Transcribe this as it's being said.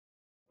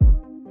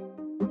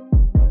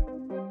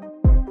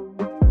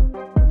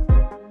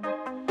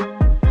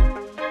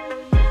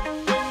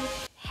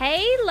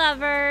Hey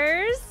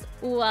lovers,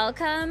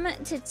 welcome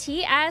to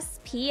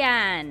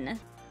TSPN.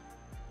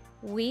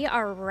 We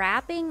are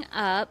wrapping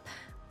up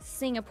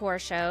Singapore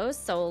shows,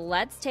 so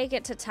let's take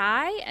it to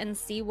Ty and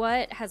see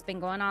what has been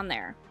going on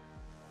there.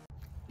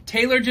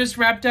 Taylor just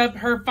wrapped up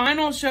her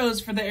final shows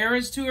for the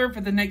Eras Tour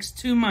for the next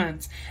 2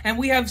 months, and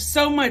we have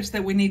so much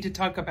that we need to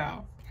talk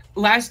about.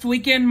 Last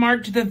weekend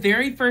marked the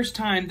very first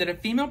time that a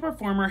female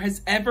performer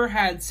has ever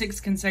had 6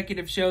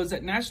 consecutive shows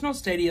at National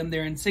Stadium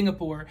there in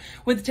Singapore,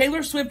 with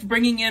Taylor Swift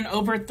bringing in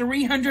over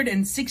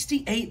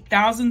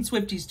 368,000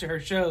 Swifties to her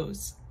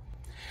shows.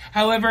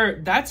 However,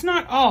 that's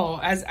not all,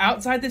 as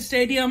outside the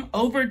stadium,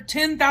 over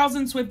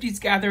 10,000 Swifties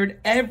gathered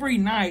every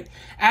night,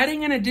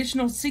 adding an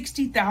additional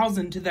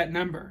 60,000 to that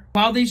number.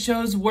 While these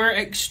shows were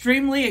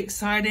extremely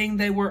exciting,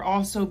 they were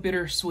also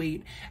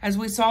bittersweet, as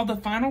we saw the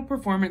final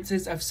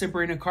performances of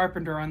Sabrina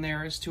Carpenter on the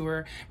Eras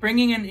Tour,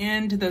 bringing an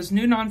end to those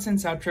new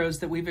nonsense outros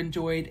that we've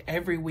enjoyed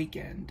every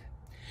weekend.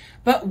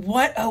 But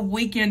what a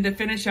weekend to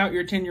finish out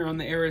your tenure on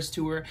the Eras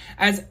Tour,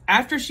 as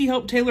after she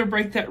helped Taylor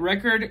break that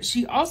record,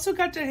 she also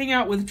got to hang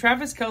out with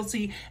Travis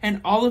Kelce and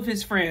all of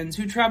his friends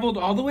who traveled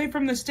all the way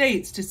from the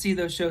States to see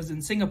those shows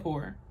in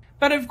Singapore.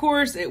 But of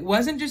course, it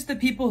wasn't just the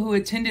people who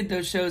attended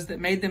those shows that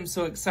made them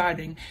so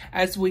exciting,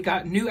 as we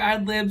got new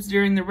ad-libs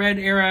during the Red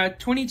era,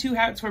 22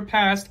 hats were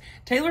passed,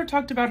 Taylor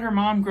talked about her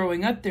mom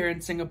growing up there in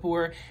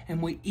Singapore,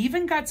 and we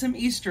even got some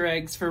Easter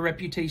eggs for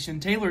Reputation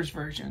Taylor's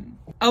version.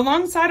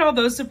 Alongside all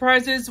those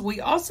surprises, we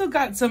also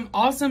got some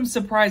awesome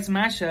surprise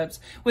mashups,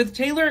 with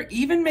Taylor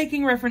even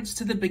making reference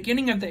to the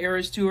beginning of the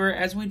Eras Tour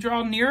as we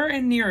draw nearer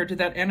and nearer to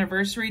that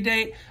anniversary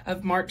date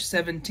of March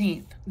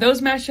 17th.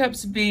 Those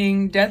mashups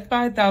being Death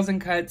by a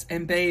Thousand Cuts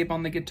and Babe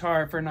on the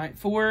guitar for night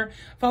 4,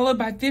 followed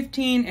by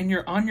 15 and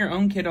You're on Your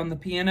Own Kid on the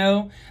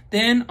piano.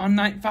 Then on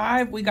night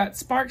 5, we got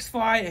Sparks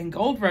Fly and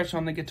Gold Rush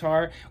on the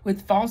guitar,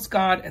 with False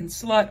God and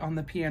Slut on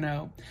the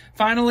piano.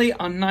 Finally,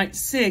 on night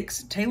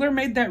 6, Taylor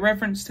made that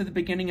reference to the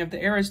beginning of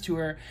the Eras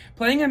Tour,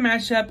 playing a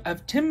mashup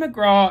of Tim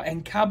McGraw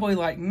and Cowboy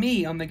Like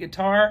Me on the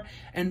guitar,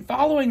 and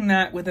following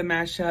that with a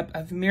mashup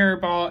of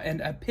Mirrorball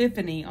and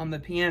Epiphany on the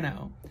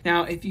piano.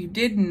 Now, if you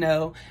didn't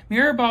know,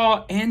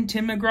 Mirrorball and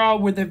Tim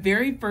McGraw were the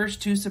very first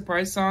 2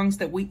 surprise songs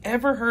that we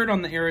ever heard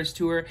on the Eras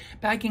Tour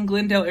back in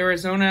Glendale,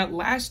 Arizona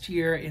last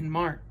year in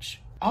March.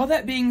 All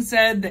that being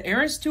said, the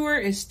Eras Tour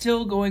is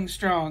still going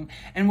strong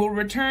and will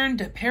return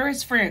to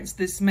Paris, France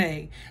this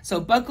May.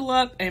 So buckle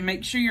up and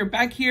make sure you're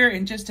back here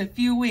in just a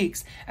few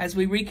weeks as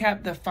we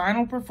recap the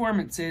final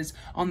performances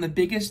on the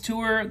biggest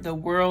tour the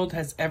world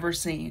has ever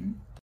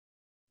seen.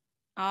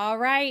 All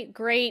right,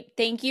 great.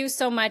 Thank you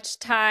so much,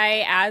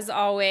 Ty, as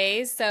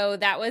always. So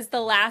that was the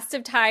last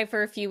of Ty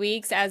for a few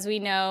weeks. As we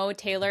know,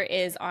 Taylor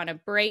is on a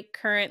break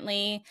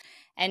currently.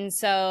 And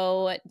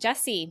so,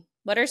 Jesse,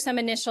 what are some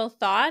initial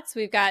thoughts?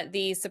 We've got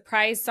the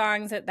surprise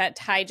songs that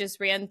Ty just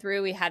ran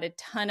through. We had a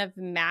ton of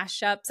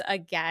mashups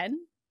again.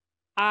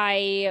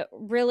 I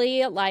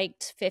really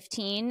liked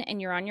 15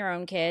 and You're on Your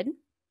Own Kid.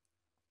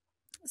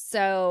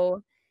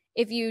 So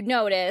if you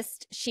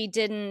noticed, she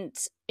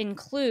didn't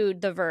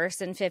include the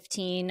verse in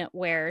 15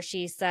 where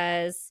she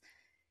says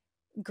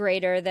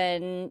greater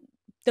than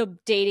the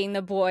dating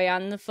the boy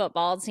on the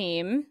football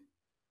team,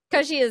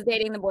 because she is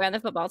dating the boy on the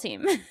football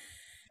team.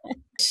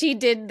 She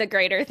did the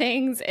greater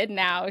things and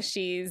now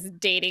she's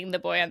dating the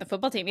boy on the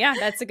football team. Yeah,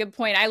 that's a good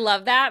point. I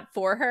love that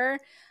for her.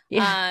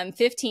 Yeah.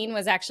 15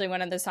 was actually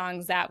one of the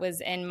songs that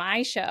was in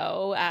my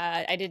show.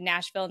 I did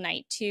Nashville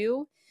Night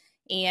 2.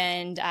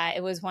 And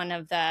it was one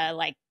of the,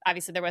 like,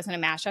 obviously there wasn't a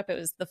mashup. It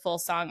was the full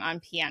song on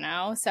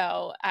piano.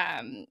 So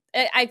I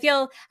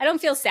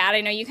don't feel sad.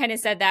 I know you kind of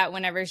said that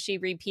whenever she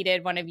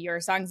repeated one of your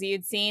songs that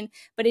you'd seen,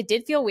 but it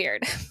did feel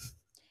weird.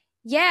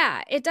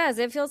 Yeah, it does.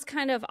 It feels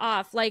kind of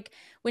off. Like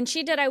when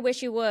she did I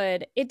Wish You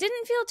Would, it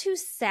didn't feel too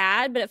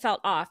sad, but it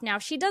felt off. Now,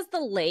 if she does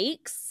the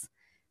lakes,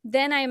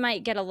 then I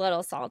might get a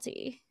little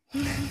salty.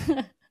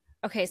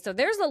 Okay, so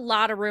there's a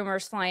lot of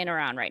rumors flying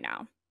around right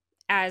now.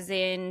 As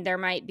in, there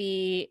might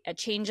be a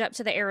change up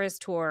to the Eras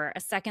Tour, a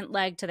second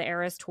leg to the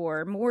Eras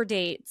Tour, more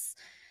dates,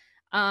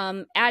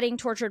 adding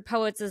Tortured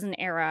Poets as an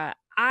era.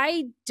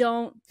 I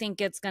don't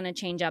think it's going to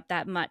change up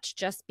that much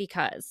just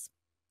because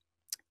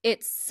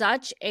it's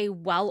such a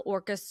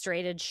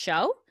well-orchestrated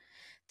show.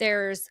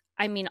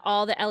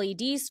 All the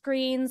LED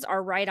screens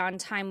are right on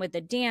time with the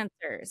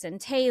dancers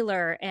and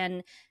Taylor,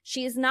 and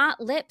she's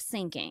not lip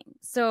syncing.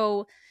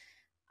 So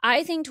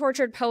I think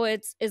Tortured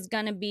Poets is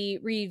going to be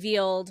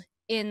revealed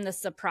in the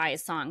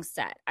surprise song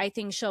set. I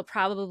think she'll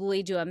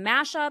probably do a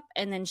mashup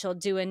and then she'll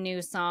do a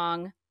new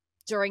song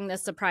during the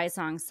surprise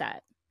song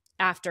set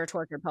after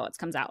Tortured Poets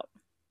comes out.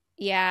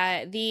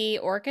 Yeah, the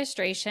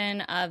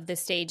orchestration of the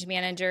stage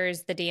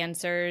managers, the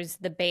dancers,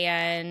 the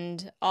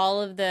band,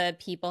 all of the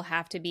people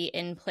have to be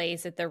in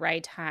place at the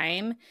right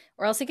time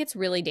or else it gets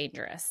really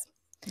dangerous.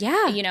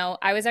 Yeah. You know,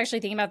 I was actually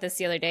thinking about this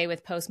the other day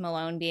with Post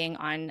Malone being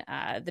on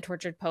the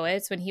Tortured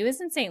Poets. When he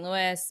was in St.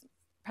 Louis,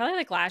 probably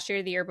like last year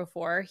or the year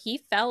before, he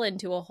fell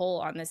into a hole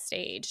on the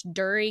stage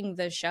during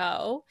the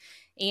show.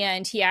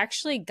 And he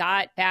actually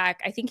got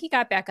back. I think he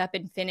got back up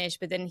and finished,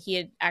 but then he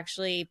had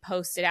actually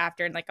posted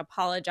after and like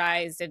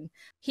apologized, and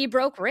he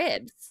broke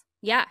ribs.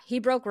 Yeah, he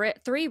broke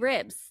 3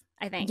 ribs,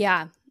 I think.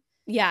 Yeah.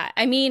 Yeah.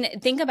 I mean,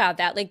 think about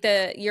that. Like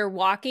you're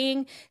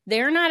walking,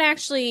 they're not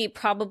actually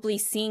probably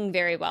seeing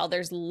very well.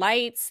 There's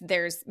lights,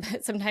 there's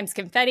sometimes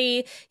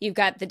confetti. You've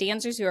got the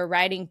dancers who are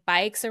riding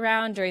bikes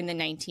around during the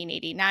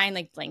 1989,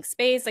 like blank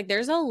space. Like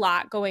there's a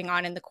lot going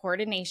on in the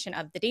coordination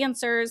of the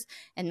dancers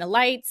and the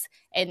lights.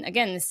 And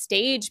again, the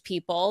stage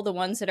people, the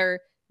ones that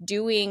are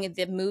doing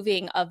the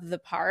moving of the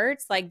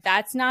parts, like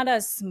that's not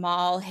a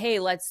small, hey,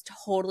 let's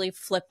totally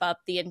flip up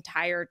the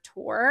entire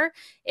tour.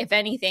 If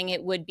anything,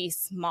 it would be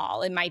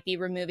small. It might be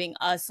removing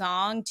a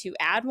song to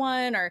add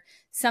one or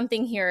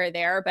something here or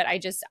there, but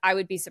I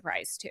would be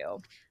surprised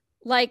too.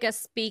 Like a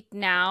Speak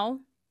Now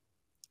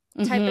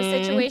type of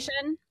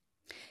situation.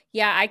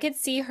 Yeah, I could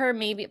see her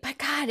maybe, but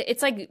God,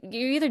 it's like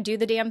you either do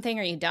the damn thing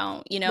or you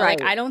don't, you know, right.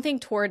 Like I don't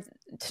think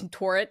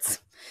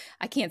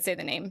I can't say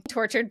the name,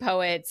 Tortured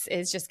Poets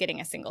is just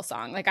getting a single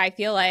song. Like I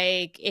feel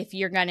like if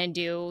you're going to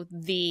do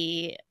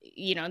the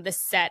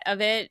set of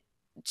it,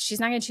 she's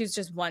not going to choose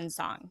just one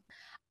song.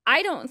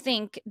 I don't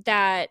think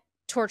that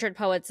Tortured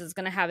Poets is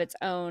going to have its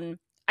own.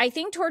 I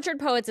think Tortured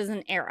Poets is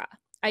an era.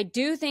 I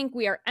do think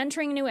we are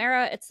entering a new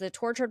era. It's the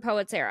Tortured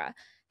Poets era.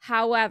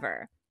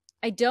 However,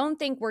 I don't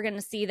think we're going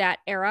to see that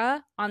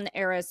era on the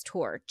Eras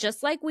tour,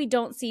 just like we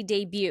don't see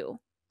Debut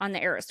on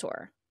the Eras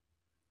tour.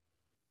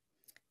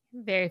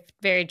 Very,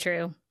 very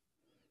true.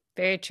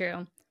 Very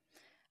true.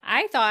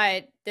 I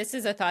thought, this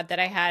is a thought that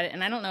I had,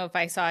 and I don't know if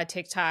I saw a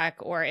TikTok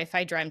or if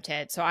I dreamt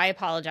it, so I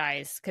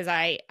apologize because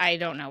I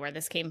don't know where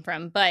this came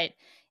from, but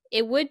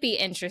it would be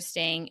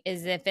interesting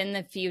is if in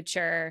the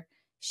future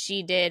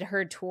she did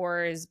her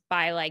tours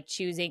by like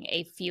choosing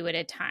a few at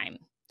a time.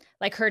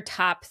 Like her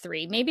top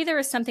 3. Maybe there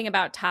was something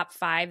about top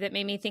 5 that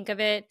made me think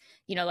of it,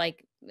 you know,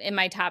 like in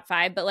my top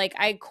 5. But like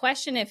I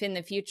question if in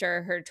the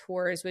future her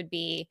tours would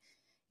be,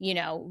 you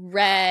know,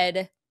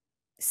 Red,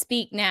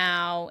 Speak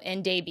Now,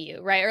 and Debut,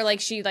 right? Or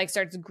like she like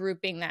starts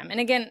grouping them. And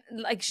again,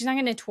 like she's not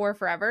going to tour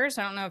forever.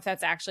 So I don't know if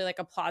that's actually like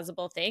a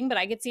plausible thing, but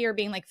I could see her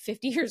being like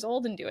 50 years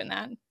old and doing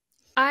that.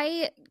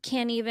 I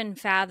can't even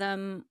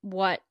fathom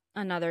what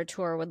another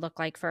tour would look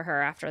like for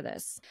her after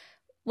this.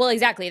 Well,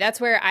 exactly.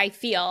 That's where I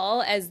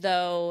feel as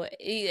though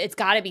it's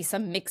got to be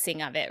some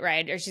mixing of it,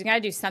 right? Or she's got to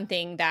do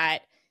something that,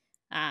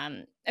 I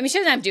mean, she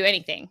doesn't have to do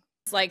anything.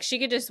 It's like she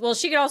could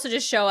also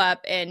just show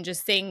up and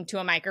just sing to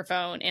a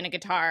microphone and a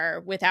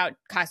guitar without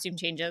costume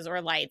changes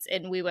or lights,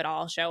 and we would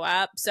all show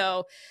up.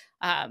 So,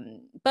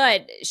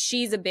 but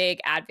she's a big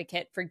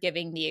advocate for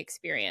giving the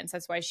experience.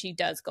 That's why she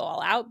does go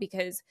all out,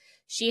 because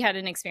she had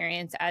an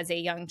experience as a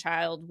young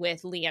child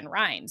with LeAnn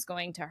Rimes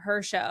going to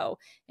her show,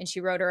 and she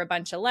wrote her a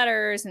bunch of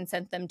letters and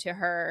sent them to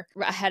her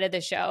ahead of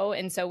the show.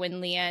 And so when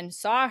LeAnn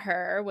saw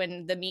her,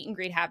 when the meet and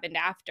greet happened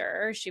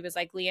after, she was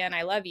like, "LeAnn,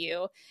 I love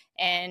you."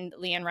 And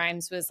LeAnn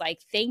Rimes was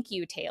like, "Thank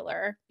you,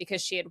 Taylor,"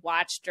 because she had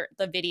watched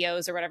the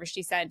videos or whatever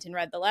she sent and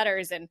read the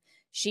letters. And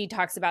she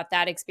talks about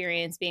that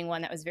experience being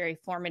one that was very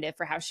formative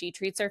for how she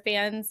treats her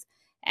fans.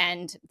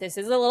 And this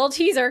is a little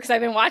teaser because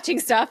I've been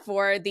watching stuff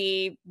for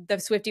the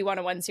Swiftie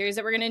 101 series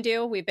that we're going to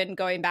do. We've been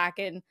going back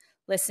and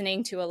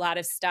listening to a lot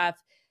of stuff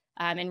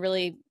and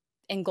really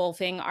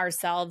engulfing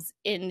ourselves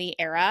in the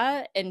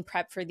era and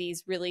prep for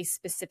these really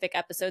specific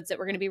episodes that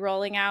we're going to be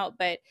rolling out.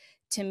 But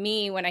to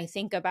me, when I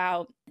think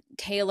about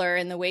Taylor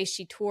and the way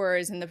she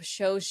tours and the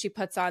shows she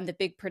puts on, the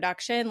big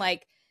production,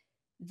 like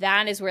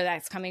that is where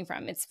that's coming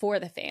from. It's for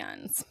the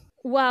fans.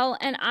 Well,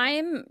 and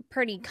I'm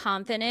pretty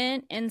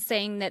confident in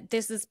saying that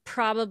this is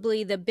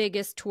probably the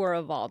biggest tour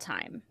of all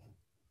time.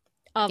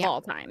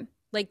 All time.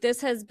 Like this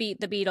has beat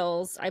the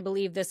Beatles. I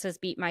believe this has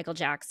beat Michael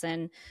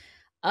Jackson.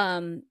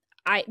 The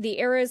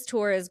Eras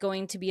tour is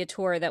going to be a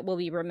tour that will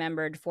be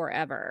remembered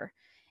forever.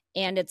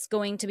 And it's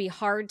going to be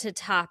hard to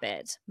top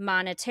it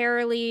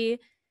monetarily,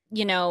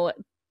 you know,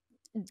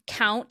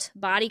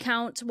 body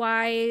count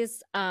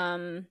wise.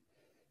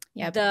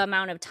 Yep. The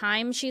amount of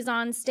time she's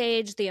on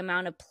stage, the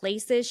amount of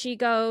places she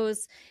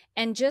goes,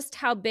 and just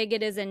how big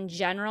it is in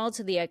general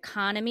to the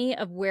economy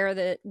of where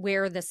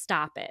the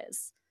stop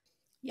is.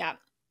 Yeah,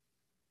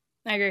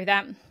 I agree with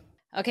that.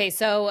 Okay,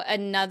 so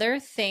another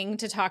thing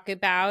to talk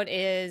about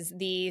is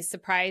the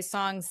surprise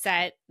song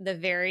set the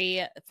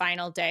very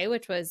final day,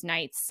 which was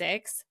night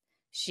 6.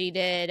 She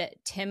did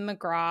Tim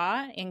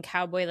McGraw in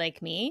Cowboy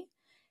Like Me.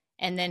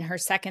 And then her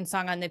second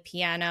song on the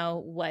piano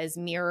was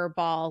Mirror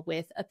Ball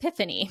with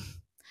Epiphany.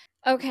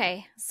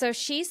 Okay, so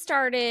she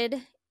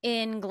started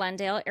in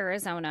Glendale,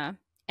 Arizona,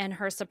 and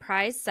her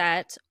surprise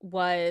set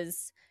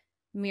was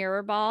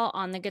Mirror Ball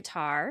on the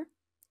guitar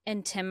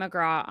and Tim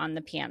McGraw on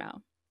the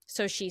piano.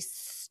 So she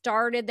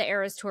started the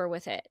Eras tour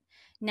with it.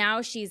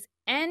 Now she's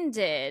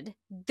ended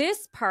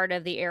this part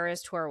of the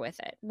Eras tour with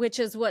it, which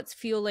is what's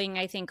fueling,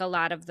 I think, a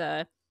lot of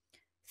the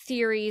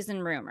theories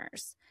and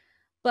rumors.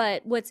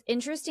 But what's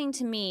interesting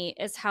to me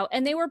is how,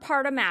 and they were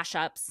part of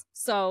mashups.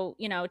 So,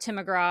 you know, Tim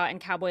McGraw and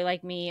Cowboy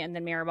Like Me, and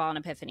then Mirabal and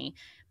Epiphany.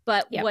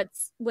 But Yep.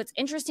 what's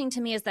interesting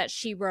to me is that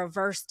she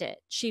reversed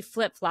it. She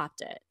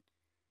flip-flopped it.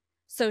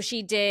 So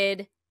she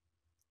did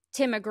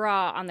Tim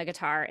McGraw on the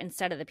guitar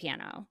instead of the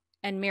piano,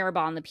 and Mirabal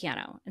on the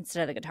piano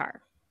instead of the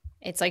guitar.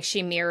 It's like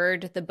she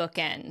mirrored the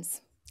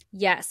bookends.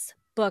 Yes,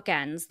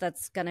 bookends.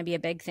 That's going to be a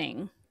big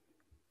thing.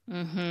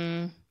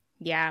 Mm-hmm.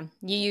 Yeah,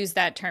 you used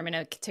that term in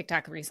a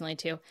TikTok recently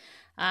too.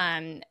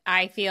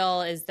 I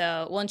feel as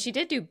though, well, and she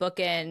did do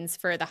bookends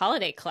for the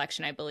holiday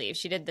collection, I believe.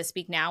 She did the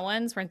Speak Now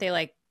ones. Weren't they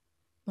like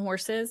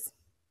horses?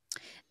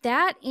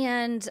 That,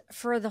 and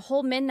for the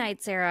whole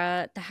Midnights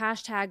era, the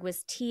hashtag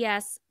was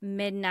TS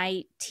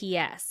Midnight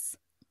TS.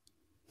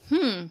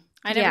 I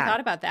never thought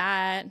about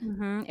that.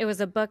 Mm-hmm. It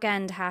was a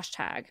bookend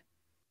hashtag.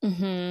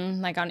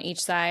 Mm-hmm. Like on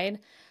each side.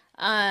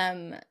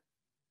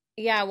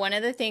 Yeah, one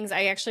of the things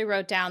I actually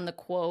wrote down the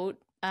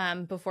quote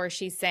before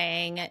she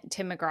sang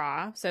Tim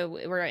McGraw. So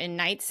we're in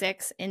night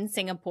 6 in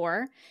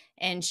Singapore,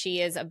 and she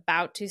is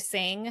about to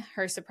sing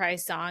her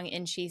surprise song.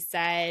 And she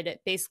said,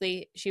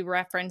 basically, she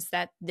referenced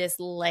that this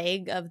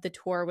leg of the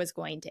tour was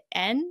going to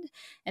end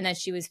and that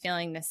she was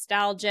feeling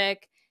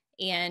nostalgic.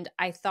 And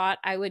I thought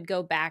I would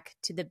go back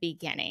to the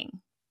beginning.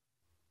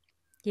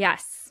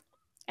 Yes.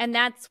 And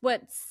that's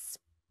what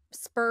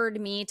spurred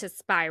me to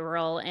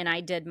spiral. And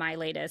I did my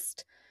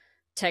latest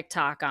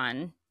TikTok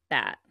on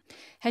that.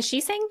 Has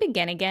she sang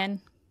Begin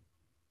Again?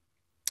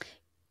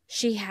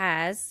 She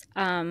has.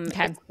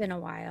 Okay. It's been a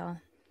while.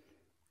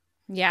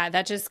 Yeah,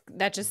 that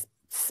just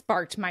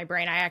sparked my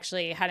brain. I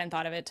actually hadn't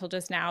thought of it till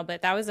just now,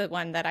 but that was the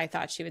one that I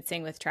thought she would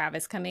sing with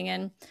Travis coming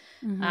in.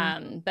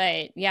 Mm-hmm.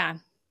 But yeah.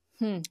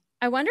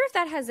 I wonder if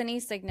that has any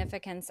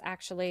significance,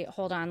 actually.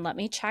 Hold on. Let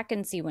me check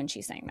and see when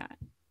she sang that.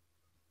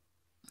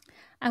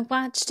 I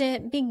watched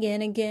it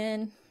begin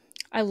again.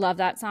 I love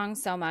that song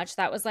so much.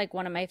 That was like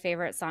one of my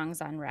favorite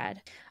songs on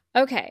Red.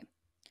 Okay.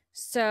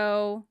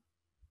 So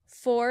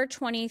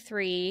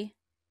 4/23,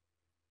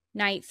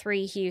 night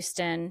 3,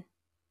 Houston.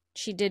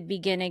 She did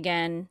Begin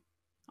Again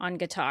on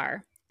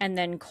guitar, and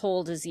then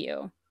Cold As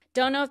You.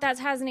 Don't know if that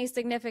has any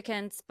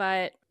significance,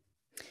 but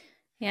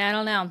yeah, I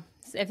don't know.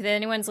 If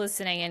anyone's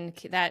listening and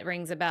that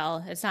rings a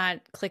bell, it's not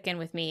clicking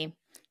with me.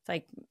 It's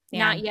like,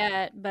 yeah. Not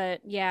yet,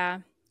 but yeah.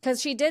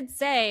 Because she did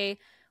say,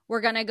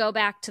 we're going to go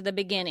back to the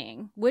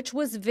beginning, which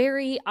was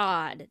very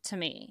odd to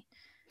me.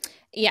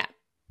 Yeah.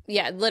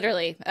 Yeah,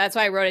 literally. That's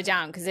why I wrote it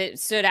down, because it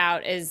stood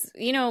out as,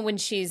 you know, when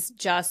she's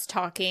just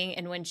talking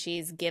and when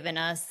she's given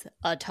us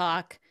a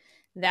talk,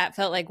 that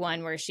felt like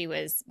one where she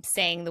was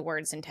saying the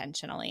words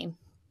intentionally.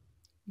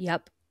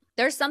 Yep.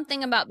 There's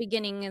something about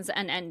beginnings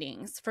and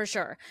endings, for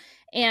sure.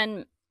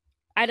 And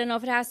I don't know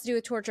if it has to do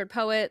with Tortured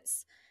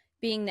Poets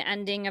being the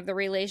ending of the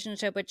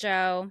relationship with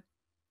Joe,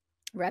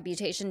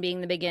 Reputation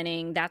being the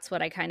beginning. That's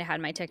what I kind of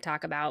had my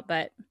TikTok about.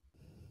 But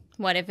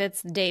what if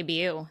it's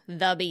debut,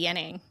 the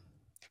beginning?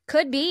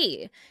 Could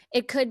be.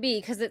 It could be,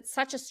 because it's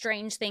such a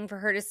strange thing for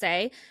her to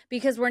say,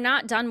 because we're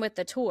not done with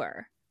the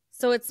tour.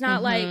 So it's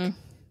not like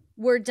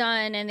we're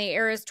done and the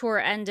Eras tour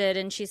ended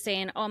and she's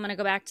saying, oh, I'm going to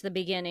go back to the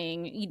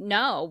beginning.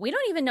 No, we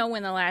don't even know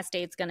when the last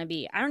date's going to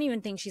be. I don't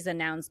even think she's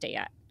announced it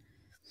yet.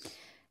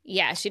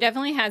 Yeah, she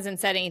definitely hasn't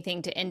said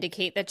anything to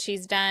indicate that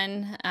she's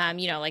done.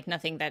 You know, like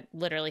nothing that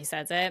literally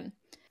says it.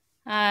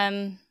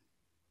 All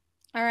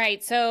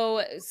right.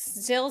 So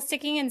still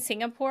sticking in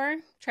Singapore,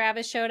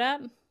 Travis showed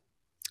up.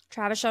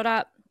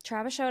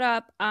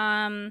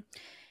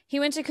 He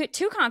went to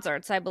 2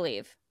 concerts, I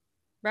believe.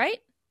 Right?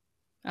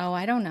 Oh,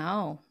 I don't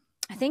know.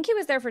 I think he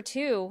was there for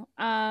 2.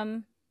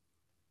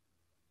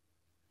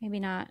 Maybe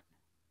not.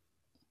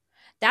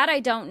 That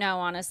I don't know,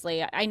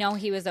 honestly. I know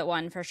he was at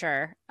 1 for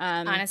sure.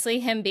 Honestly,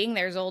 him being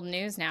there is old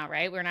news now,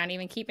 right? We're not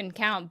even keeping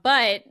count.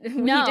 But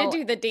no. We did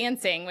do the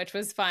dancing, which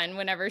was fun.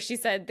 Whenever she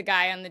said the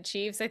guy on the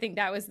Chiefs, I think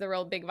that was the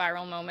real big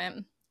viral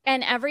moment.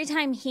 And every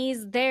time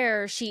he's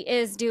there, she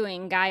is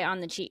doing Guy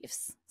on the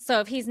Chiefs. So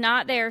if he's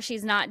not there,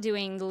 she's not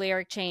doing the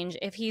lyric change.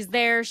 If he's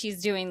there,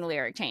 she's doing the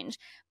lyric change.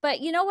 But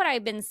you know what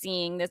I've been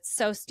seeing that's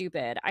so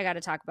stupid? I got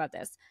to talk about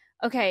this.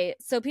 Okay,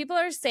 so people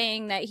are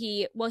saying that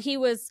he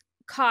was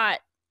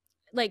caught,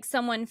 like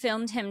someone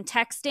filmed him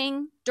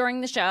texting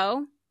during the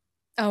show.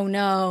 Oh,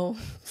 no.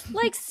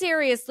 Like,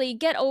 seriously,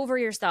 get over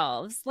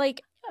yourselves.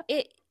 Like,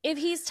 if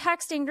he's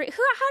texting, how do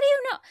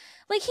you know?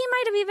 Like, he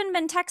might have even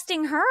been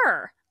texting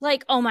her.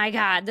 Like, oh my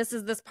God, this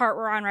is this part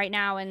we're on right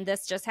now, and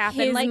this just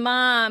happened. His like,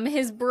 mom,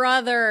 his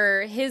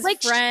brother, his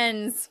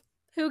friends.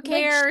 Who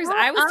cares? Like,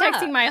 I was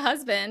texting my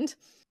husband.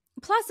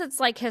 Plus, it's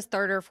like his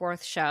 3rd or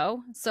 4th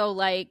show. So,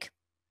 like,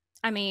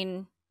 I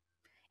mean,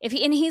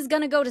 he's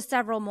going to go to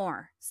several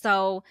more.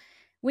 So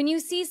when you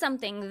see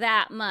something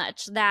that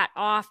much, that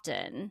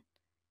often,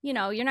 you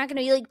know, you're not going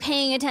to be like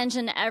paying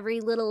attention to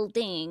every little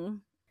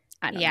thing.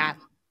 I don't know. Yeah,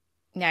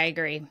 I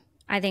agree.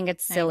 I think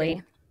it's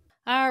silly.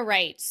 All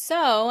right. So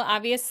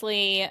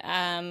obviously,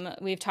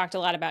 we've talked a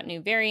lot about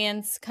new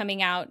variants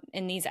coming out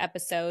in these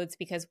episodes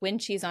because when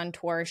she's on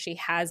tour, she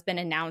has been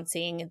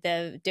announcing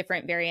the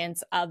different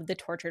variants of the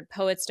Tortured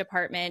Poets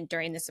department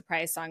during the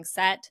surprise song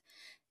set.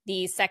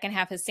 The second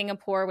half of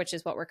Singapore, which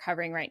is what we're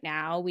covering right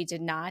now, we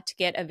did not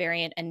get a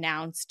variant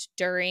announced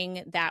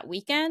during that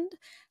weekend.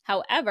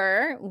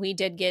 However, we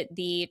did get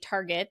the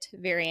Target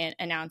variant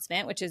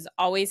announcement, which is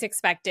always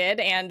expected,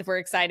 and we're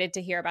excited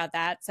to hear about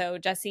that. So,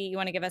 Jessie, you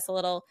want to give us a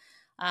little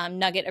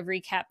nugget of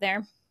recap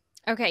there?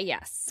 Okay,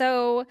 yes.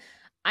 So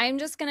I'm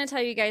just going to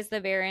tell you guys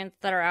the variants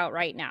that are out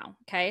right now.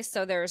 Okay,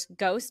 so there's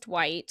Ghost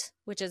White,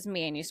 which is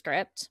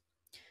manuscript,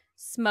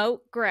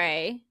 Smoke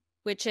Gray,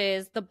 which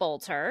is the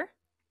Bolter,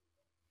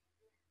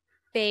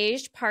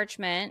 Beige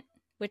Parchment,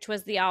 which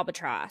was the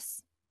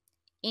Albatross,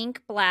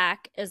 Ink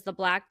Black is the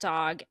Black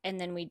Dog,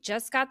 and then we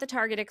just got the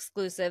Target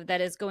exclusive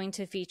that is going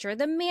to feature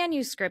the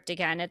manuscript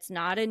again. It's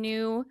not a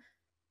new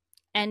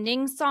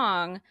ending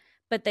song,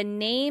 but the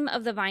name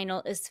of the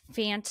vinyl is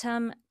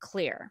Phantom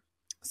Clear.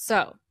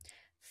 So,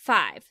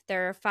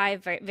 there are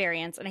 5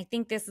 variants, and I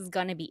think this is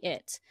going to be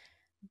it.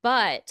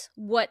 But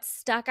what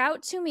stuck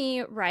out to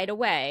me right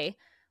away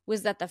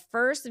was that the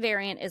first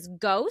variant is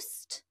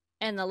Ghost,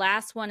 and the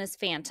last one is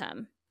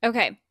Phantom.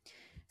 Okay,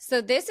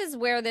 so this is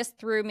where this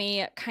threw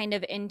me kind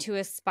of into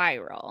a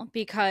spiral,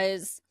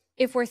 because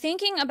if we're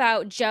thinking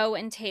about Joe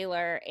and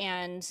Taylor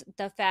and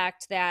the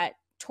fact that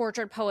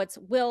Tortured Poets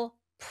will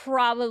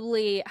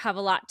probably have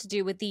a lot to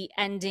do with the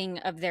ending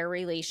of their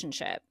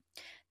relationship,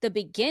 the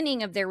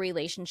beginning of their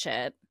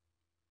relationship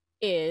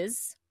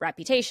is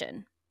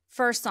Reputation.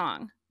 First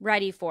song,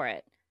 Ready for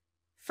It.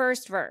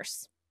 First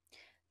verse,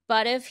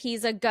 but if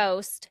he's a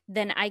ghost,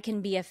 then I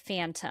can be a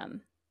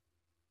phantom.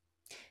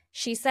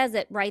 She says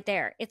it right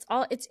there. It's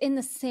in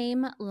the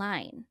same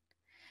line.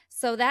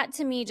 So that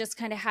to me just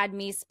kind of had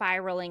me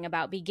spiraling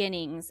about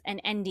beginnings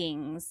and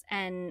endings.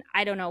 And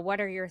I don't know,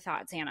 what are your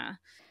thoughts, Anna?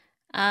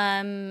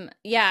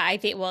 Yeah, I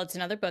think, well, it's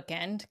another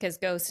bookend because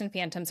ghosts and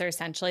phantoms are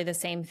essentially the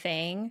same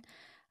thing.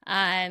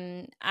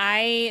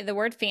 The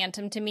word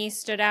phantom to me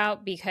stood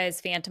out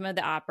because Phantom of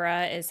the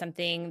Opera is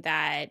something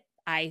that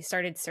I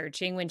started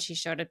searching when she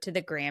showed up to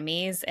the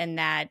Grammys, and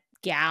that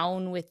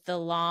gown with the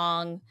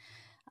long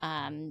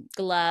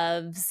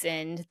gloves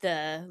and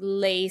the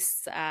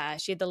lace.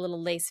 She had the little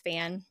lace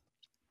fan.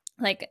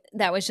 Like,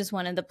 that was just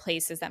one of the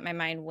places that my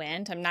mind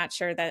went. I'm not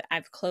sure that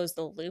I've closed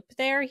the loop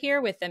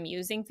here with them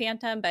using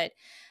Phantom, but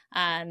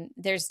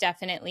there's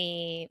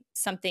definitely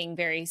something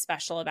very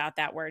special about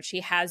that word.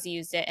 She has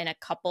used it in a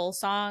couple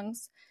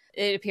songs.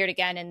 It appeared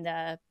again in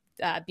the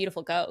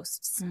Beautiful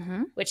Ghosts,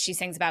 which she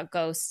sings about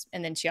ghosts,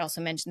 and then she also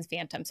mentions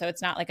Phantom. So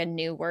it's not like a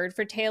new word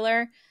for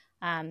Taylor.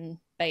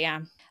 But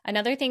yeah,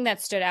 another thing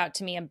that stood out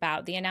to me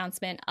about the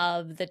announcement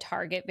of the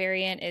Target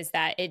variant is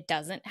that it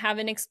doesn't have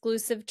an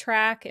exclusive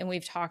track. And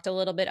we've talked a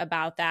little bit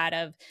about that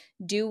of,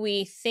 do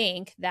we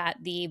think that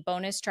the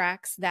bonus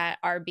tracks that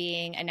are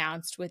being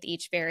announced with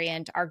each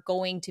variant are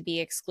going to be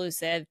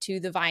exclusive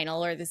to the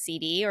vinyl or the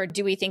CD, or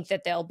do we think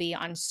that they'll be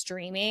on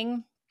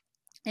streaming?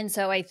 And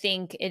so I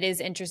think it is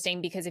interesting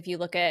because if you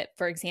look at,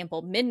 for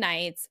example,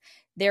 Midnight's,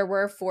 there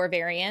were 4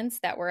 variants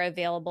that were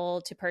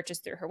available to purchase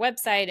through her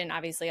website and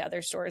obviously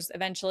other stores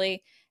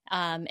eventually.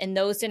 And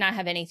those did not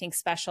have anything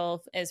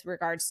special as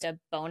regards to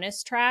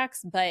bonus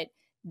tracks, but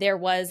there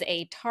was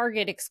a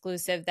Target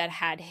exclusive that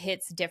had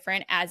Hits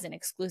Different as an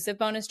exclusive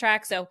bonus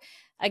track. So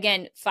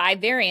again, 5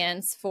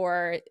 variants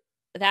for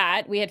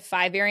that. We had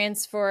 5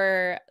 variants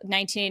for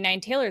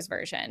 1989 Taylor's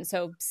version.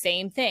 So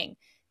same thing.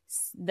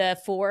 The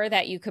 4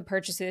 that you could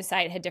purchase through the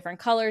site had different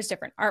colors,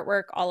 different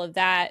artwork, all of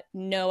that,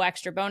 no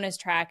extra bonus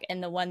track.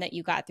 And the one that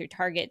you got through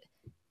Target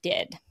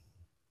did.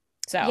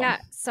 So yeah,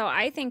 so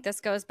I think this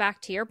goes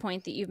back to your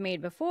point that you've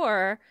made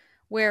before,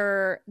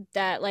 where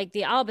that like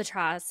the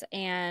Albatross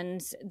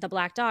and the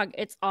Black Dog,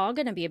 it's all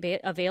going to be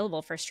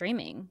available for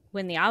streaming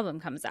when the album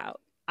comes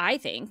out, I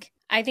think.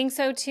 I think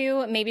so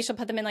too. Maybe she'll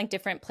put them in like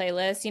different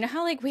playlists. You know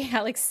how like we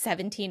had like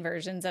 17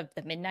 versions of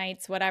the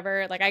Midnights,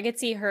 whatever. Like I could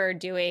see her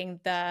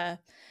doing the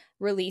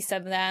release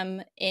of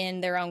them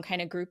in their own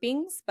kind of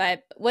groupings.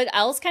 But what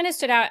else kind of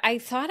stood out, I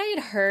thought I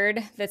had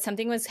heard that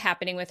something was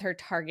happening with her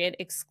Target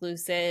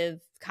exclusive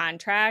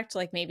contract.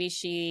 Like maybe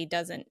she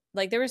doesn't,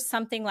 like there was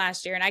something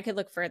last year, and I could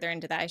look further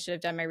into that. I should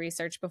have done my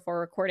research before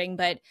recording,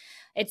 but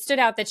it stood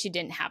out that she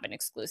didn't have an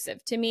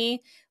exclusive to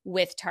me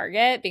with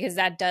Target, because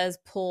that does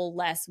pull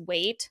less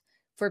weight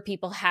for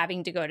people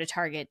having to go to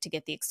Target to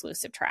get the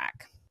exclusive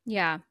track.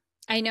 Yeah.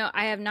 I know,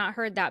 I have not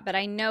heard that, but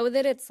I know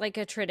that it's like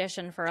a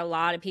tradition for a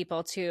lot of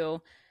people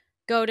to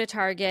go to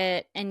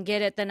Target and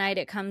get it the night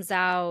it comes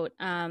out,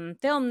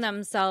 film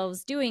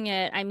themselves doing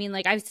it. I mean,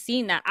 like I've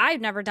seen that.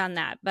 I've never done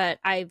that, but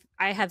I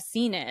have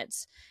seen it.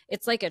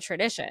 It's like a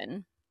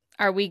tradition.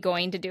 Are we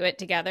going to do it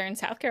together in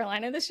South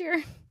Carolina this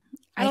year?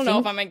 I don't know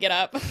if I'm going to get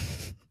up.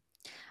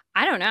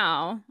 I don't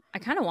know. I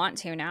kind of want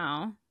to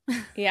now.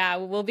 Yeah,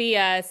 we'll be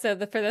for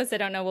those that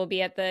don't know, we'll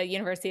be at the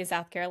University of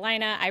South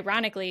Carolina.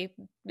 Ironically,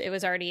 it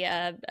was already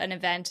an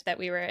event that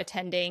we were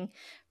attending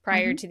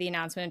prior to the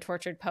announcement of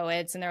Tortured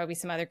Poets, and there will be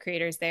some other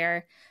creators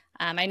there.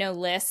 I know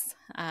Liz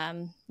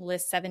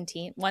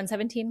 117.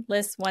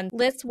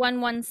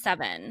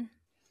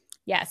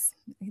 Yes,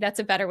 that's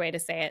a better way to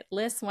say it.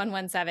 Liz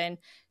 117.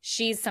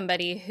 She's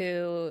somebody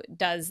who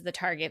does the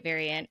Target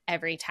variant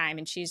every time,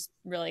 and she's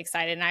really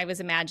excited. And I was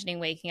imagining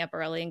waking up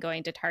early and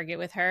going to Target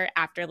with her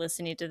after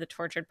listening to the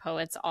Tortured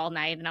Poets all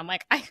night. And I'm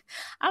like, I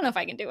don't know if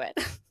I can do it.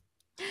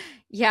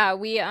 Yeah,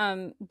 we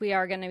are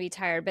going to be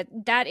tired, but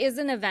that is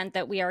an event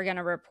that we are going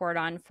to report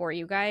on for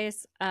you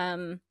guys.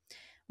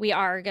 We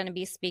are going to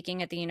be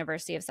speaking at the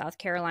University of South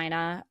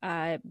Carolina,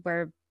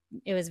 where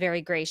it was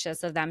very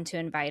gracious of them to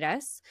invite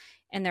us.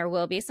 And there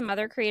will be some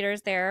other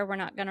creators there. We're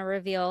not going to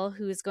reveal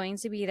who's going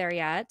to be there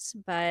yet,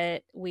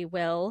 but we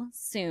will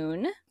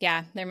soon.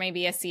 Yeah, there may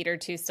be a seat or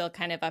two still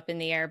kind of up in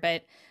the air,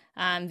 but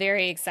I'm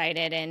very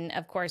excited. And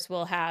of course,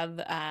 we'll have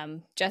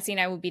Jesse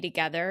and I will be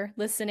together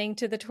listening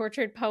to the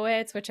Tortured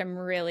Poets, which I'm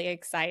really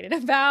excited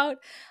about.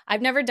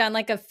 I've never done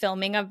like a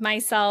filming of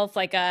myself,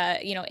 like a,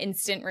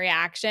 instant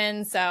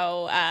reaction.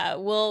 So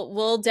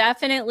we'll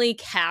definitely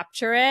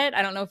capture it.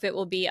 I don't know if it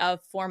will be a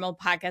formal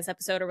podcast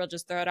episode or we'll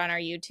just throw it on our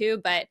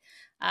YouTube, but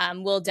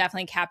we'll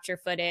definitely capture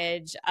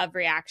footage of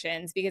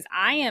reactions because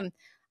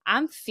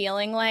I'm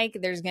feeling like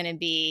there's going to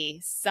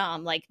be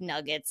some like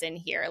nuggets in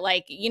here.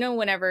 Like,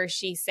 whenever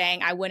she's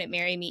saying, I wouldn't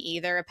marry me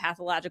either, a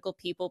pathological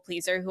people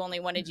pleaser who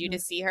only wanted you to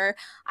see her.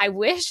 I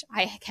wish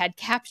I had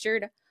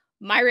captured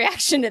my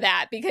reaction to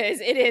that because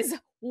it is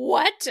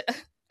what?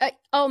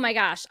 Oh my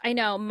gosh. I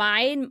know.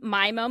 My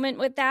moment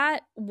with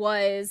that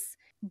was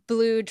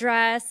blue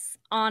dress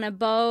on a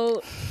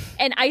boat.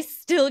 And I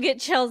still get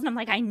chills. And I'm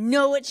like, I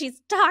know what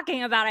she's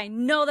talking about. I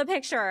know the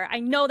picture. I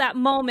know that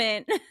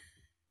moment.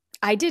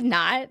 I did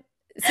not.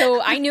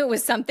 So I knew it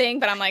was something,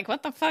 but I'm like,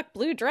 what the fuck,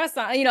 blue dress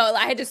on?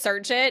 I had to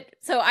search it.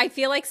 So I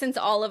feel like since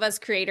all of us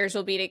creators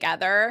will be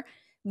together,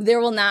 we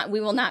will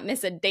not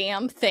miss a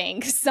damn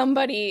thing.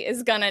 Somebody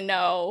is going to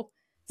know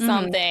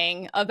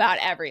something about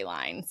every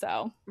line.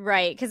 So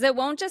right, because it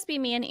won't just be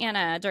me and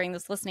Anna during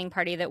this listening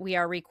party that we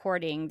are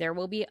recording. There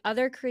will be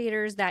other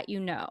creators that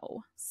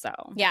So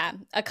yeah,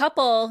 a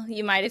couple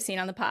you might have seen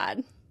on the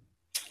pod.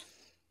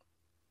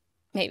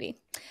 Maybe.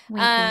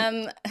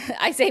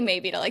 I say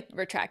maybe to like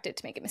retract it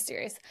to make it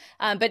mysterious.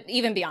 But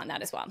even beyond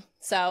that as well.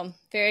 So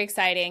very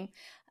exciting.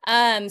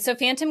 So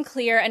Phantom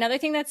Clear, another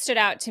thing that stood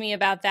out to me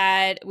about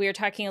that, we were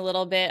talking a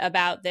little bit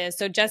about this.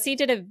 So Jessie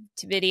did a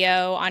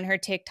video on her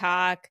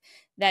TikTok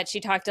that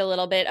she talked a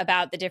little bit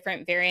about the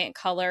different variant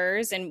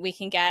colors, and we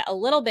can get a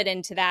little bit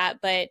into that.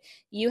 But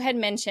you had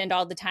mentioned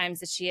all the times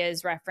that she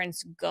has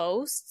referenced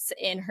ghosts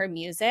in her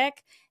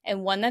music.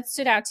 And one that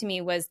stood out to me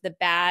was the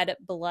Bad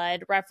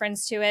Blood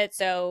reference to it.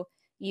 So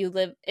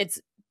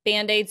it's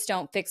Band-Aids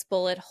don't fix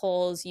bullet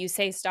holes. You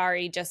say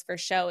sorry just for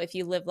show. If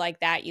you live like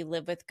that, you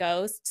live with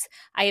ghosts.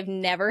 I have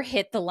never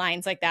hit the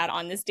lines like that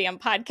on this damn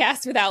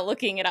podcast without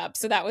looking it up.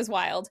 So that was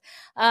wild.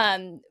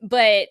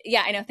 But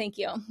yeah, I know. Thank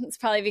you. It's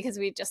probably because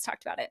we just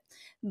talked about it.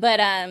 But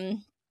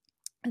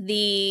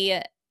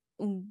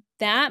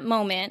that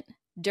moment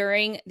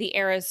during the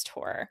Eras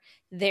tour,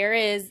 there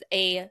is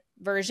a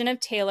version of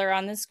Taylor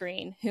on the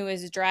screen who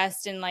is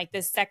dressed in like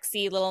this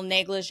sexy little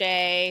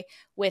negligee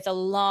with a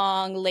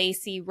long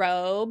lacy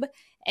robe,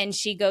 and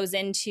she goes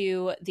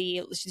into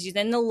she's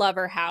in the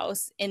lover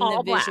house in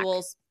all the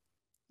visuals.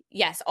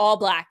 Yes, all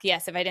black.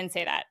 Yes, if I didn't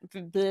say that,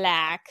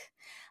 black.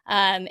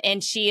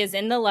 And she is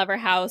in the lover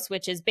house,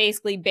 which is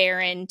basically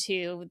barren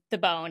to the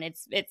bone.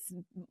 It's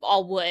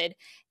all wood,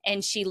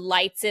 and she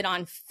lights it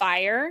on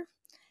fire,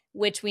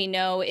 which we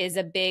know is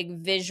a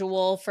big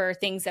visual for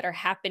things that are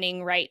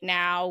happening right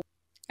now.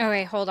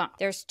 Okay, hold on.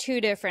 There's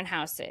two different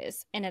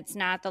houses, and it's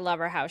not the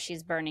lover house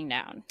she's burning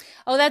down.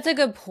 Oh, that's a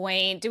good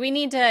point. Do we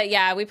need to?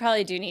 Yeah, we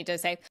probably do need to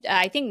say.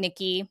 I think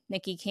Nikki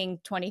King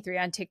 23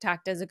 on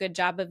TikTok does a good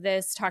job of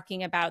this,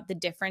 talking about the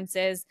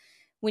differences.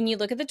 When you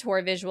look at the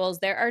tour visuals,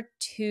 there are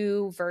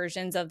two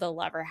versions of the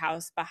lover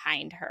house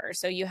behind her.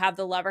 So you have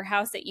the lover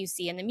house that you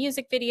see in the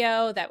music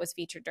video that was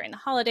featured during the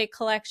holiday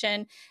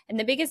collection. And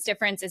the biggest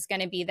difference is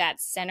going to be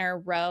that center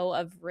row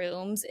of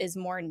rooms is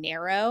more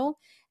narrow.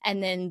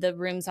 And then the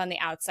rooms on the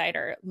outside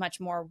are much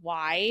more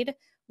wide.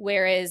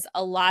 Whereas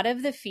a lot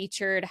of the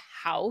featured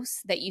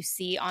house that you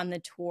see on the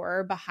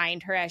tour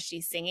behind her as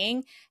she's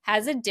singing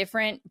has a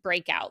different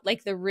breakout.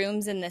 Like the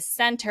rooms in the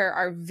center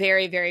are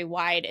very, very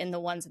wide and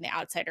the ones on the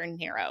outside are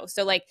narrow.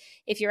 So like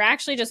if you're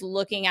actually just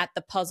looking at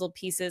the puzzle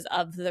pieces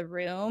of the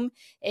room,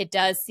 it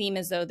does seem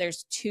as though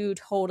there's two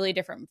totally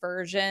different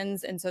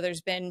versions. And so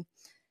there's been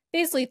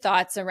basically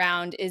thoughts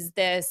around, is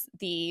this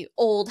the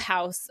old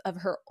house of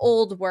her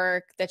old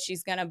work that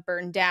she's going to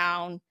burn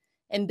down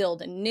and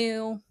build a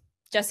new?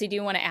 Jesse, do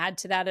you want to add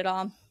to that at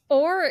all?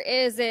 Or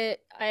is it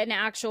an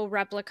actual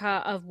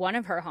replica of one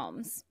of her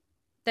homes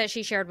that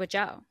she shared with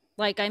Joe?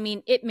 Like, I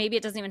mean, maybe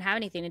it doesn't even have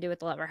anything to do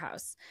with the lover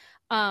house.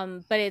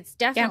 But it's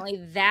definitely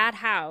that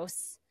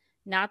house,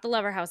 not the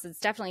lover house. It's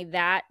definitely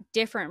that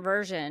different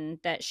version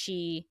that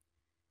she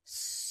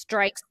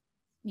strikes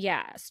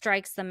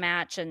the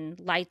match and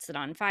lights it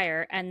on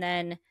fire. And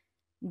then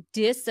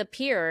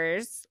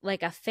disappears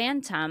like a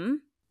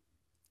phantom.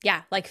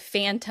 Yeah, like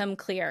phantom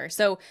clear.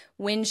 So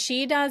when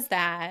she does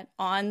that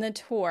on the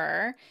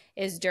tour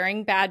is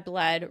during Bad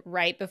Blood,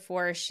 right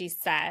before she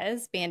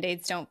says,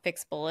 Band-Aids don't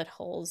fix bullet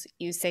holes.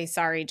 You say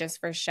sorry just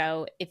for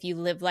show. If you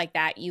live like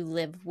that, you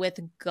live with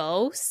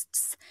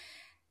ghosts.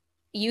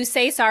 You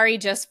say sorry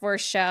just for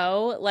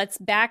show. Let's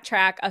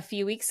backtrack. A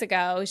few weeks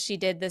ago, she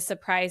did the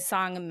surprise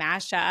song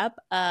mashup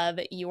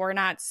of You're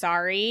Not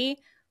Sorry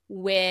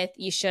with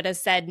You Should Have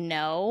Said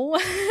No.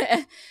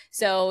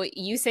 So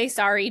you say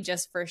sorry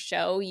just for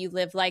show. You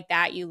live like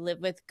that. You live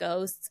with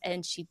ghosts.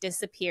 And she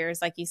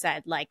disappears, like you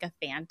said, like a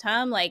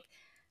phantom. Like,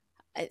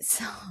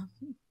 so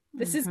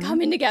this is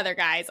coming together,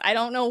 guys. I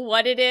don't know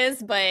what it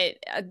is, but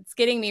it's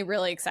getting me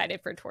really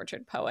excited for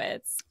Tortured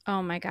Poets.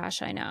 Oh my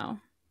gosh, I know.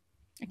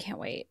 I can't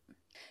wait.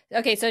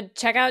 Okay, so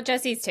check out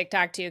Jessie's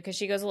TikTok too, because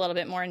she goes a little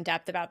bit more in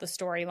depth about the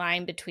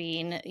storyline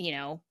between, you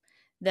know,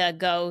 the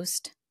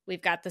ghost.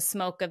 We've got the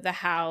smoke of the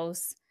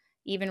house,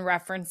 even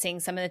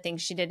referencing some of the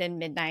things she did in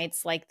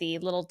Midnights, like the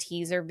little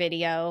teaser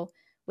video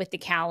with the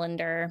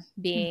calendar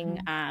being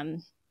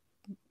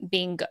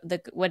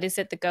the what is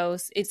it? The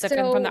ghost. It's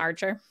from the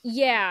Archer.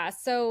 Yeah.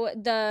 So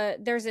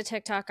there's a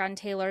TikTok on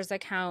Taylor's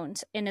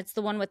account, and it's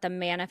the one with the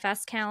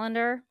manifest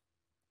calendar,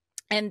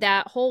 and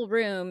that whole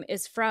room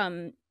is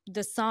from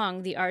the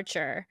song The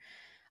Archer.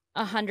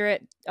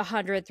 100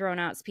 thrown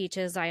out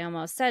speeches. I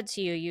almost said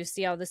to you, you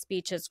see all the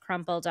speeches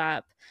crumpled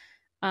up,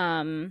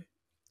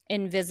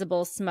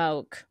 invisible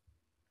smoke.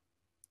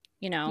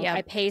 You know, yep.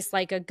 I pace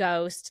like a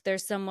ghost.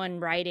 There's someone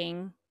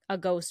writing, a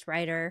ghost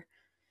writer.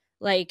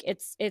 Like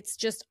it's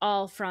just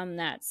all from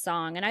that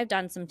song. And I've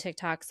done some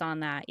TikToks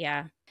on that.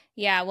 Yeah.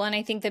 Yeah. Well, and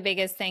I think the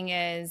biggest thing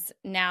is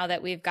now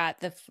that we've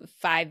got the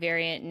 5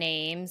 variant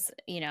names,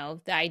 you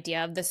know, the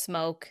idea of the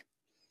smoke,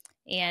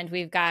 and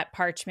we've got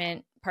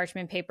parchment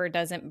paper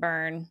doesn't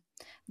burn.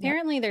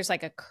 Apparently there's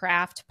like a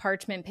craft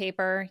parchment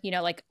paper, you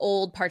know, like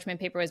old parchment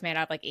paper was made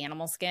out of like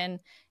animal skin.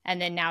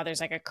 And then now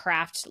there's like a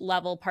craft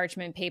level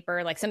parchment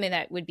paper, like something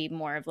that would be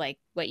more of like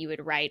what you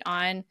would write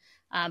on.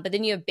 But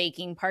then you have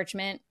baking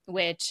parchment,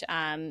 which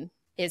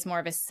is more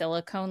of a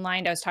silicone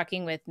lined. I was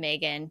talking with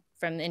Megan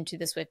from Into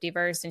the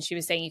Swiftyverse, and she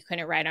was saying you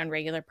couldn't write on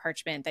regular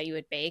parchment that you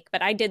would bake.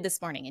 But I did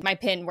this morning and my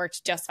pen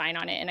worked just fine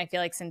on it. And I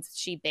feel like since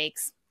she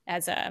bakes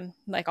as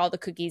like all the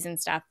cookies and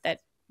stuff, that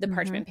the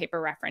parchment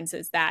paper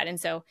references that. And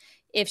so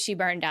if she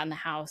burned down the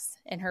house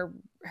and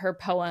her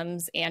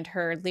poems and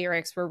her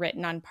lyrics were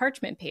written on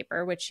parchment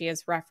paper, which she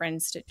has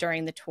referenced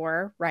during the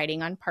tour,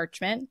 writing on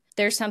parchment,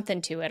 there's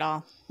something to it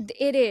all.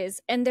 It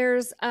is. And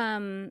there's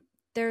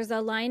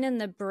a line in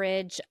the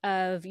bridge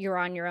of You're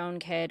on Your Own,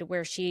 Kid,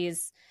 where she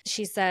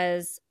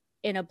says,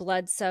 in a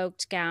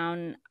blood-soaked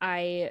gown,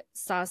 I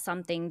saw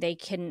something they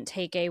couldn't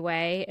take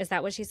away. Is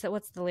that what she said?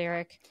 What's the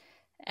lyric?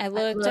 I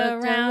looked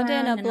around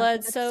in a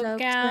blood-soaked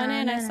gown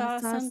and I saw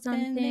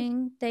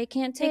something they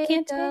can't take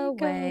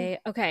away.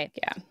 Okay.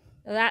 Yeah.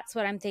 That's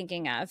what I'm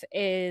thinking of,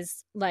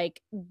 is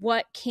like,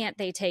 what can't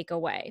they take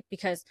away?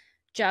 Because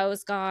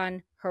Joe's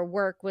gone, her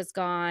work was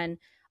gone,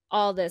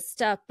 all this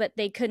stuff, but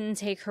they couldn't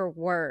take her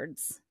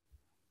words.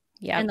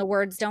 Yeah. And the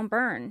words don't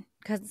burn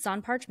because it's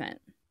on parchment.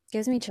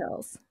 Gives me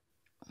chills.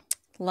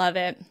 Love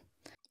it.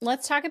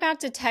 Let's talk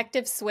about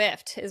Detective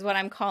Swift is what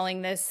I'm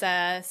calling this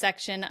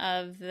section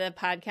of the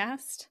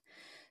podcast.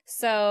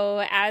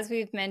 So as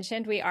we've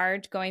mentioned, we are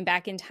going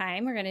back in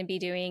time. We're going to be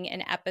doing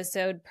an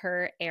episode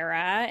per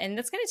era, and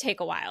that's going to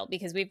take a while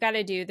because we've got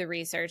to do the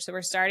research. So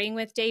we're starting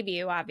with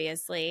debut,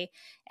 obviously,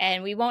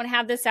 and we won't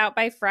have this out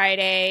by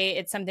Friday.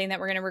 It's something that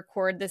we're going to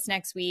record this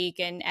next week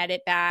and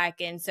edit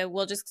back. And so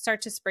we'll just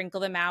start to sprinkle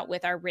them out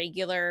with our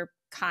regular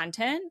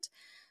content.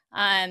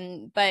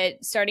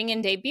 But starting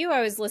in debut, I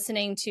was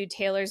listening to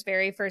Taylor's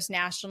very first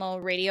national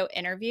radio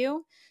interview.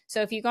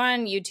 So if you go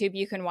on YouTube,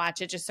 you can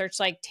watch it. Just search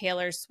like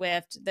Taylor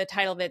Swift. The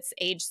title of it's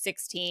Age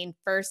 16,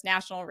 First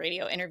National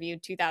Radio Interview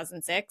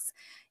 2006.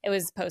 It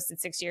was posted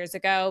 6 years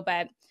ago.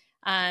 But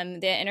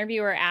the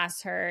interviewer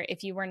asked her,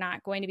 if you were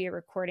not going to be a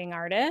recording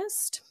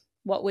artist,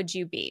 what would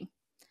you be?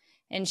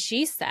 And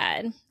she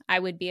said, I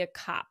would be a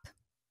cop.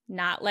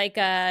 Not like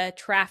a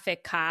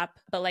traffic cop,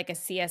 but like a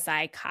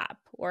CSI cop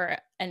or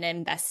an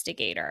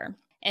investigator.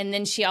 And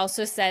then she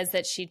also says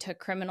that she took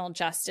criminal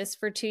justice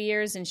for 2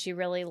 years and she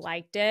really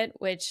liked it,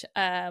 which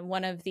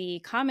one of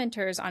the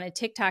commenters on a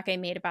TikTok I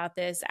made about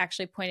this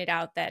actually pointed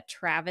out that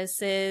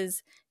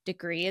Travis's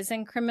degree is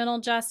in criminal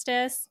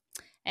justice.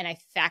 And I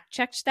fact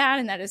checked that,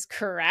 and that is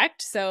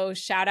correct. So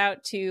shout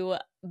out to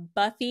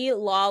Buffy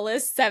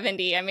Lawless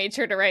 70. I made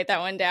sure to write that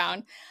one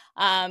down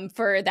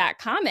for that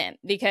comment,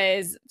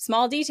 because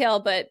small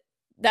detail, but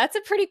that's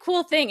a pretty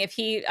cool thing if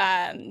he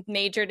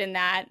majored in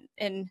that,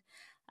 and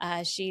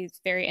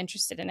she's very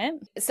interested in it.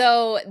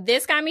 So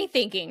this got me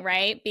thinking,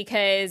 right?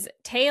 Because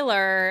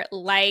Taylor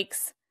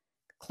likes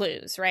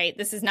clues, right?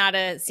 This is not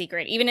a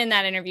secret. Even in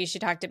that interview, she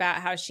talked about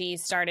how she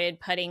started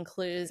putting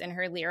clues in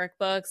her lyric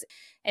books.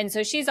 And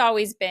so she's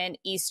always been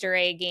Easter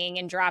egging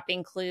and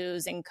dropping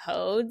clues and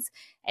codes.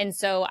 And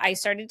so I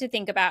started to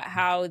think about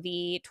how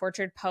the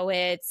Tortured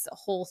Poets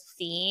whole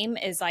theme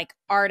is like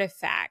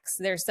artifacts.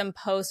 There's some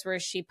posts where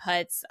she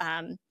puts,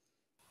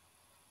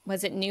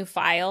 was it new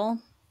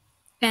file?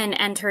 And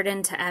entered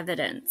into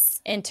evidence.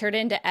 Entered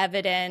into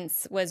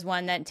evidence was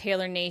one that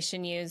Taylor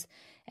Nation used.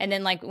 And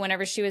then, like,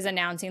 whenever she was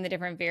announcing the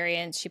different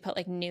variants, she put,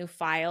 like, new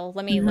file.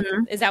 Let me look.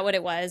 Is that what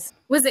it was?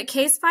 Was it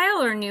case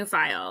file or new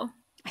file?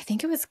 I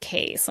think it was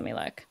case. Let me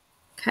look.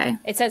 Okay.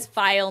 It says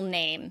file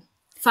name.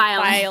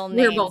 File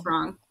name. We're both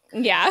wrong.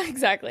 Yeah,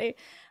 exactly.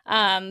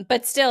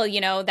 But still, you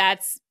know,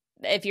 that's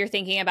if you're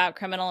thinking about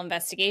criminal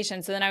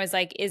investigation. So then I was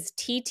like, is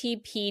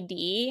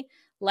TTPD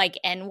like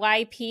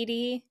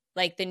NYPD?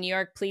 Like the New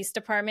York Police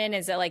Department?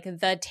 Is it like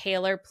the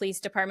Taylor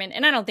Police Department?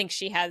 And I don't think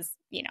she has,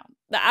 you know,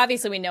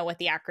 obviously we know what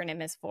the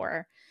acronym is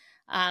for.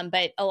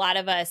 But a lot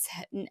of us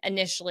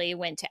initially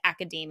went to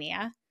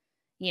academia.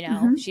 You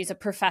know, she's a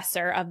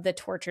professor of the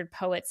Tortured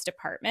Poets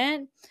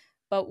Department.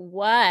 But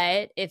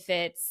what if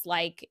it's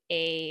like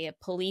a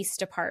police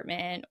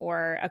department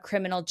or a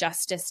criminal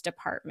justice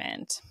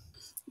department?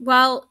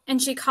 Well,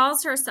 and she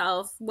calls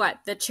herself, what,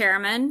 the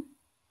chairman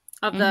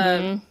of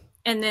the,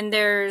 and then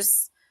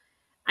there's,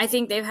 I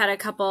think they've had a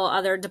couple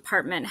other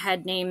department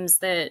head names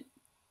that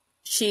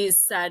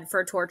she's said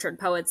for Tortured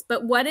Poets.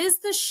 But what is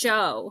the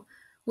show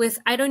with,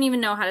 I don't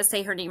even know how to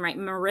say her name right,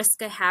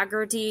 Mariska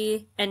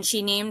Haggerty, and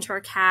she named her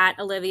cat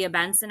Olivia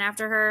Benson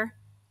after her?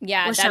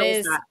 Yeah, what that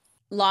is that?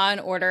 Law and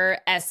Order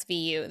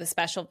SVU, the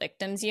Special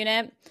Victims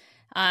Unit.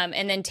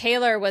 And then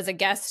Taylor was a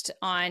guest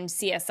on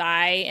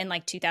CSI in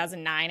like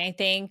 2009, I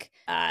think.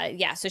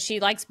 Yeah, so she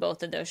likes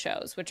both of those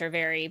shows, which are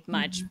very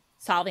much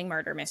solving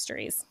murder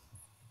mysteries.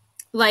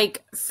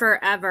 Like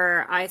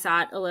forever, I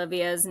thought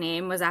Olivia's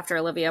name was after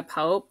Olivia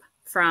Pope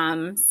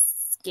from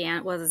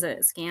Scandal,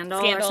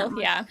 or something?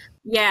 Yeah.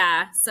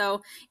 Yeah.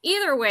 So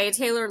either way,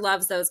 Taylor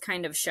loves those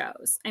kind of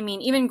shows. I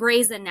mean, even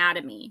Grey's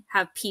Anatomy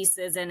have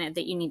pieces in it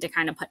that you need to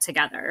kind of put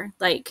together.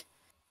 Like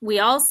we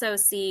also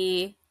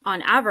see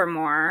on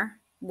Evermore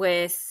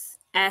with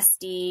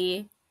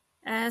SD,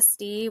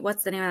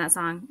 what's the name of that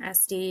song?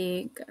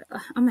 SD,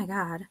 oh my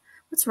God,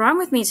 what's wrong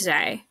with me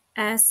today?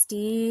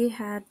 SD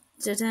had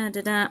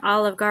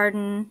Olive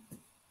Garden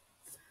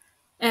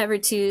every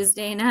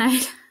Tuesday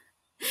night.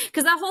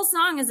 Because that whole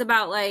song is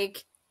about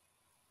like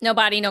no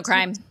body, no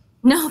crime.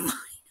 No body,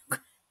 no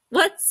crime.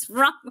 What's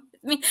wrong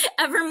with me?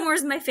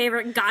 Evermore's my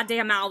favorite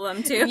goddamn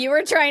album too. You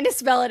were trying to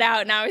spell it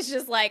out and I was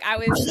just like, I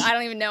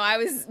don't even know. I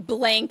was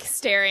blank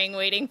staring,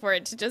 waiting for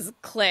it to just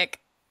click.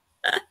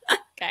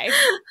 Okay.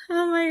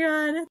 Oh my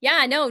God.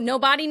 Yeah, no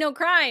body, no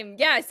crime.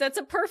 Yes, that's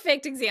a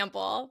perfect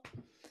example.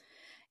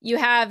 You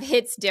have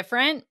Hits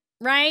Different,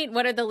 right?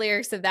 What are the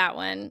lyrics of that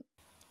one?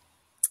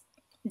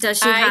 Does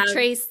she have... I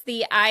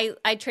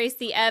trace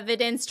the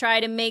evidence, try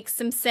to make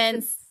some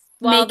sense.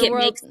 Make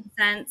some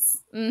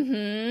sense.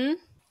 Mm-hmm.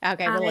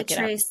 Okay, we'll look it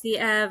up. I trace the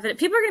evidence.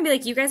 People are going to be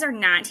like, you guys are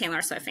not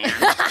Taylor Swift fans.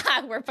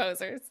 We're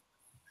posers.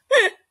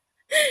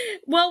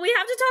 Well, we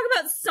have to talk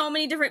about so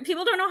many different...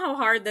 People don't know how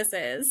hard this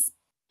is.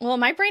 Well,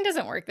 my brain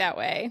doesn't work that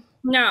way.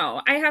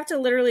 No, I have to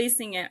literally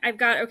sing it.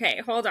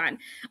 Okay, hold on.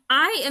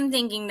 I am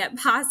thinking that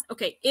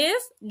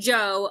if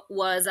Joe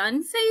was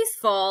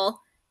unfaithful,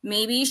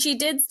 maybe she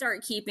did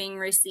start keeping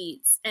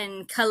receipts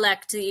and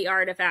collect the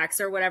artifacts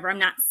or whatever. I'm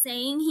not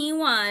saying he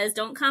was.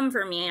 Don't come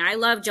for me. I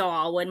love Joe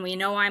Alwyn. We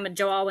know I'm a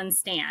Joe Alwyn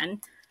stan.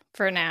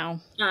 For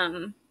now.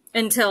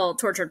 Until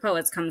Tortured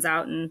Poets comes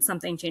out and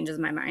something changes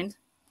my mind.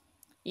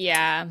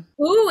 Yeah.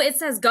 Ooh, it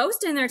says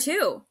ghost in there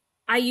too.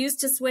 I used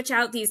to switch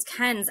out these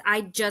Kens.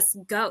 I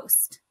just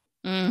ghost.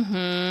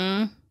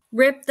 Mm-hmm.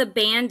 Rip the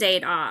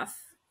Band-Aid off.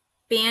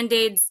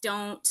 Band-Aids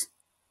don't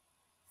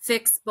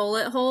fix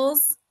bullet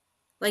holes,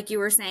 like you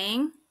were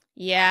saying.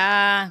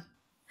 Yeah.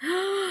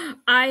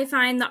 I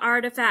find the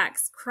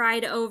artifacts.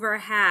 Cried over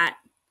hat.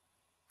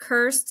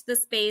 Cursed the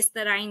space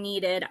that I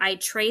needed. I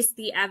traced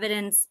the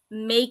evidence.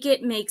 Make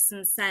it make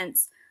some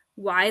sense.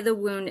 Why the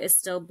wound is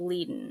still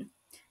bleeding.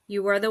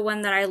 You were the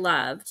one that I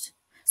loved.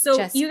 So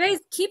Jesse, you guys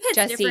keep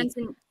Hits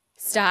Different.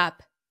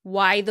 Stop.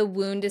 Why the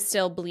wound is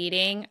still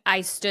bleeding.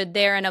 I stood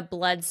there in a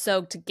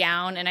blood-soaked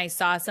gown and I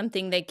saw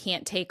something they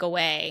can't take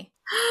away.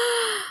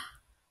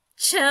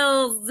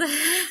 Chills.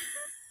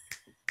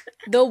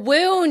 The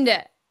wound.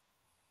 The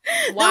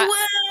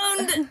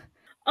wound.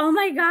 Oh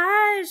my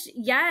gosh.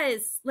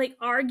 Yes. Like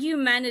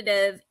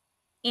argumentative,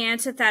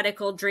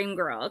 antithetical dream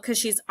girl. Because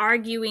she's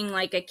arguing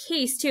like a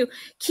case too.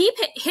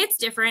 Hits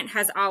Different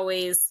has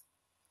always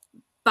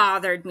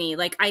bothered me.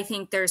 Like, I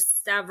think there's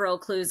several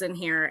clues in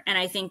here, and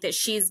I think that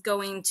she's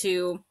going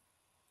to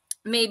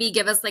maybe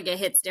give us like a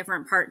Hits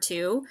Different part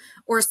 2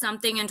 or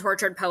something in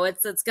Tortured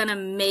Poets that's gonna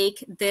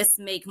make this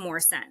make more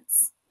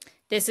sense.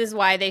 This is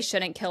why they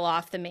shouldn't kill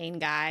off the main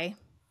guy.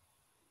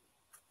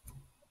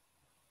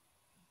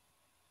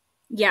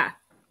 Yeah.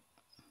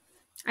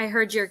 I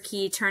heard your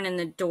key turn in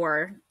the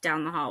door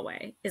down the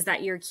hallway. Is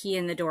that your key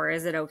in the door?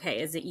 Is it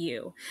okay? Is it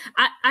you?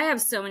 I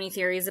have so many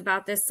theories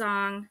about this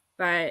song,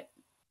 but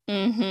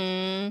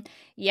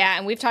Yeah,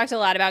 and we've talked a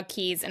lot about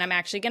keys, and I'm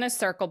actually going to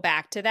circle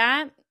back to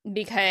that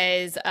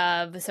because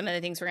of some of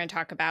the things we're going to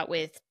talk about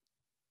with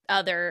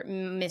other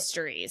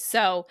mysteries.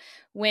 So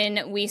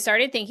when we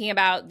started thinking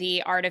about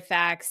the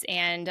artifacts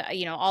and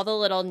all the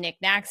little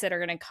knickknacks that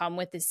are going to come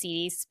with the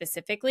CD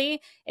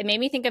specifically, it made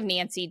me think of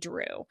Nancy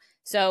Drew.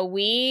 So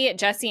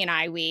Jesse and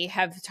I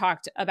have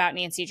talked about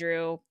Nancy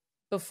Drew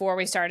before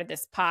we started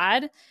this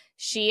pod.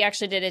 She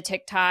actually did a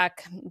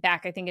TikTok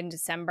back, I think, in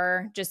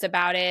December just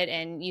about it.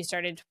 And you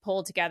started to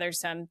pull together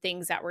some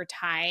things that were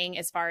tying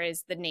as far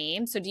as the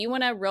name. So do you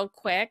want to real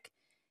quick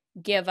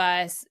give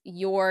us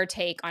your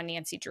take on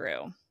Nancy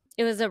Drew?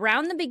 It was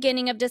around the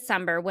beginning of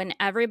December when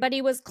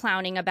everybody was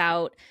clowning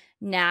about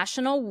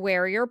National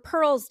Wear Your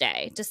Pearls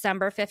Day,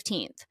 December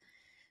 15th.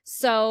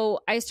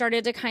 So I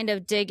started to kind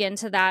of dig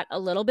into that a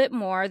little bit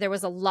more. There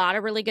was a lot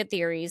of really good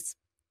theories.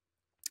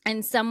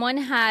 And someone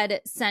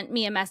had sent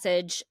me a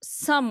message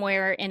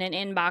somewhere in an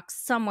inbox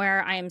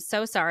somewhere. I am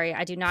so sorry.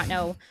 I do not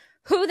know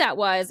who that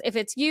was. If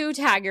it's you,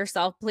 tag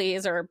yourself,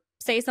 please, or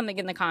say something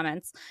in the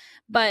comments.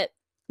 But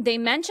they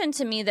mentioned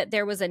to me that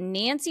there was a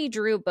Nancy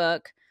Drew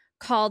book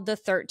called The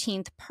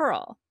 13th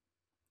Pearl,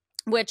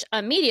 which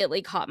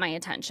immediately caught my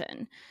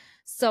attention.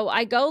 So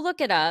I go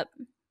look it up,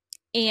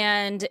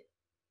 and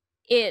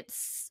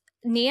it's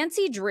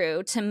Nancy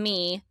Drew. To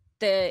me,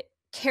 the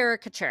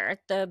caricature,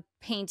 the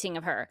painting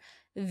of her,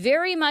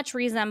 very much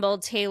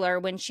resembled Taylor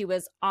when she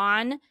was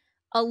on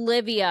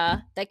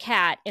Olivia the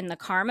cat in the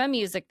Karma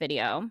music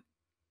video.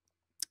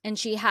 And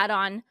she had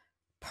on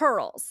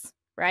pearls,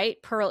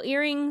 right? Pearl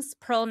earrings,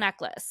 pearl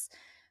necklace.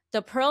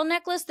 The pearl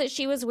necklace that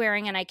she was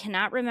wearing, and I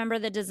cannot remember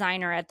the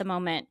designer at the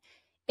moment,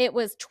 it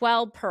was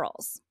 12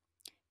 pearls.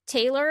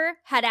 Taylor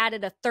had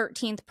added a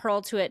 13th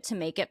pearl to it to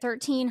make it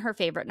 13, her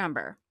favorite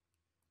number.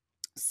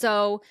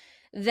 So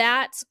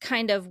that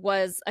kind of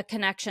was a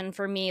connection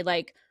for me,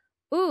 like,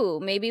 ooh,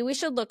 maybe we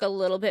should look a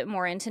little bit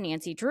more into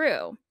Nancy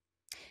Drew.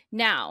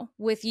 Now,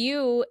 with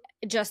you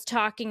just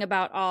talking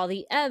about all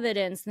the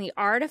evidence and the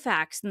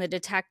artifacts and the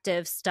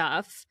detective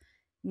stuff,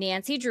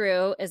 Nancy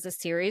Drew is a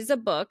series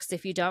of books,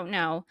 if you don't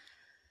know,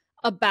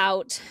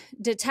 about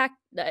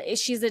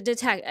she's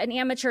an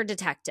amateur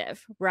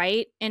detective,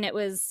 right? And it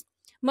was,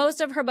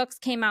 most of her books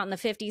came out in the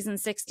 50s and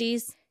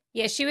 60s.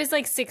 Yeah, she was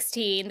like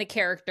 16. The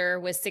character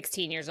was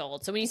 16 years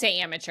old. So when you say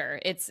amateur,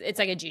 it's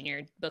like a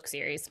junior book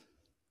series.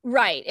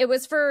 Right. It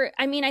was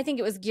I think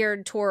it was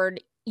geared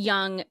toward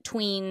young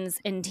tweens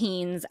and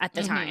teens at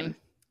the time.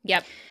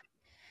 Yep.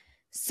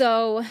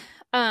 So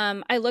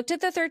I looked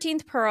at the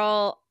 13th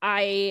Pearl.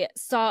 I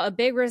saw a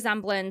big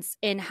resemblance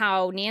in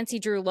how Nancy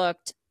Drew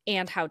looked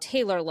and how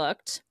Taylor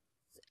looked.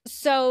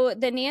 So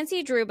the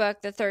Nancy Drew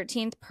book, The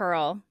 13th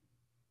Pearl,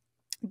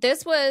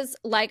 this was,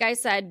 like I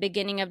said,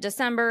 beginning of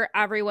December.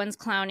 Everyone's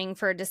clowning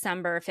for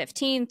December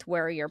 15th,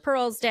 Wear Your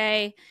Pearls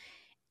Day.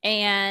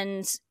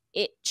 And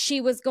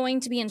she was going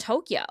to be in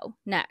Tokyo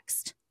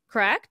next,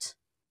 correct?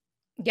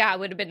 Yeah, it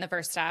would have been the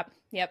first stop.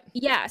 Yep.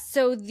 Yeah.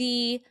 So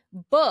the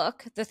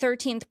book, The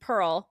 13th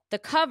Pearl, the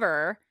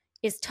cover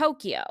is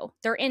Tokyo.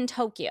 They're in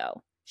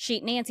Tokyo.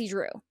 Nancy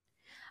Drew.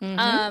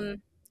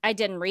 I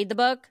didn't read the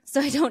book,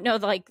 so I don't know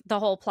the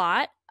whole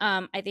plot.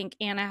 I think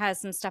Anna has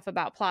some stuff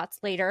about plots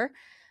later.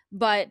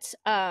 But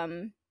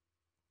the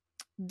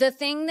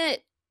thing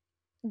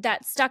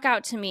that stuck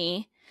out to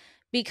me,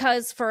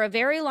 because for a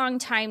very long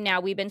time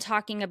now, we've been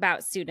talking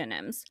about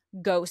pseudonyms,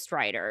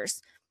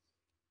 ghostwriters,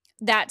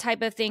 that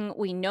type of thing.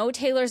 We know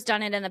Taylor's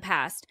done it in the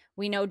past.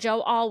 We know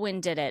Joe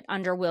Alwyn did it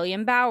under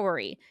William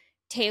Bowery.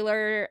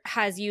 Taylor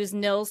has used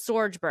Nils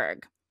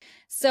Sorgeberg.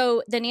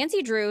 So the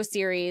Nancy Drew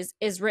series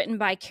is written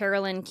by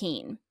Carolyn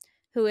Keene,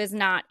 who is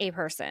not a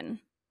person.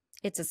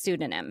 It's a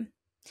pseudonym.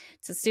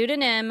 It's a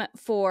pseudonym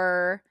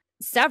for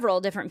several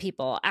different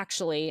people,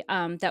 actually,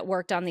 that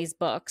worked on these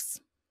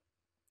books.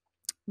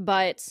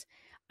 But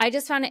I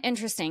just found it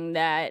interesting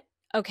that,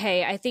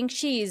 okay, I think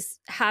she's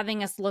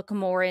having us look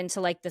more into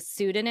like the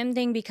pseudonym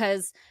thing,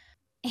 because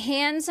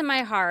hand to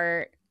my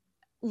heart,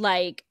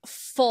 like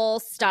full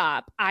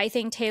stop, I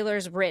think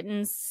Taylor's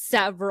written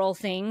several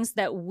things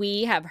that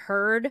we have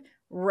heard,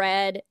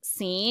 read,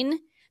 seen,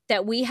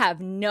 that we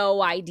have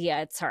no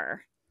idea it's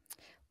her.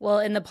 Well,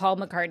 in the Paul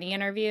McCartney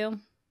interview,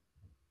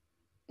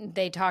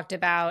 they talked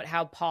about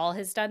how Paul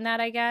has done that,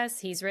 I guess.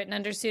 He's written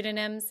under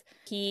pseudonyms.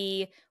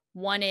 He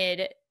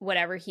wanted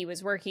whatever he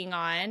was working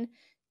on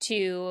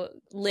to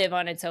live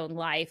on its own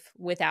life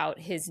without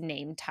his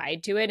name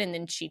tied to it. And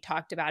then she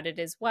talked about it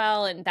as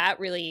well. And that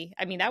really,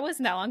 that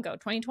wasn't that long ago,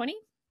 2020?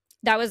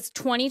 That was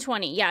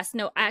 2020. Yes.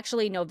 No,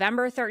 actually,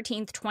 November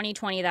 13th,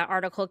 2020, that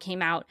article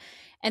came out.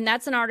 And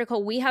that's an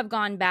article we have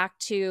gone back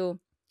to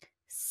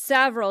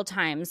several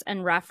times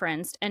and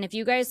referenced. And if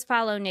you guys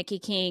follow Nikki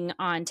King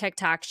on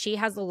TikTok, she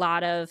has a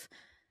lot of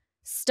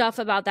stuff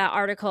about that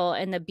article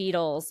and the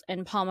Beatles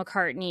and Paul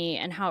McCartney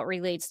and how it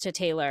relates to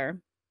Taylor.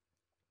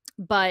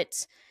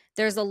 But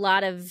There's a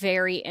lot of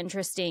very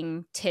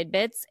interesting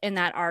tidbits in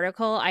that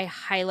article. I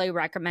highly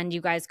recommend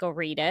you guys go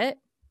read it.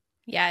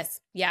 Yes.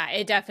 Yeah,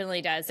 it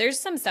definitely does. There's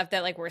some stuff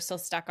that like we're still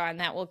stuck on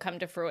that will come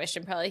to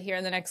fruition probably here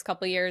in the next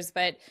couple of years.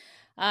 But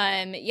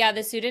yeah,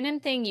 the pseudonym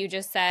thing you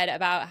just said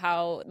about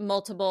how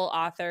multiple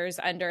authors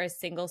under a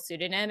single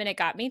pseudonym, and it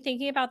got me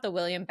thinking about the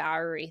William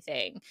Bowery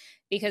thing,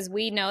 because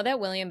we know that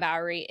William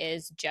Bowery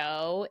is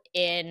Joe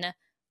in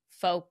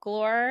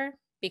Folklore,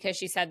 because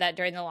she said that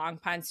during the Long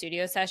Pond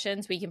studio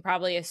sessions. We can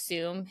probably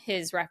assume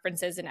his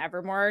references in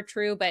Evermore are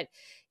true, but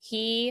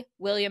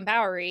William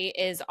Bowery,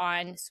 is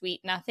on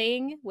Sweet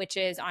Nothing, which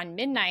is on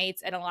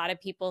Midnights, and a lot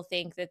of people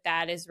think that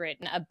that is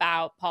written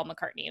about Paul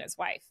McCartney and his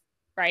wife,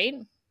 right?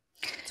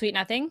 Sweet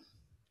Nothing?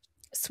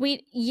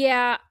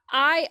 Yeah.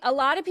 A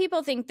lot of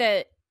people think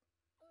that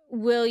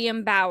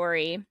William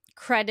Bowery,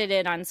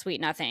 credited on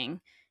Sweet Nothing,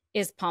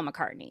 is Paul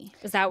McCartney.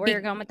 Is that where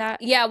you're going with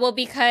that? Yeah, well,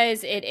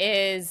 because it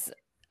is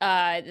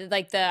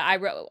like I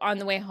wrote on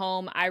the way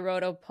home, I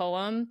wrote a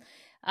poem.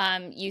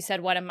 You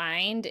said What a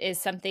Mind is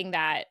something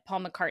that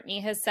Paul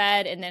McCartney has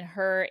said, and then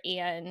her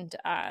and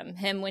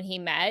him when he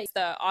met,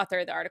 the author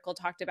of the article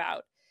talked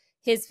about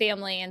his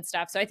family and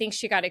stuff. So I think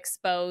she got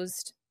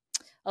exposed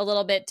a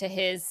little bit to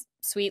his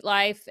sweet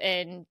life,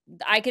 and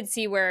I could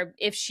see where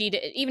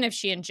even if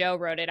she and Joe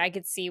wrote it, I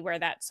could see where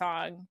that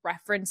song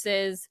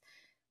references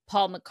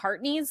Paul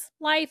McCartney's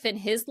life and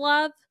his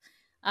love.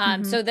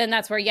 So then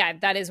that's where, yeah,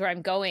 that is where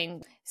I'm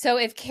going. So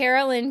if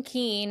Carolyn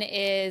Keene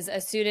is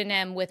a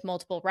pseudonym with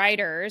multiple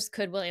writers,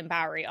 could William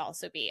Bowery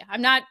also be?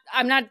 I'm not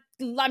going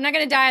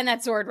to die on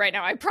that sword right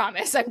now. I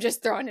promise. I'm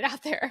just throwing it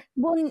out there.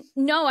 Well,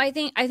 no, I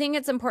think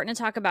it's important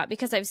to talk about,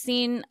 because I've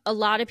seen a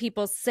lot of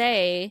people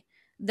say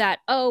that,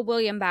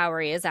 William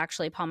Bowery is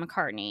actually Paul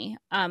McCartney,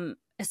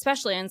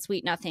 especially in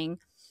Sweet Nothing.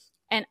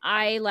 And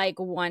I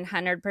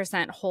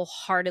 100%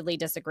 wholeheartedly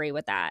disagree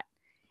with that.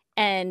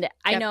 And yep.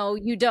 I know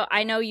you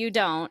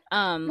don't.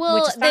 Well,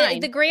 which is fine.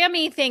 The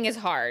Grammy thing is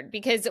hard,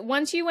 because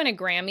once you win a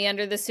Grammy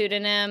under the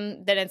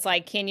pseudonym, then it's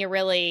like, can you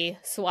really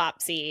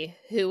swapsy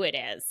who it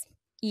is?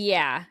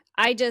 Yeah.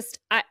 I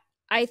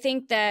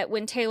think that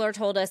when Taylor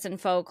told us in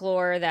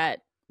Folklore that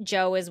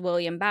Joe is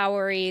William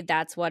Bowery,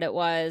 that's what it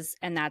was,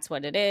 and that's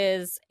what it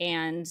is.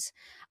 And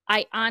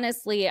I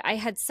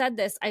had said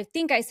this, I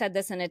think I said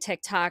this in a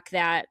TikTok,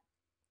 that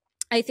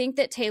I think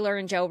that Taylor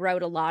and Joe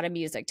wrote a lot of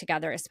music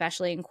together,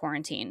 especially in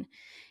quarantine.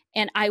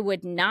 And I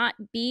would not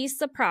be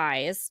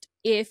surprised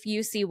if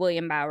you see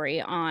William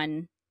Bowery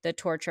on the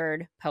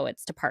Tortured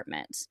Poets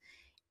department.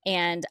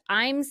 And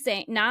I'm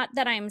saying, not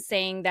that I'm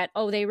saying that,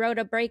 they wrote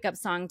a breakup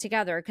song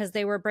together because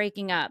they were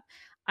breaking up.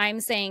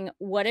 I'm saying,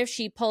 what if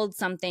she pulled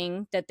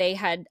something that they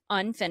had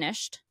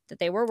unfinished, that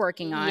they were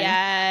working on?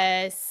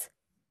 Yes.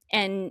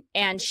 And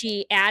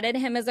she added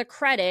him as a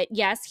credit.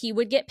 Yes, he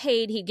would get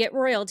paid. He'd get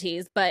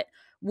royalties, but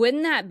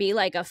wouldn't that be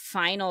like a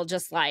final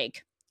just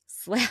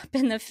slap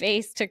in the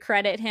face to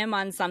credit him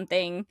on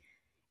something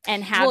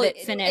and have it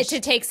finished? To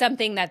take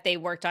something that they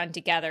worked on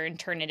together and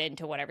turn it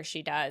into whatever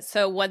she does.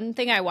 So one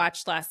thing I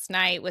watched last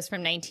night was from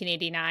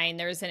 1989.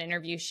 There was an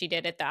interview she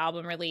did at the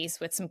album release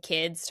with some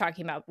kids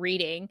talking about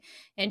reading,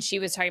 and she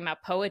was talking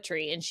about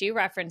poetry, and she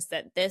referenced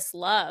that This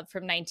Love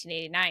from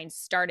 1989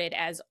 started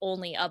as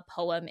only a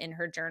poem in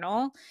her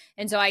journal.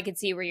 And so I could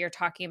see where you're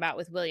talking about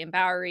with William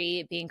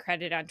Bowery being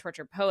credited on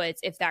Tortured Poets.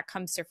 If that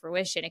comes to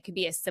fruition, it could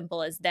be as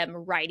simple as them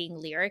writing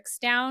lyrics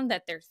down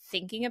that they're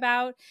thinking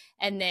about,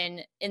 and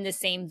then in the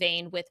same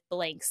vein with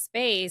Blank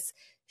Space,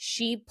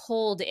 she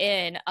pulled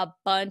in a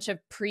bunch of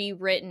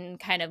pre-written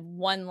kind of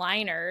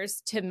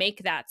one-liners to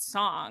make that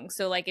song.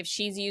 So if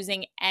she's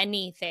using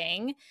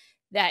anything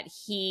that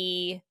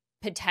he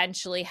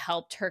potentially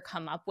helped her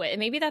come up with, and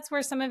maybe that's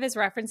where some of his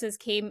references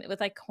came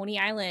with Coney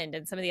Island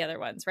and some of the other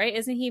ones, right?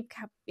 Isn't he?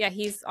 Yeah,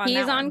 he's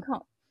on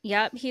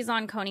Yep, he's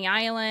on Coney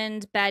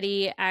Island,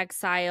 Betty,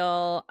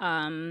 Exile,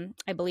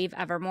 I believe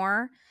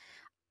Evermore.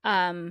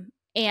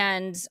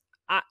 And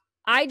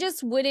I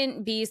just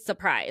wouldn't be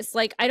surprised.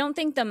 I don't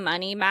think the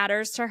money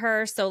matters to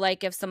her. So,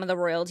 if some of the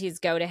royalties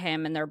go to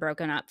him and they're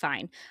broken up,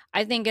 fine.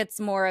 I think it's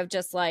more of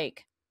just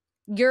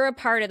you're a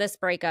part of this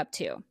breakup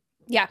too.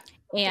 Yeah,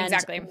 and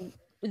exactly.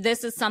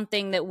 This is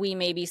something that we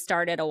maybe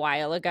started a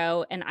while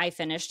ago and I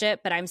finished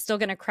it, but I'm still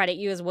going to credit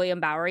you as William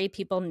Bowery.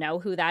 People know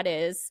who that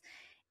is.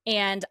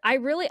 And I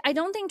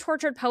don't think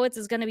Tortured Poets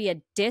is going to be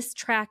a diss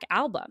track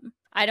album.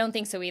 I don't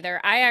think so either.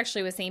 I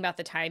actually was thinking about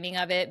the timing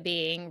of it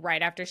being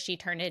right after she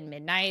turned in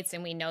Midnights,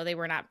 and we know they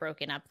were not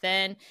broken up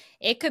then.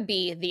 It could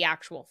be the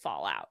actual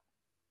fallout.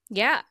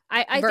 Yeah.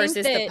 I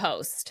versus think the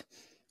post.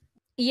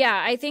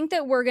 Yeah, I think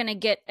that we're going to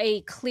get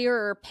a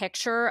clearer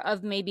picture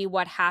of maybe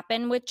what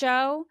happened with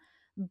Joe,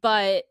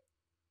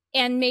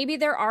 and maybe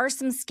there are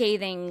some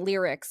scathing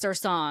lyrics or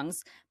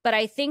songs, but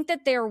I think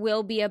that there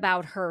will be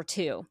about her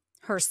too,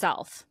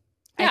 herself.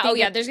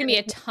 Yeah, there's going to be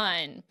a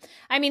ton.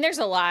 I mean, there's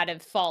a lot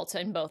of faults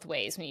in both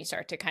ways when you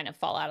start to kind of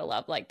fall out of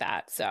love like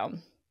that. So,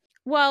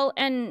 well,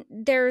 and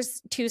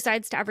there's two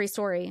sides to every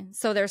story.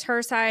 So there's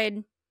her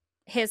side,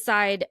 his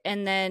side,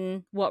 and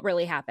then what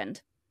really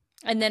happened.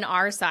 And then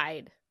our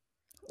side.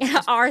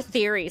 Our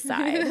theory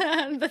side.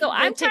 So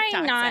I'm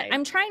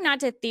TikTok trying not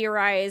to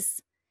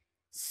theorize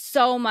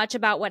so much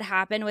about what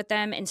happened with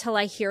them until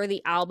I hear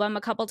the album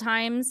a couple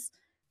times.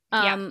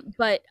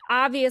 But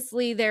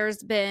obviously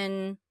there's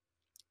been,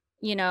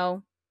 you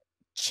know,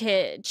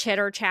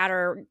 chitter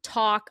chatter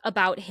talk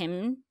about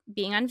him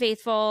being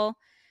unfaithful,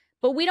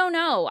 but we don't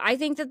know. I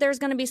think that there's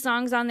going to be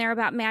songs on there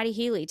about Maddie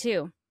Healy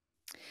too.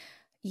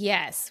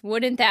 Yes,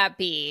 wouldn't that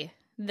be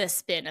the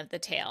spin of the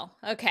tale?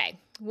 Okay,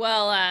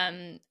 well,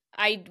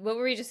 what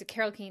were we just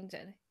Carole King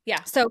did?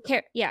 Yeah, so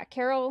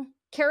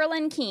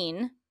Carolyn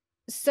Keene.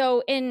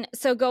 So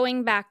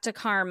going back to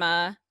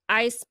Karma,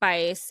 Ice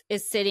Spice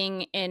is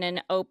sitting in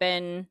an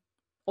open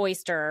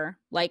oyster,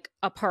 like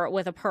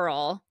with a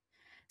pearl.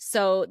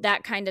 So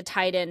that kind of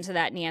tied into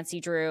that Nancy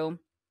Drew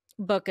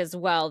book as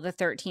well, The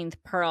 13th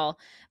Pearl.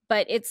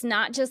 But it's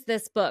not just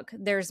this book.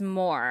 There's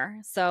more.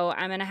 So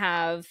I'm going to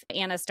have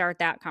Anna start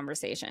that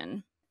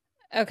conversation.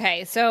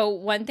 Okay, so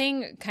one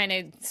thing kind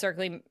of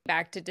circling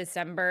back to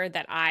December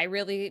that I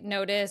really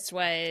noticed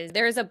was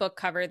there's a book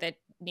cover that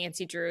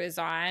Nancy Drew is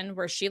on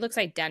where she looks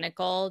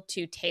identical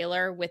to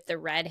Taylor with the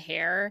red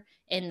hair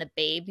in the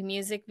Babe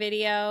music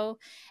video.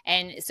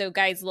 And so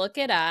guys, look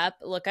up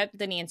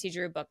the Nancy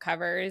Drew book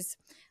covers.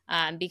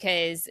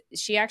 Because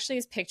she actually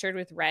is pictured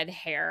with red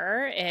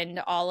hair, and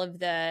all of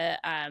the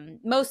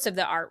most of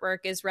the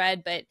artwork is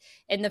red, but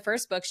in the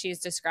first book she's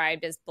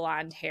described as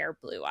blonde hair,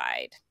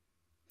 blue-eyed.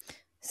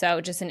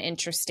 So just an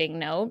interesting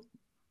note.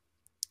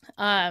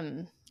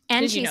 And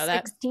did you know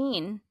that?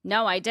 16.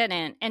 No, I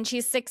didn't. And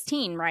she's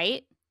 16,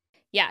 right?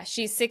 Yeah,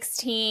 she's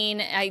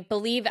 16. I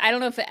believe, I don't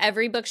know if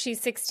every book she's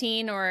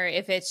 16 or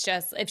if it's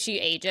just if she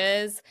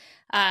ages.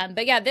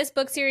 But yeah, this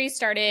book series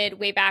started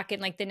way back in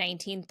like the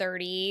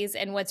 1930s.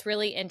 And what's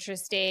really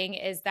interesting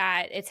is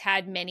that it's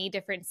had many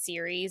different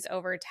series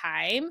over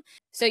time.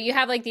 So you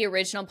have like the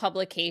original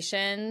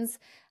publications.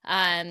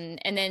 And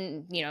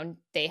then, you know,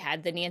 they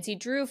had the Nancy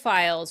Drew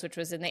Files, which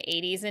was in the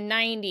 80s and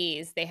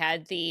 90s. They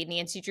had the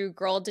Nancy Drew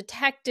Girl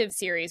Detective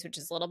series, which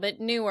is a little bit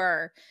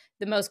newer.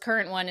 The most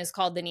current one is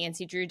called the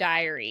Nancy Drew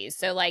Diaries.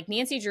 So like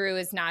Nancy Drew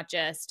is not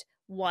just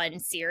one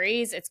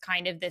series. It's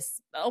kind of this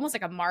almost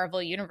like a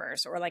Marvel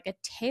universe or like a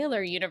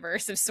Taylor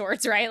universe of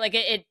sorts, right? Like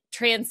it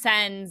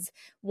transcends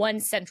one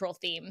central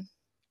theme.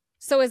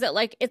 So is it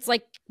like, it's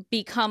like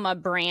become a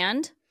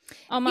brand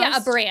almost? Yeah,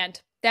 a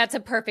brand. That's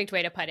a perfect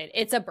way to put it.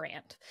 It's a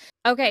brand.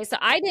 Okay, so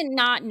I did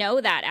not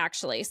know that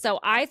actually. So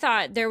I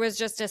thought there was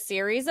just a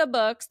series of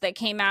books that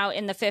came out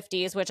in the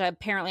 50s, which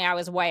apparently I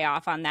was way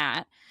off on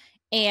that.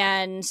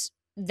 And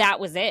that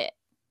was it.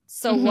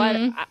 So what,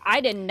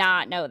 I did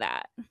not know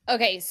that.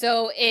 Okay,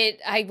 so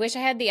I wish I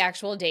had the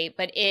actual date,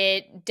 but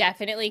it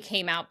definitely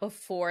came out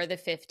before the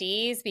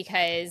 50s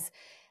because,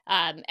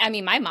 I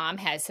mean, my mom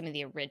has some of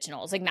the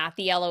originals, like not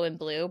the yellow and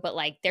blue, but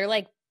like they're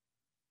like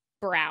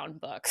brown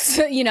books,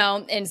 you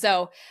know? And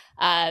so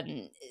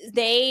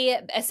they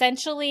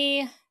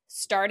essentially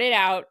started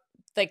out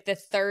like the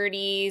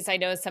 30s. I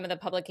know some of the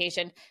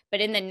publication, but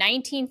in the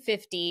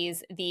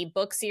 1950s, the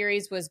book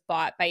series was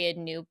bought by a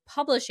new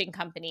publishing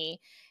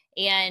company,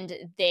 and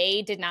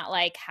they did not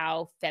like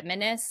how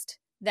feminist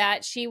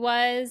that she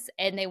was,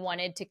 and they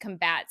wanted to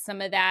combat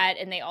some of that,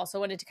 and they also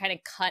wanted to kind of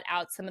cut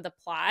out some of the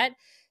plot.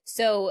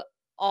 So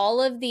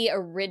all of the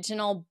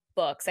original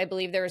books, I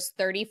believe there was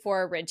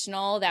 34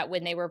 original that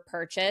when they were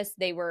purchased,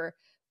 they were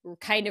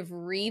kind of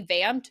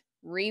revamped,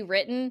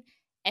 rewritten,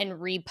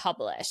 and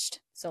republished.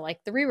 So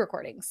like the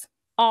re-recordings.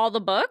 All the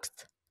books?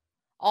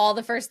 All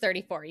the first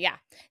 34, yeah.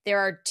 There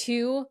are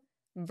 2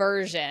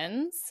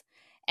 versions,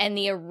 and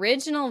the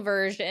original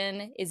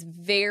version is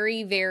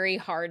very, very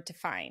hard to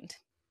find.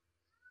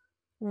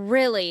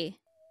 Really?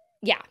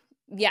 Yeah.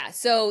 Yeah.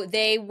 So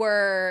they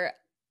were...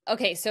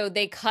 Okay, so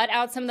they cut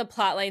out some of the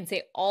plot lines.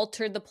 They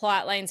altered the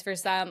plot lines for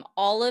some.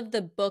 All of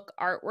the book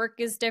artwork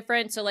is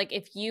different. So like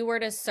if you were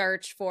to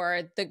search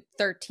for the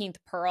 13th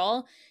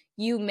Pearl,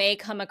 you may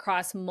come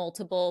across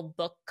multiple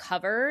book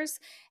covers.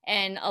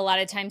 And a lot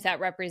of times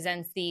that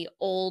represents the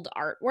old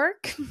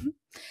artwork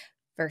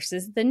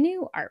versus the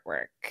new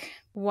artwork.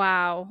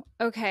 Wow.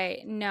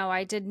 Okay. No,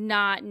 I did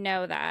not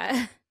know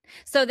that.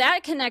 So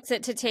that connects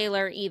it to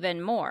Taylor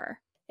even more.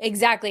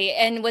 Exactly.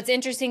 And what's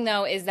interesting,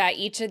 though, is that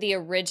each of the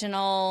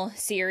original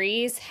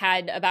series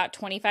had about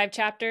 25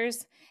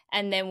 chapters.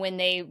 And then when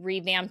they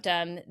revamped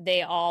them,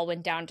 they all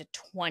went down to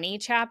 20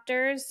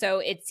 chapters. So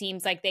it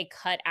seems like they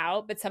cut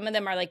out, but some of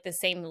them are like the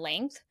same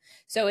length.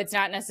 So it's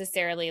not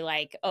necessarily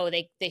like, oh,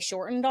 they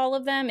shortened all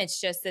of them. It's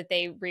just that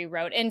they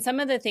rewrote. And some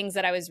of the things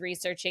that I was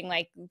researching,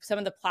 like some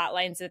of the plot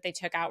lines that they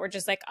took out were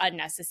just like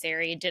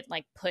unnecessary and didn't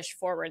like push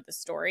forward the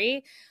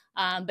story.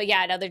 But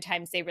yeah, at other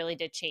times they really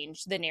did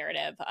change the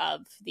narrative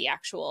of the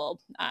actual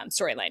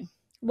storyline.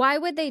 Why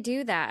would they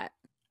do that?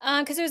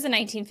 Because it was the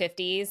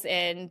 1950s,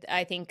 and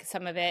I think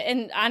some of it,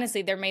 and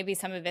honestly, there may be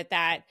some of it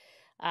that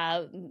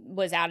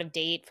was out of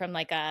date from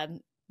like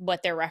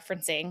what they're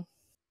referencing.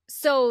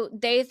 So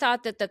they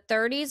thought that the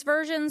 30s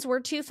versions were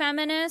too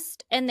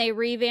feminist, and they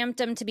revamped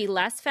them to be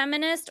less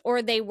feminist,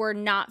 or they were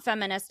not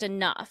feminist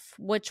enough.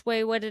 Which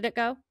way did it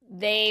go?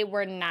 They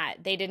were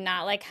not. They did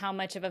not like how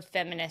much of a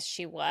feminist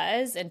she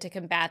was. And to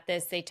combat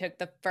this, they took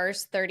the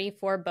first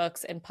 34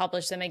 books and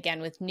published them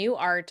again with new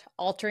art,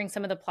 altering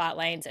some of the plot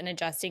lines and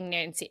adjusting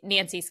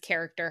Nancy's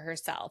character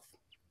herself.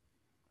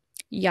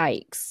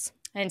 Yikes.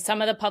 And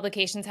some of the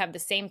publications have the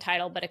same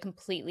title, but a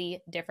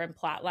completely different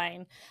plot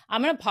line.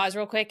 I'm going to pause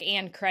real quick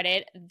and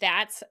credit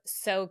That's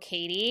So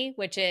Katie,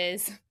 which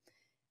is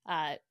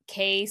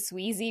K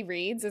Sweezy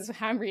Reads is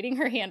how I'm reading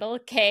her handle.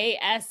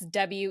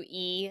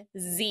 KSWEZE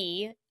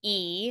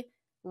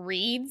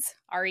Reads,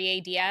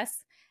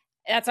 READS.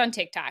 That's on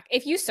TikTok.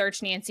 If you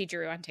search Nancy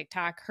Drew on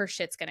TikTok, her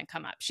shit's going to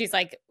come up. She's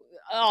like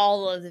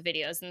all of the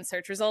videos in the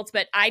search results,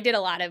 but I did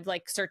a lot of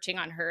like searching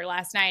on her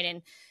last night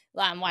and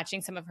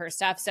watching some of her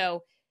stuff.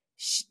 So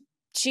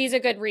she's a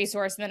good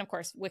resource. And then of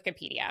course,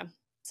 Wikipedia.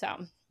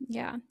 So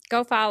yeah,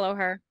 go follow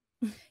her.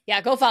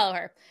 Yeah, go follow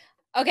her.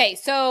 Okay,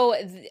 so,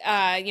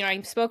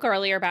 I spoke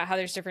earlier about how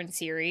there's different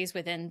series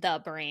within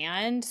the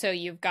brand. So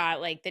you've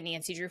got like the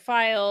Nancy Drew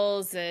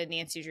Files, the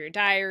Nancy Drew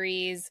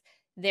Diaries.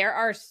 There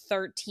are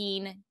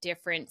 13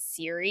 different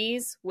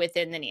series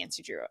within the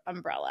Nancy Drew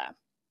umbrella.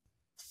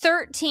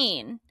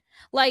 13.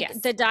 Like Yes.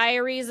 the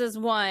Diaries is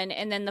one,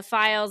 and then the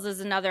Files is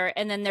another,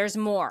 and then there's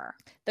more.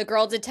 The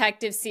Girl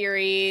Detective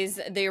series,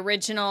 the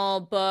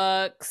original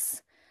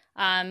books.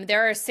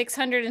 There are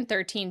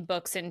 613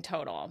 books in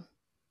total.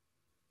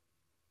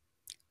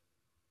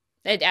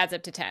 It adds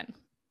up to 10.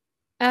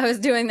 I was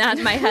doing that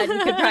in my head.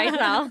 You could probably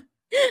tell.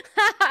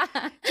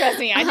 Trust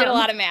me, I did a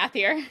lot of math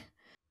here.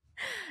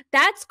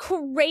 That's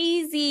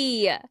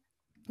crazy.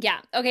 Yeah.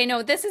 Okay.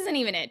 No, this isn't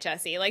even it,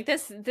 Jesse. Like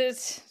this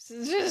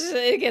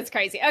it gets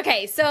crazy.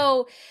 Okay.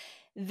 So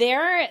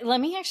let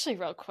me actually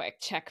real quick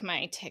check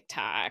my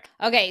TikTok.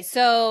 Okay.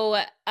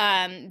 So,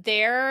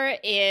 there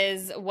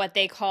is what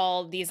they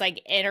call these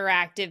like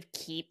interactive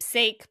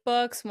keepsake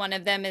books. One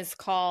of them is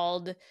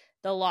called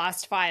The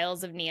Lost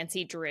Files of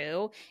Nancy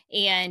Drew.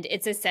 And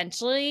it's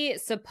essentially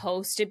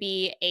supposed to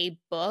be a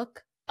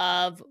book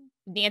of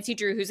Nancy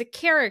Drew, who's a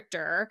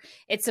character.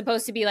 It's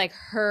supposed to be like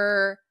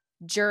her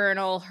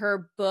journal,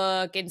 her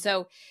book. And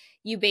so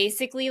you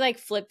basically like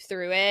flip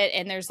through it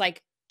and there's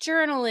like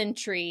journal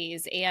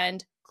entries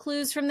and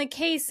clues from the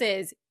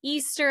cases,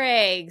 Easter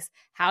eggs,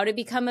 how to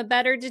become a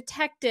better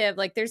detective.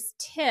 Like there's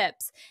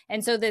tips.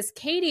 And so this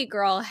Katie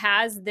girl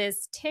has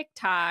this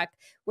TikTok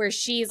where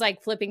she's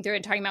like flipping through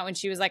and talking about when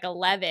she was like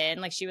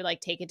 11, like she would like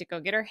take it to go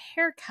get her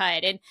hair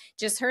cut, and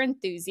just her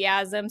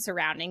enthusiasm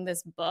surrounding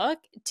this book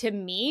to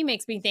me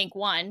makes me think,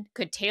 one,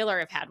 could Taylor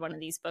have had one of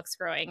these books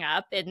growing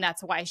up? And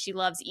that's why she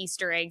loves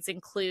Easter eggs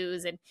and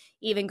clues. And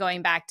even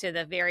going back to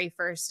the very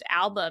first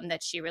album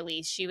that she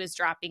released, she was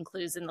dropping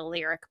clues in the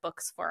lyric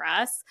books for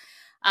us.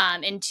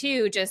 And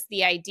two, just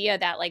the idea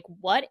that like,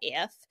 what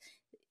if,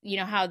 you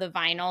know, how the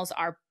vinyls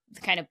are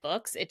kind of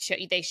books,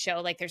 they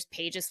show like there's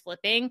pages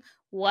flipping.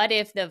 What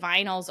if the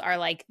vinyls are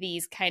like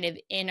these kind of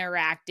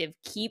interactive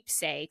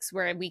keepsakes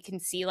where we can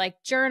see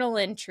like journal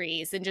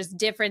entries and just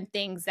different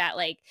things that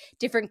like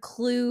different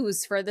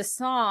clues for the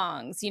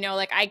songs, you know,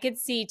 like I could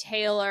see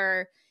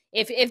Taylor,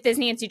 if this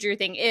Nancy Drew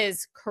thing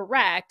is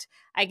correct,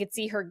 I could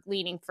see her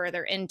leaning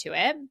further into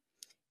it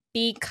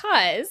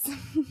because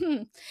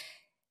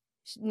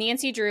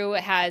Nancy Drew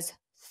has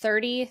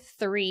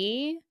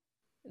 33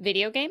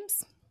 video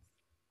games.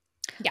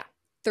 Yeah,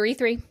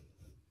 33.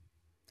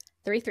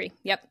 33.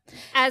 Yep.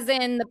 As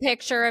in the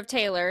picture of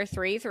Taylor,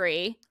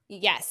 3-3.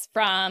 Yes,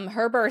 from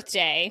her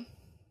birthday.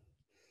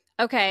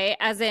 Okay,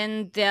 as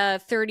in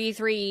the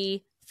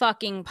 33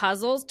 fucking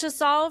puzzles to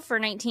solve for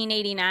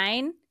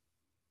 1989.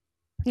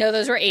 No,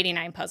 those were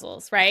 89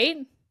 puzzles, right?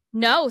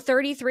 No,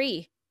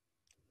 33.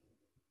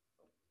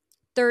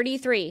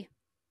 33.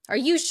 Are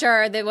you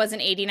sure there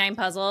wasn't 89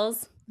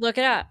 puzzles? Look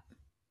it up.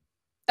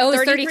 Oh, it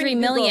was 33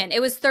 million. Google.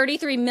 It was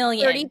 33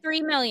 million.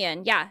 33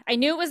 million. Yeah, I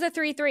knew it was a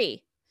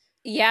 3-3.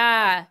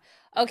 Yeah.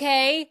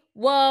 Okay.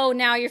 Whoa,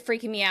 now you're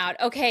freaking me out.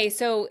 Okay,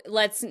 so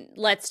let's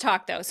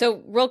talk though.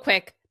 So real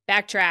quick,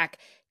 backtrack.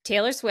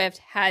 Taylor Swift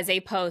has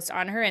a post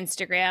on her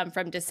Instagram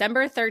from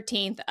December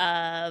 13th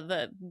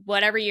of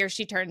whatever year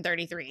she turned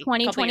 33.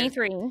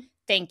 2023.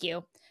 Thank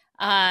you.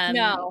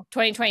 No.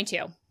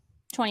 2022.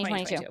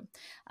 2022.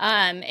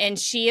 And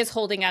she is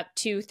holding up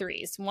 2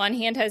 threes. One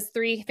hand has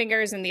 3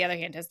 fingers and the other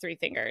hand has 3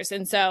 fingers.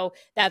 And so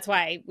that's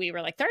why we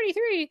were like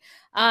 33.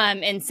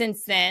 And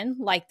since then,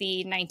 like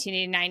the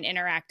 1989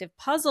 interactive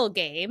puzzle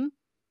game,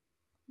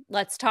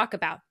 let's talk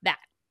about that.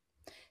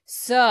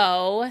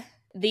 So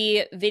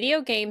the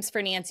video games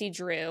for Nancy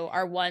Drew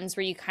are ones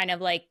where you kind of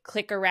like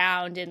click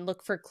around and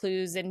look for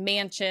clues in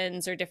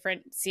mansions or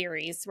different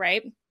series,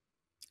 right?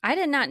 I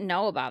did not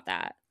know about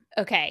that.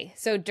 Okay,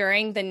 so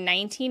during the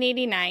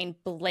 1989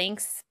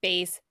 Blank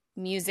Space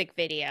music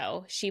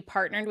video, she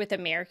partnered with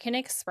American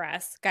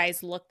Express.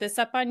 Guys, look this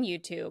up on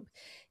YouTube.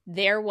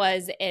 There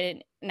was a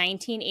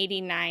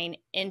 1989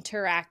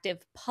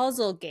 interactive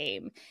puzzle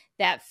game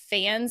that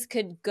fans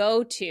could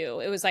go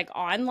to. It was like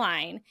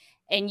online,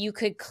 and you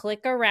could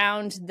click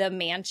around the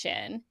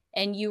mansion,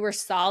 and you were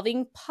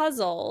solving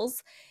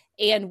puzzles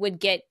and would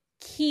get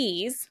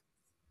keys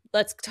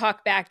let's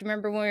talk back.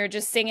 Remember when we were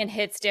just singing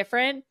Hits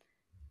Different?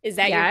 Is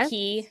that your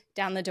key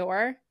down the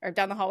door or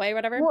down the hallway,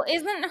 whatever? Well,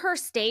 isn't her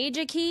stage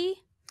a key?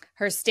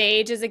 Her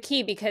stage is a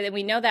key, because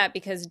we know that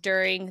because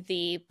during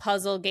the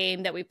puzzle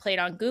game that we played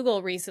on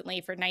Google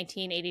recently for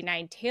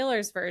 1989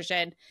 Taylor's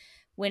version,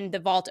 when the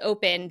vault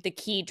opened, the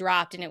key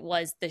dropped and it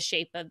was the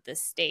shape of the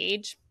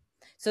stage.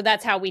 So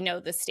that's how we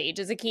know the stage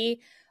is a key.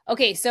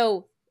 Okay,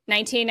 so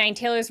 1989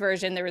 Taylor's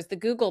version, there was the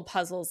Google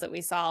puzzles that we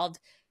solved.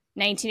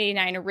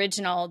 1989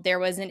 original, there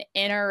was an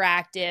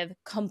interactive,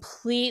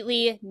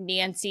 completely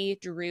Nancy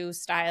Drew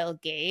style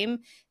game.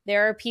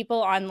 There are people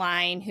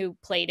online who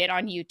played it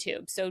on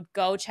YouTube. So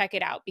go check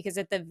it out, because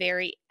at the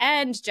very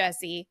end,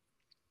 Jesse,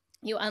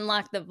 you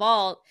unlock the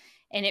vault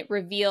and it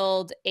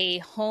revealed a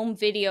home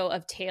video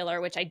of Taylor,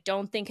 which I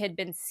don't think had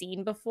been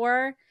seen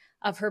before,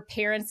 of her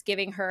parents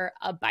giving her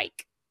a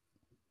bike.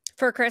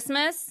 For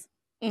Christmas?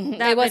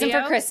 Mm-hmm. It wasn't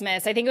for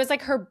Christmas. I think it was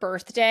like her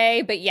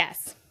birthday, but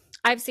yes.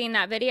 I've seen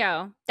that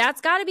video.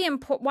 That's got to be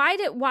important.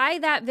 Why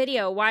that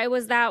video? Why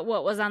was that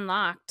what was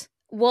unlocked?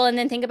 Well, and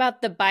then think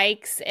about the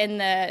bikes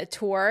and the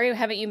tour.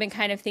 Haven't you been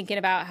kind of thinking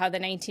about how the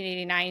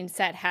 1989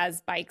 set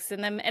has bikes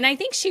in them? And I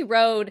think she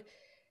rode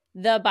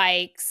the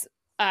bikes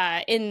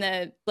in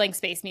the Blank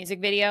Space music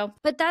video.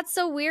 But that's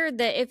so weird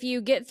that if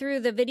you get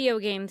through the video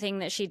game thing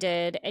that she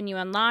did and you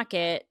unlock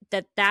it,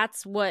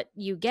 that's what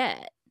you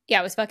get. Yeah,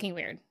 it was fucking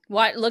weird.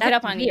 Look it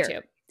up on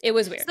YouTube. It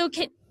was weird. So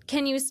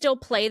can you still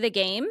play the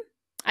game?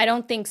 I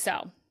don't think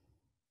so.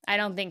 I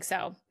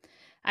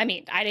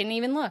mean, I didn't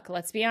even look.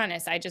 Let's be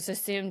honest. I just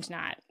assumed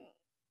not.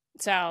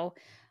 So,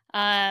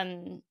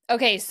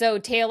 okay. So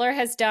Taylor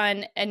has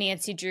done a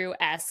Nancy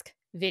Drew-esque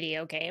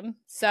video game.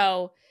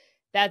 So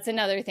that's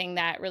another thing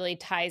that really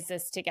ties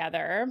this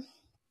together.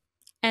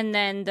 And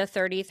then the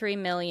 33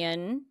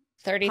 million.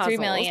 33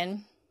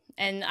 million.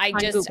 And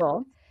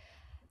Google.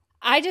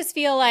 I just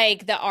feel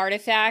like the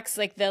artifacts,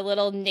 like the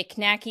little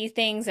knick-knacky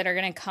things that are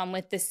going to come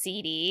with the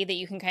CD that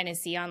you can kind of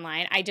see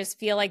online, I just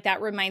feel like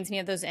that reminds me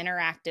of those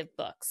interactive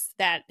books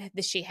that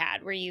she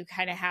had, where you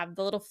kind of have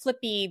the little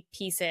flippy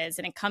pieces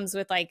and it comes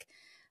with like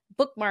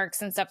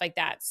bookmarks and stuff like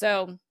that.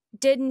 So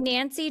did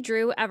Nancy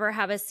Drew ever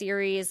have a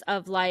series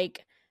of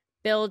like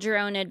build your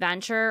own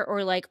adventure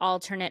or like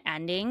alternate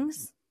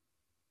endings?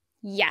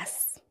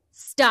 Yes.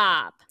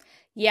 Stop.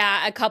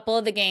 Yeah, a couple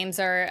of the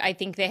games I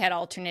think they had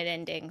alternate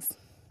endings.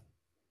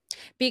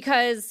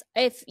 Because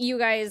if you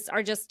guys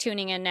are just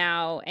tuning in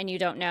now and you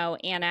don't know,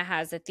 Anna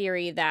has a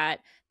theory that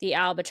the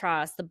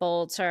Albatross, the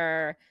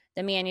Bolter,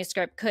 the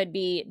manuscript could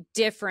be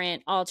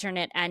different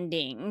alternate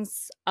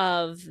endings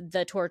of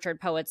the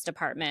Tortured Poets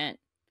Department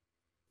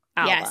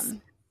album. Yes.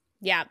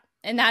 Yeah.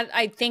 And that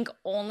I think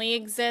only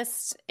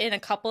exists in a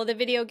couple of the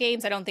video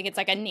games. I don't think it's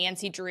like a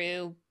Nancy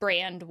Drew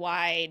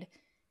brand-wide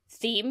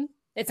theme.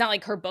 It's not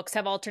like her books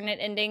have alternate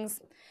endings.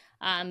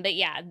 But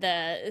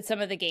yeah,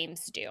 some of the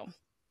games do.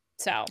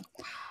 So,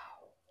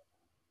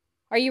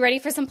 are you ready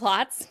for some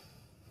plots?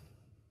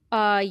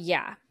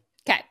 Yeah.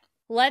 Okay.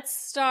 Let's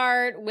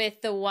start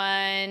with the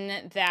one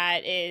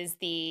that is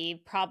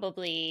the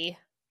probably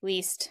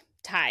least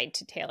tied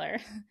to Taylor.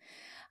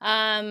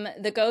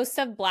 The Ghost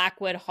of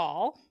Blackwood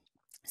Hall.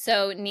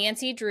 So,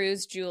 Nancy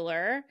Drew's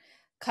jeweler,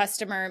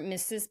 customer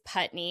Mrs.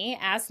 Putney,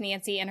 asked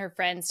Nancy and her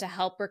friends to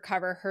help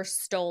recover her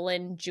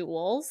stolen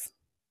jewels.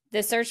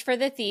 The search for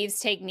the thieves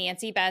take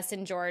Nancy, Bess,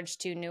 and George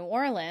to New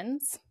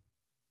Orleans,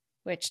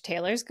 which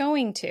Taylor's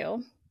going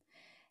to.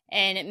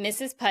 And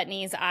Mrs.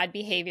 Putney's odd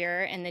behavior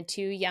and the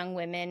two young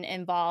women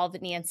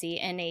involve Nancy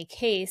in a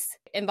case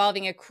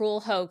involving a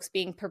cruel hoax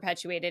being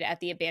perpetuated at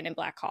the abandoned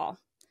Black Hall.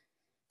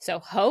 So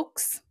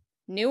hoax,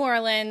 New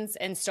Orleans,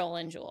 and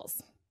stolen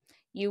jewels.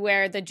 You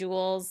wear the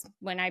jewels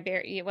when I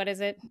bury you. What is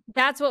it?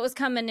 That's what was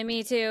coming to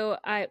me too.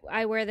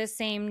 I wear the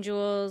same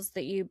jewels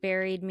that you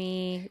buried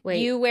me.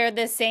 Wait. You wear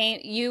the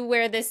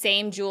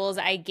same jewels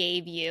I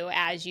gave you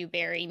as you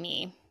bury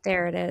me.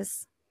 There it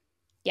is.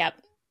 Yep.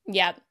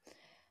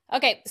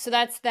 Okay, so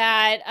that's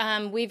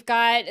that. We've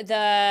got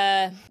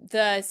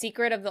the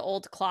secret of the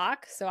old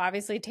clock. So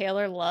obviously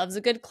Taylor loves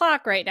a good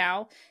clock right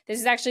now. This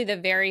is actually the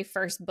very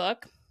first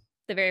book,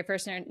 the very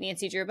first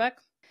Nancy Drew book.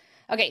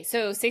 Okay,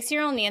 so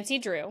 6-year-old Nancy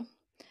Drew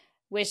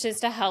wishes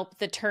to help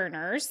the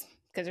Turners,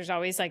 because there's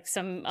always like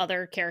some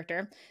other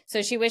character.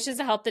 So she wishes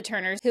to help the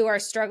Turners, who are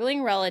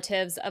struggling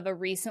relatives of a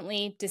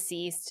recently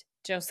deceased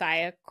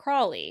Josiah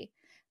Crawley,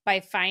 by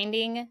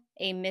finding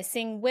a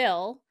missing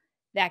will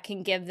that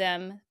can give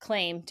them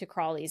claim to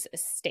Crawley's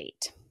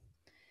estate.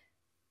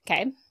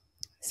 Okay,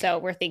 so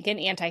we're thinking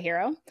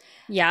anti-hero.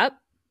 Yep.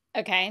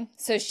 Okay,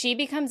 so she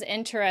becomes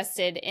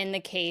interested in the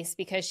case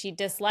because she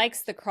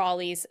dislikes the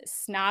Crawleys'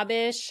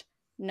 snobbish,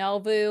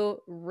 nouveau,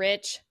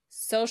 rich,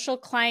 social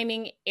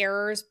climbing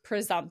errors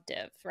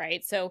presumptive,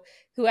 right? So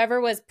whoever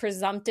was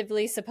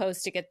presumptively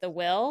supposed to get the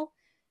will,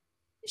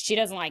 she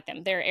doesn't like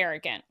them. They're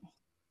arrogant.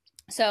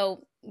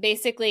 So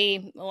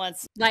basically,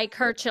 let's... Like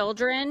her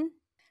children?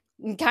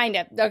 Kind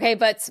of. Okay,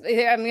 but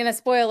I'm going to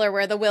spoiler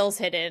where the will's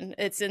hidden.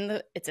 It's in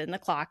the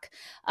clock.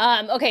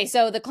 Okay,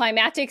 so the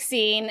climactic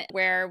scene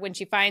where when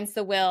she finds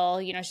the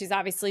will, you know, she's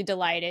obviously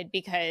delighted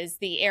because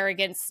the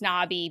arrogant,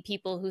 snobby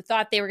people who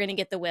thought they were going to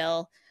get the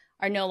will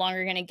are no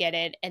longer going to get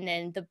it, and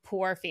then the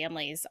poor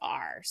families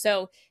are.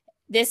 So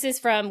this is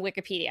from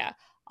Wikipedia.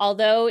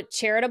 Although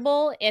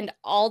charitable and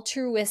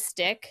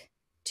altruistic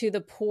to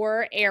the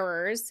poor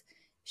heirs,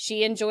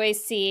 she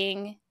enjoys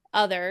seeing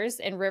others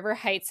in River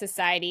Heights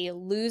society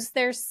lose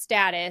their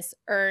status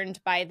earned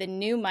by the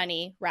new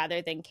money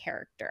rather than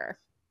character.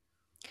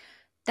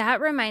 That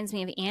reminds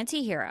me of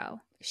Antihero.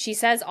 She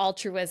says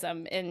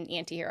altruism in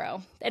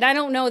Antihero. And I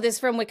don't know this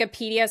from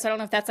Wikipedia, so I don't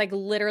know if that's like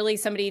literally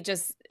somebody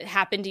just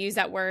happened to use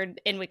that word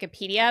in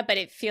Wikipedia, but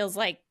it feels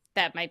like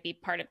that might be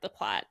part of the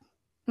plot.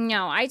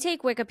 No, I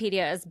take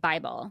Wikipedia as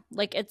Bible.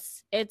 Like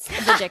it's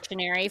the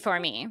dictionary for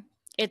me.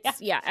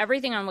 It's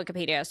everything on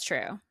Wikipedia is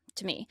true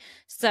to me.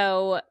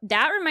 So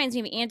that reminds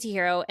me of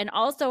Antihero, and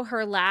also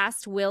her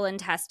last will and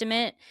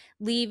testament,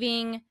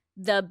 leaving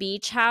the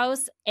beach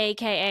house,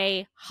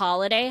 aka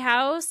Holiday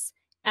House,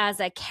 as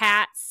a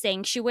cat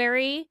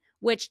sanctuary,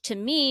 which to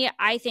me,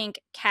 I think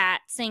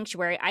cat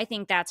sanctuary, I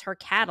think that's her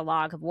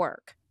catalog of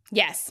work.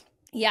 Yes.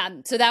 Yeah,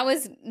 so that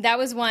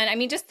was one. I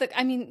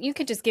mean, you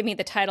could just give me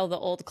the title The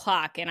Old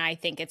Clock and I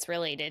think it's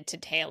related to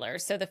Taylor.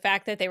 So the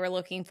fact that they were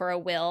looking for a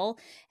will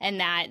and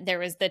that there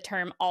was the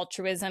term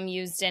altruism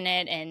used in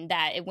it and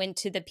that it went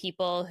to the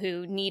people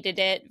who needed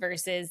it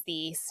versus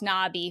the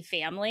snobby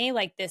family,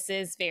 like this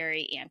is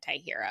very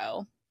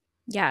anti-hero.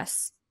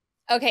 Yes.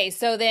 Okay,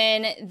 so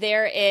then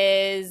there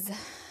is,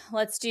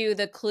 let's do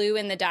The Clue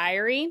in the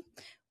Diary,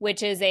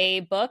 which is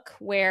a book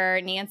where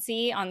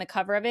Nancy, on the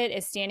cover of it,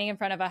 is standing in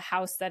front of a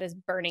house that is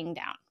burning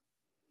down.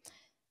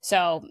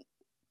 So,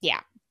 yeah.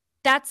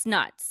 That's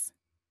nuts.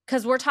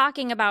 Because we're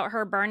talking about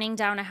her burning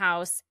down a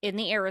house in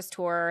the Eras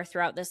Tour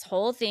throughout this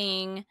whole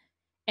thing.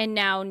 And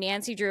now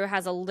Nancy Drew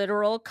has a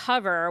literal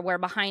cover where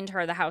behind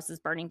her the house is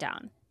burning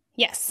down.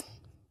 Yes.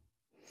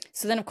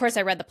 So then, of course,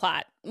 I read the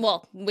plot.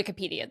 Well,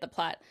 Wikipedia, the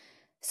plot.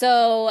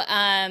 So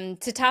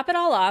to top it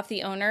all off,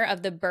 the owner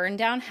of the burned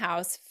down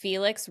house,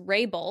 Felix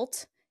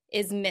Raybolt,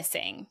 is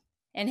missing,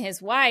 and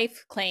his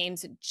wife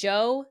claims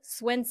Joe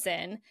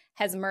Swinson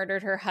has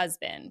murdered her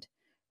husband.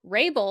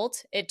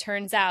 Raybolt, it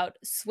turns out,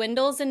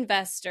 swindles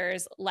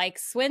investors like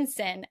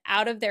Swinson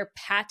out of their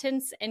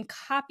patents and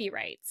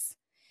copyrights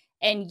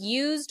and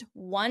used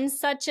one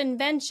such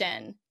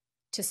invention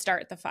to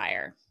start the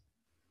fire.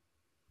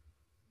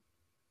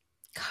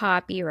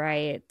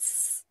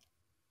 Copyrights.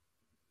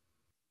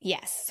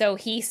 Yes, so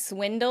he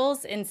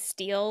swindles and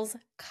steals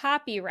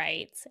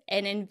copyrights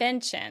and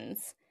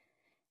inventions.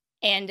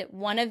 And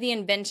one of the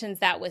inventions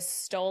that was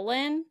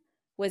stolen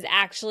was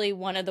actually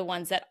one of the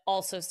ones that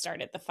also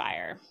started the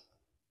fire.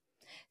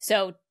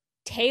 So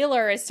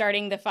Taylor is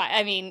starting the fire.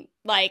 I mean,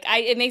 like,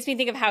 it makes me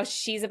think of how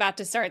she's about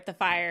to start the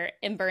fire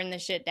and burn the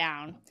shit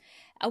down.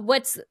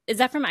 Is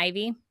that from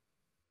Ivy?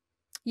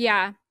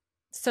 Yeah.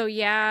 So,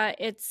 yeah,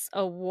 it's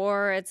a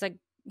war. It's a,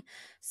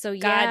 so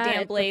yeah,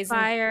 goddamn blaze. It's a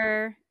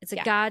fire. It's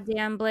a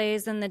goddamn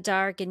blaze in the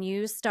dark, and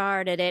you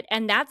started it.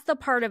 And that's the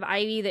part of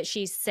Ivy that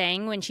she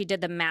sang when she did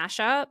the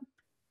mashup.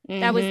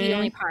 That was the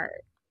only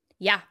part.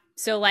 Yeah.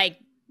 So, like,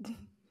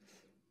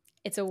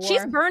 it's a war.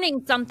 She's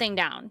burning something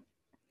down.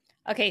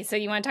 Okay, so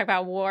you want to talk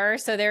about war?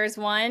 So there's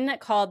one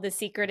called The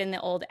Secret in the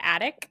Old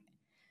Attic.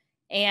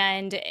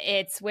 And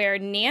it's where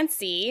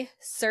Nancy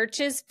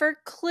searches for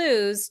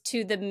clues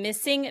to the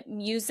missing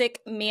music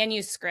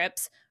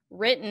manuscripts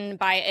written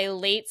by a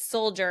late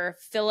soldier,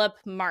 Philip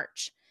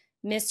March.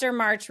 Mr.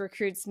 March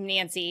recruits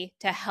Nancy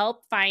to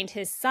help find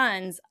his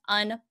son's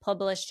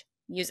unpublished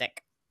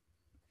music.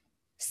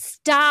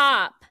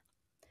 Stop.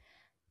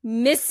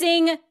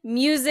 Missing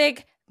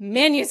music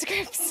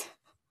manuscripts.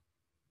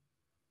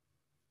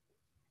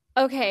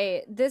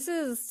 Okay, this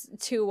is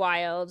too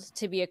wild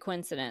to be a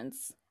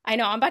coincidence. I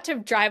know. I'm about to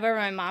drive over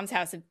to my mom's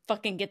house and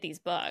fucking get these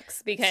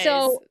books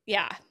because,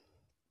 yeah.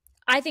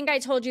 I think I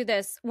told you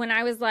this when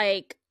I was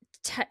like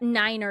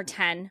 9 or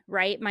 10,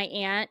 right? My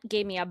aunt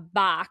gave me a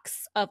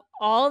box of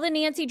all the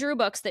Nancy Drew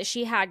books that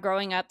she had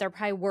growing up. They're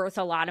probably worth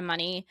a lot of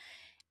money.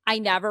 I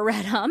never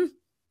read them.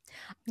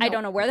 No. I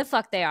don't know where the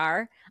fuck they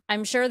are.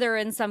 I'm sure they're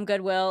in some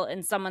Goodwill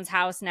in someone's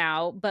house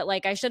now, but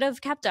like I should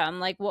have kept them.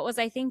 Like, what was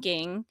I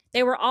thinking?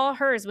 They were all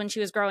hers when she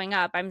was growing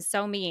up. I'm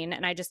so mean,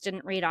 and I just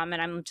didn't read them,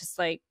 and I'm just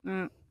like,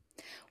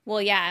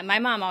 Well, yeah, my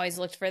mom always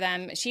looked for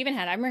them. She even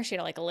had, I remember she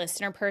had like a list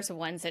in her purse of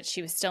ones that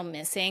she was still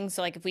missing.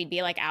 So like if we'd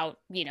be like out,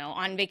 you know,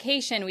 on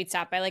vacation, we'd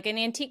stop by like an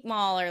antique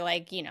mall or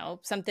like, you know,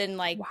 something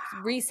like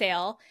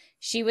resale.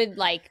 She would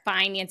like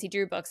find Nancy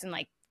Drew books and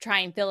like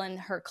try and fill in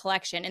her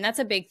collection. And that's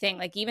a big thing.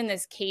 Like even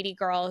this Katie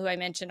girl who I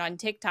mentioned on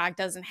TikTok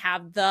doesn't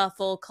have the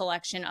full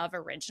collection of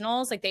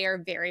originals. Like they are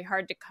very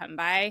hard to come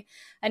by.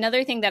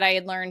 Another thing that I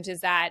had learned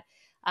is that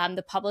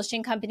the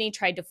publishing company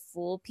tried to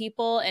fool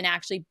people and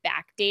actually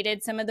backdate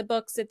backdated some of the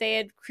books that they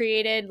had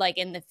created like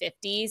in the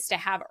 50s to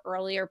have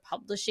earlier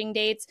publishing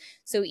dates.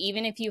 So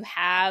even if you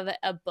have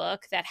a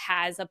book that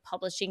has a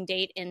publishing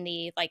date in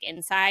the like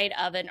inside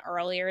of an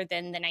earlier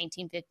than the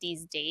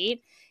 1950s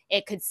date,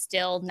 it could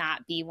still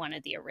not be one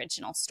of the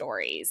original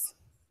stories.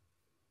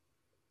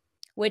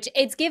 Which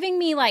it's giving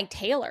me like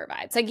Taylor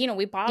vibes. Like, you know,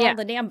 we bought all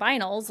the damn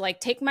vinyls,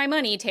 like take my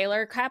money,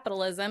 Taylor,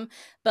 capitalism.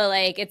 But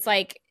like, it's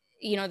like,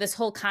 you know, this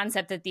whole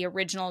concept that the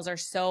originals are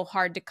so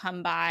hard to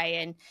come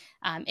by.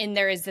 And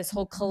there is this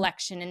whole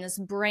collection and this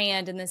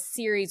brand and this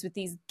series with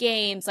these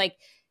games. Like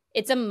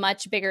it's a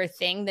much bigger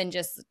thing than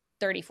just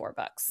 $34.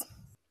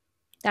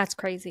 That's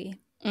crazy.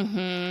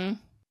 Mm-hmm.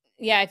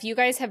 Yeah, if you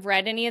guys have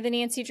read any of the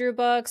Nancy Drew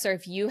books, or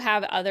if you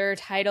have other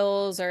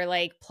titles or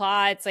like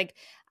plots, like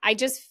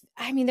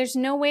I mean, there's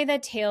no way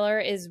that Taylor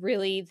is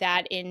really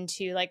that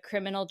into like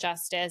criminal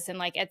justice. And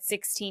like at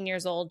 16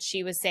 years old,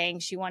 she was saying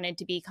she wanted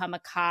to become a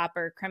cop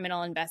or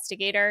criminal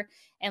investigator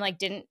and like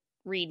didn't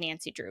read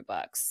Nancy Drew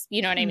books.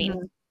 You know what I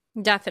mean?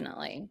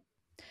 Definitely.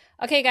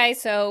 Okay, guys.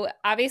 So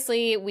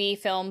obviously we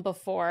filmed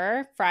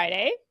before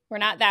Friday. We're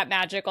not that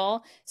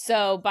magical.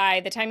 So by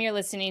the time you're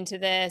listening to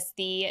this,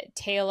 the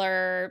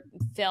Taylor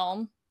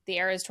film, the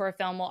Eras Tour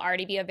film, will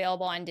already be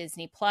available on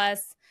Disney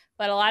Plus.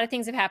 But a lot of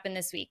things have happened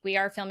this week. We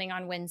are filming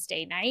on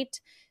Wednesday night.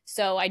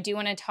 So I do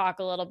want to talk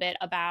a little bit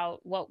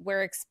about what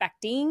we're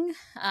expecting.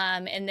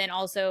 And then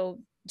also,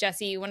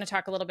 Jesse, you want to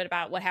talk a little bit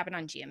about what happened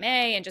on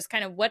GMA and just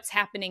kind of what's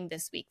happening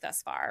this week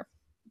thus far.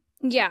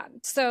 Yeah.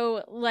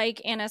 So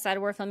like Anna said,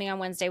 we're filming on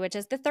Wednesday, which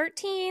is the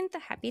 13th.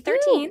 Happy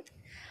 13th.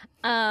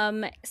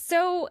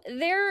 So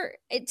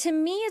to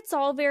me, it's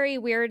all very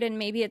weird, and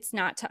maybe it's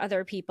not to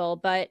other people,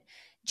 but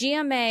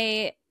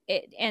GMA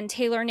and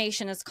Taylor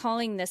Nation is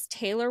calling this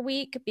Taylor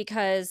Week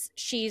because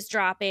she's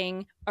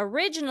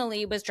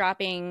originally was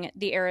dropping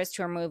the Eras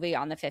Tour movie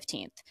on the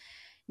 15th.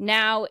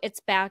 Now it's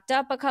backed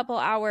up a couple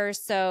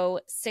hours, so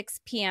 6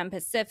 p.m.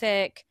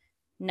 Pacific,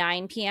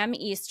 9 p.m.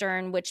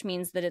 Eastern, which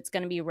means that it's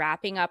going to be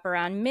wrapping up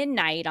around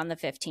midnight on the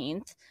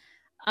 15th.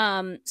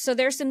 So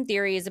there's some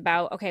theories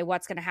about, okay,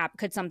 what's going to happen?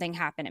 Could something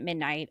happen at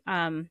midnight?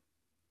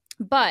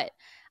 But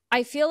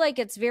I feel like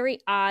it's very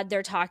odd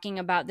they're talking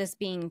about this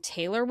being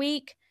Taylor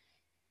Week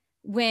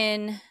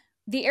when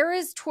the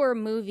Eras Tour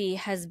movie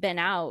has been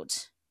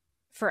out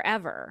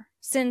forever,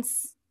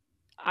 since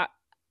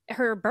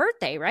her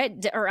birthday,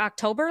 right? Or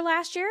October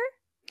last year?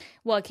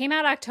 Well, it came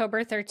out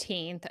October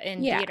 13th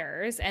in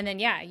theaters. And then,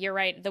 yeah, you're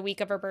right. The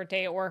week of her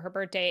birthday or her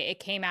birthday,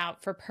 it came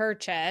out for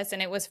purchase.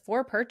 And it was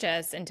for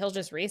purchase until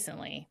just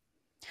recently.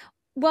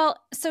 Well,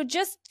 so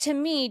just to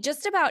me,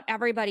 just about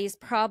everybody's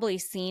probably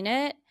seen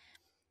it.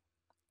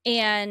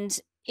 And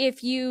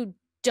if you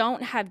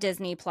don't have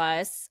Disney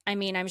Plus, I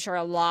mean, I'm sure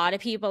a lot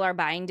of people are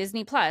buying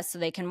Disney Plus so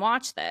they can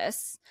watch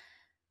this.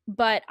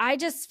 But I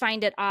just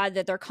find it odd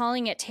that they're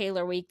calling it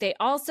Taylor Week. They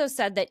also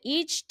said that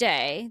each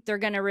day they're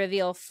going to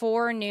reveal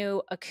 4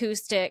 new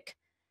acoustic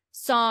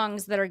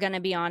songs that are going to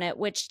be on it,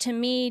 which to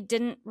me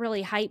didn't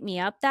really hype me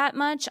up that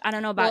much. I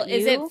don't know about you.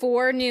 Is it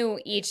 4 new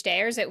each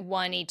day, or is it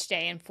 1 each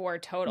day and 4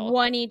 total?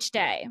 1 each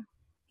day.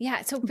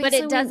 Yeah. So, but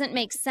it doesn't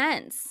make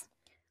sense.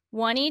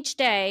 1 each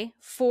day,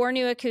 4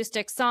 new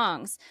acoustic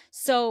songs.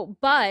 So,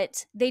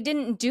 but they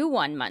didn't do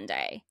one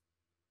Monday.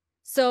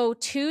 So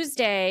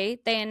Tuesday,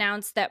 they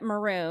announced that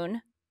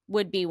Maroon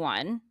would be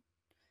one.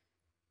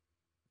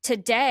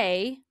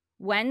 Today,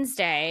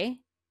 Wednesday,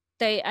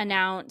 they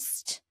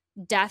announced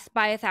Death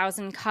by a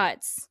Thousand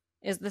Cuts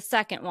is the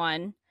second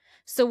one.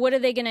 So what are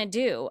they going to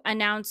do?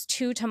 Announce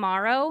 2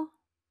 tomorrow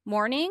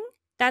morning?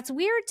 That's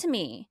weird to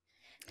me.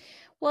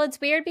 Well,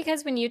 it's weird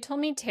because when you told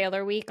me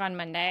Taylor Week on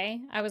Monday,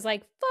 I was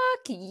like,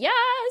 fuck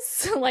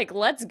yes, like,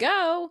 let's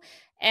go.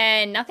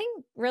 And nothing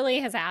really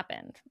has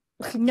happened.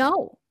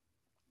 No.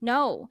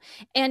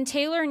 And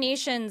Taylor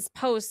Nation's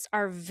posts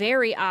are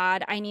very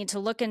odd. I need to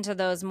look into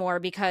those more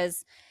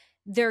because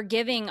they're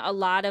giving a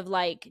lot of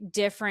like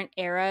different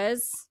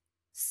eras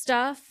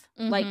stuff,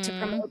 like to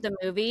promote the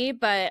movie.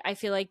 But I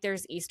feel like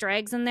there's Easter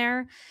eggs in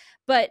there.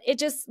 But it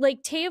just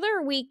like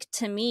Taylor Week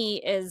to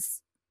me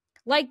is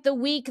like the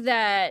week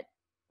that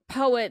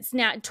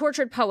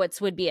tortured poets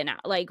would be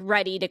like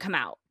ready to come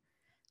out.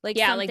 Like,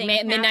 yeah, like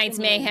Midnight's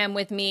Mayhem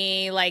with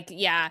me. Like,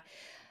 yeah.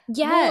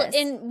 Yes.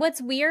 Well, and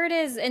what's weird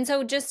is, and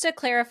so just to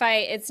clarify,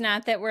 it's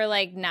not that we're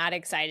like not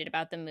excited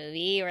about the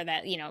movie or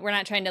that, you know, we're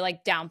not trying to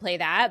like downplay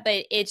that,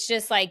 but it's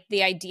just like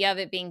the idea of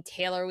it being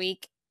Taylor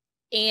Week.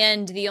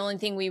 And the only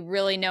thing we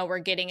really know we're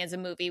getting is a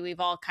movie we've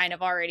all kind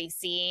of already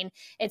seen.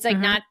 It's like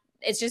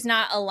it's just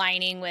not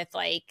aligning with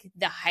like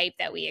the hype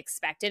that we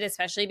expected,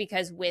 especially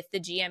because with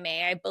the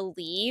GMA, I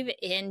believe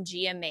in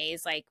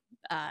GMA's like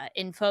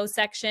info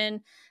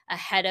section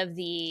ahead of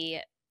the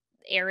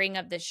airing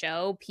of the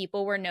show,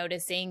 people were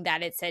noticing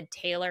that it said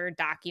Taylor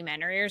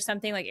documentary or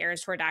something, like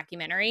Eras Tour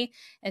documentary.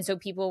 And so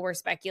people were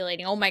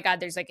speculating, oh my God,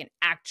 there's like an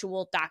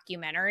actual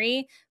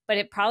documentary, but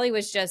it probably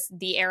was just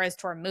the Eras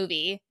Tour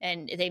movie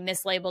and they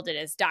mislabeled it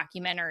as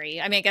documentary.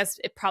 I mean, I guess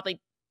it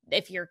probably,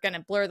 if you're going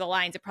to blur the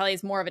lines, it probably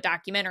is more of a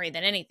documentary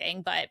than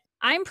anything, but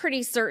I'm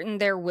pretty certain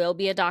there will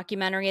be a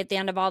documentary at the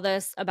end of all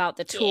this about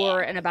the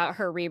tour and about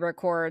her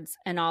re-records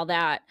and all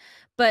that.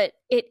 But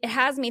it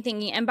has me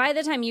thinking, and by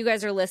the time you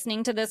guys are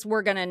listening to this,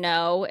 we're going to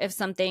know if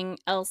something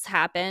else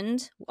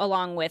happened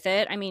along with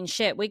it. I mean,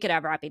 shit, we could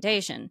have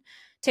Reputation.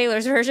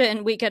 Taylor's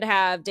version, we could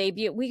have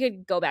Debut. We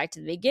could go back to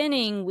the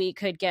beginning. We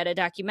could get a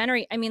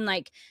documentary. I mean,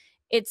 like,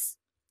 it's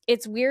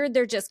weird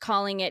they're just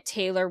calling it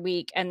Taylor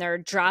Week and they're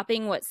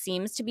dropping what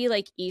seems to be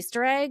like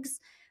Easter eggs,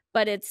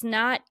 but it's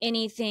not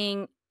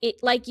anything.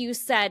 Like you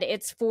said,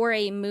 it's for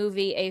a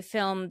movie, a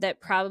film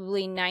that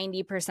probably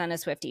 90% of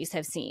Swifties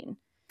have seen.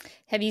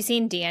 Have you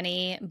seen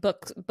Danny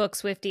Book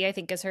Swiftie, I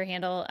think is her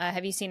handle?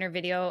 Have you seen her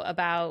video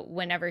about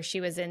whenever she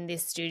was in the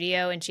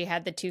studio and she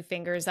had the 2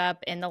 fingers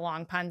up in the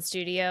Long Pond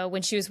studio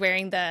when she was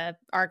wearing the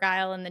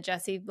Argyle and the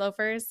Jessie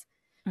loafers?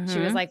 Mm-hmm. She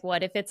was like,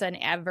 what if it's an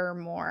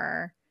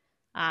Evermore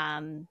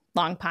Long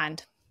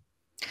Pond?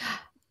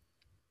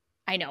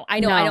 I know. No. I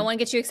don't want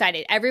to get you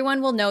excited.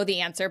 Everyone will know the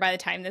answer by the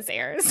time this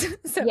airs.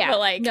 So yeah,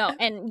 like, no,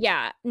 and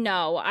yeah,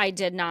 no, I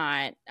did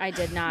not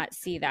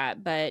see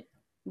that, but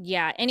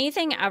yeah,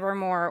 anything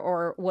Evermore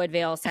or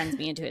Woodvale sends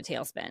me into a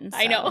tailspin. So.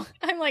 I know.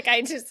 I'm like,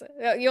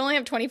 you only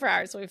have 24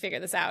 hours, so we figure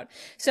this out.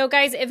 So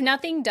guys, if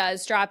nothing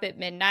does drop at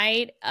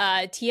midnight,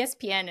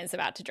 TSPN is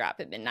about to drop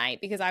at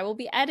midnight because I will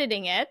be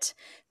editing it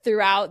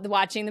throughout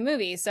watching the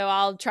movie. So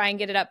I'll try and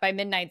get it up by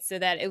midnight so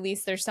that at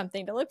least there's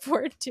something to look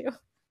forward to.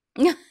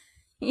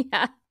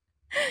 Yeah.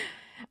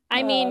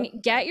 I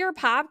mean, get your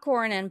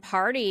popcorn and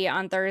party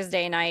on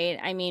Thursday night.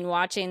 I mean,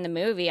 watching the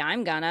movie,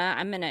 I'm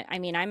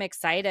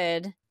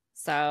excited.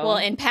 So, well,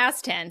 in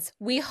past tense,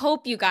 we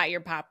hope you got your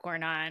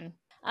popcorn on.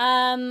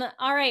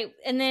 All right.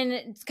 And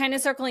then kind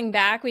of circling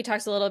back, we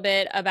talked a little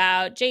bit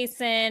about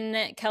Jason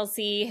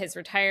Kelce, his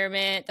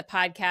retirement, the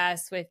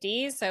podcast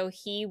Swifties. So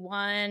he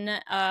won,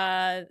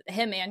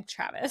 him and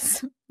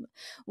Travis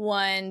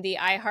won the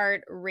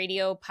iHeart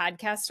Radio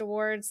Podcast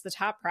Awards, the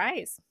top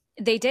prize.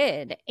 They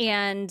did.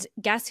 And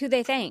guess who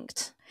they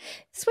thanked?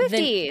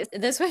 Swifties.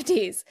 The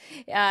Swifties.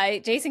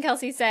 Jason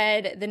Kelce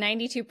said the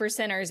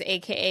 92%ers,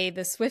 aka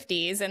the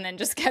Swifties, and then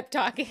just kept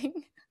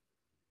talking.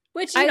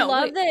 Which I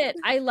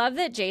love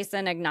that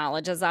Jason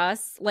acknowledges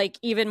us, like,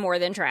 even more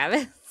than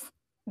Travis.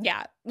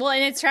 Yeah. Well,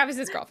 and it's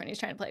Travis's girlfriend. He's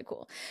trying to play it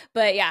cool.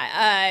 But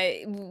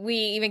yeah, we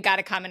even got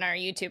a comment on our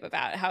YouTube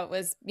about how it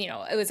was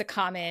a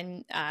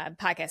common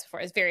podcast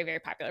before. It was very, very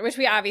popular, which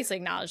we obviously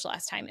acknowledged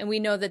last time. And we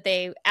know that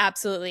they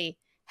absolutely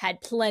had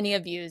plenty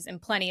of views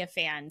and plenty of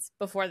fans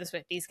before the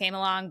Swifties came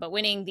along, but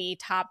winning the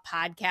top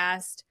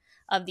podcast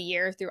of the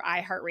year through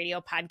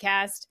iHeartRadio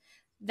Podcast,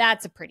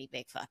 that's a pretty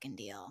big fucking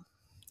deal.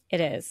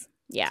 It is.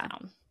 Yeah.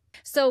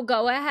 So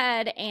go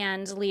ahead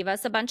and leave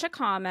us a bunch of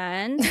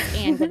comments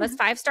and give us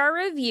 5-star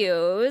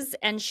reviews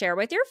and share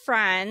with your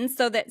friends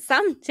so that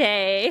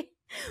someday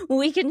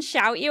we can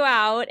shout you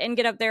out and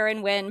get up there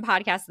and win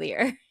Podcast of the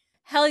Year.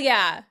 Hell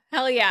yeah.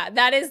 Hell yeah.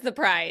 That is the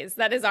prize.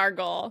 That is our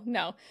goal.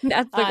 No,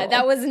 that's the goal.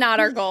 That was not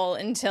our goal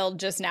until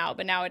just now,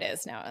 but now it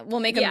is. Now we'll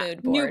make a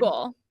mood board. New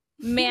goal.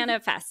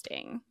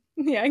 Manifesting.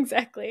 Yeah,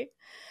 exactly.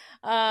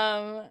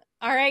 All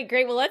right,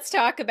 great. Well, let's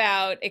talk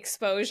about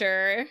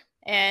exposure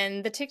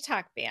and the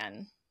TikTok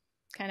ban.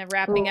 Kind of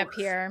wrapping up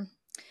here.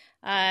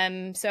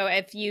 So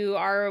if you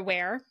are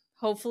aware,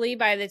 hopefully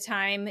by the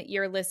time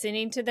you're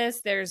listening to this,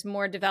 there's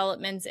more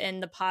developments in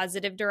the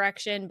positive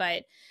direction,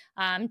 but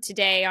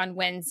today on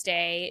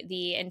Wednesday,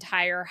 the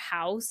entire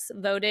House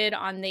voted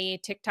on the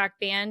TikTok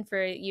ban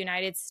for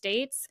United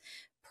States.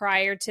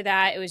 Prior to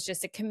that, it was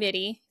just a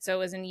committee. So it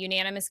was a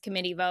unanimous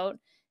committee vote.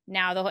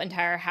 Now the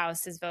entire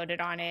House has voted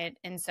on it.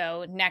 And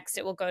so next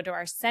it will go to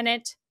our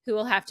Senate, who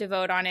will have to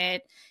vote on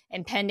it.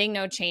 And pending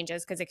no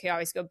changes, because it could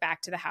always go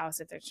back to the House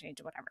if there's change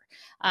or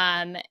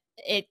whatever,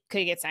 it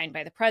could get signed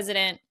by the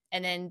president.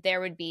 And then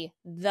there would be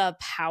the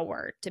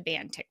power to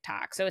ban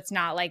TikTok. So it's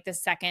not like the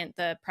second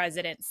the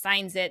president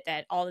signs it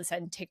that all of a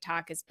sudden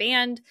TikTok is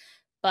banned,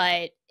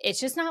 but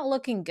it's just not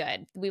looking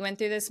good. We went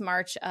through this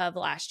March of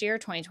last year,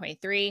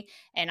 2023,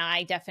 and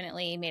I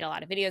definitely made a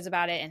lot of videos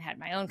about it and had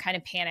my own kind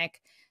of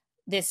panic.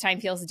 This time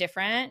feels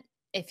different.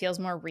 It feels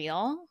more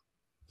real.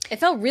 It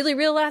felt really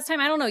real last time.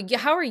 I don't know.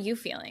 How are you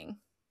feeling?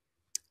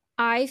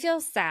 I feel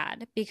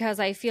sad because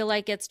I feel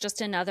like it's just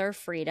another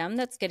freedom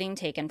that's getting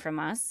taken from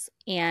us.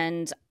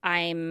 And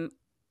I'm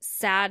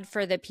sad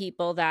for the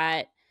people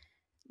that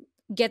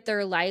get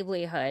their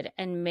livelihood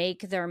and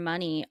make their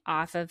money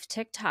off of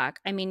TikTok.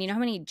 I mean, you know how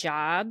many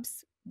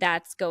jobs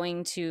that's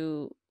going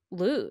to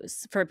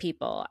lose for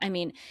people? I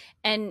mean,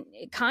 and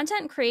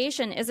content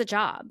creation is a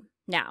job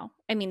now.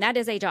 I mean, that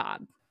is a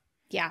job.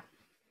 Yeah.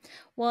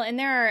 Well, and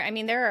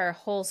there are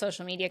whole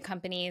social media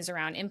companies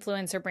around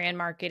influencer brand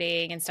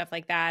marketing and stuff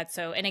like that.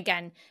 So, and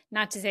again,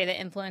 not to say that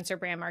influencer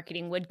brand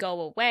marketing would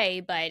go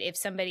away, but if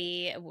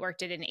somebody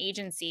worked at an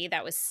agency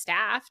that was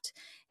staffed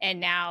and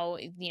now,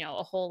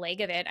 a whole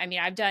leg of it. I mean,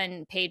 I've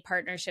done paid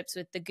partnerships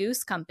with the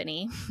Goose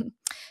Company.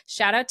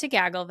 Shout out to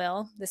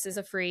Gaggleville. This is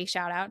a free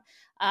shout out.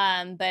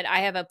 But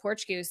I have a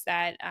porch goose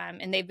that,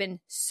 and they've been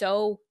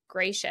so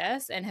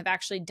gracious and have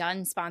actually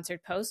done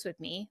sponsored posts with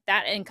me,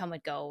 that income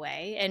would go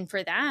away. And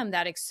for them,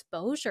 that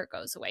exposure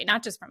goes away,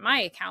 not just from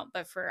my account,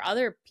 but for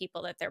other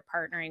people that they're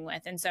partnering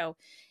with. And so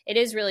it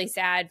is really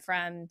sad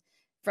from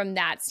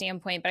that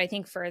standpoint. But I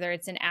think further,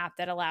 it's an app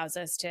that allows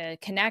us to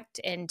connect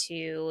and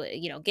to,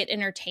 get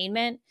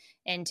entertainment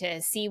and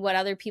to see what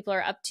other people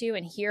are up to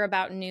and hear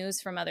about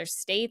news from other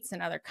states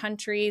and other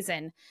countries.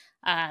 And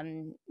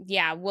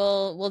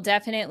we'll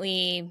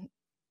definitely,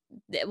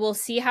 we'll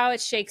see how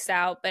it shakes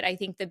out. But I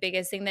think the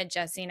biggest thing that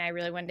Jesse and I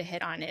really wanted to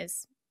hit on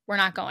is we're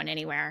not going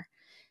anywhere,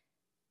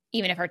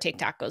 even if our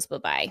TikTok goes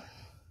bye-bye.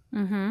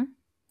 Mm-hmm.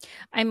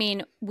 I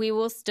mean, we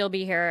will still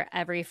be here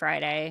every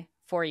Friday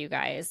for you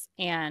guys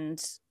and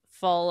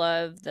full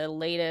of the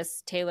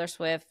latest Taylor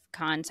Swift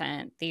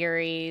content,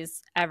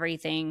 theories,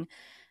 everything.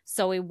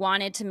 So we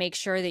wanted to make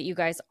sure that you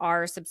guys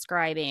are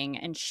subscribing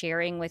and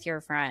sharing with your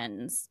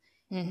friends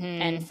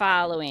and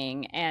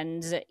following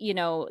and,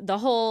 the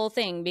whole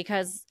thing,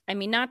 because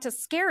not to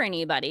scare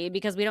anybody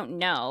because we don't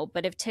know,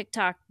 but if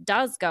TikTok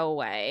does go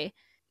away,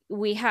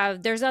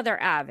 there's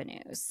other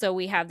avenues. So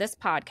we have this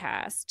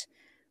podcast.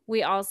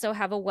 We also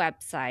have a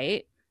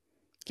website.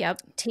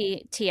 Yep.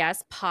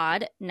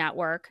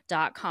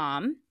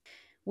 tspodnetwork.com.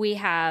 We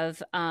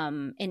have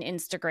an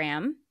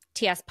Instagram,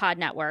 TS Pod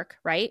Network,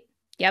 right?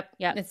 Yep.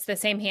 It's the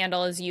same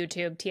handle as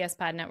YouTube, TS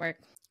Pod Network.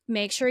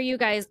 Make sure you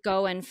guys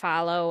go and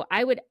follow.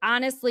 I would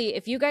honestly,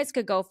 if you guys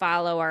could go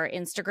follow our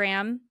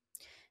Instagram,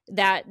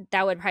 that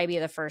would probably be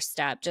the first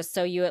step, just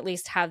so you at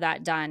least have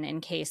that done in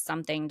case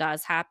something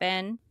does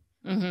happen.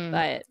 Mm-hmm.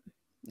 But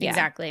yeah.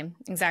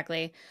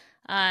 Exactly.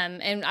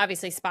 And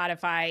obviously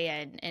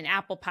Spotify and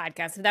Apple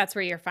Podcasts, if that's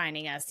where you're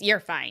finding us, you're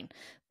fine.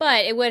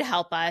 But it would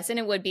help us and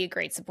it would be a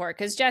great support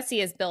because Jesse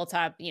has built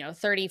up,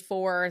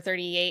 34,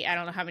 38, I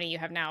don't know how many you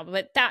have now,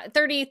 but that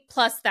 30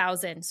 plus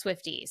thousand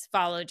Swifties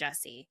follow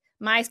Jesse.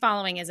 My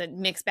following is a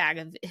mixed bag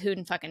of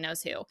who fucking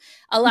knows who.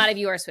 A lot of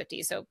you are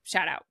Swifties, so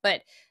shout out.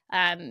 But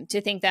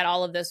to think that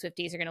all of those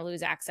Swifties are going to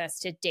lose access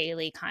to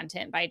daily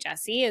content by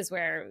Jesse is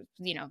where,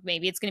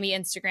 maybe it's going to be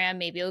Instagram,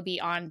 maybe it'll be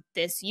on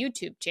this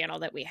YouTube channel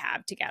that we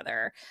have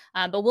together.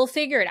 But we'll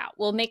figure it out.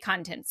 We'll make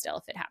content still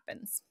if it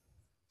happens.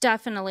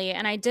 Definitely.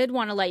 And I did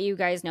want to let you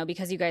guys know,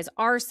 because you guys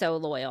are so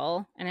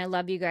loyal and I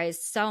love you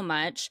guys so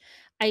much.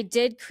 I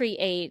did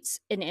create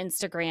an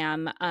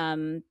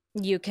Instagram.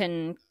 You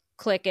can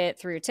click it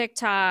through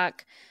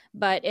TikTok,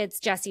 but it's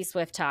Jesse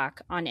Swift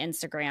Talk on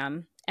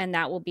Instagram. And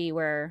that will be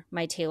where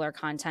my Taylor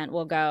content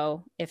will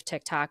go if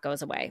TikTok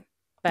goes away.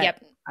 But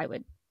yep. I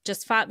would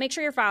just make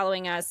sure you're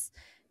following us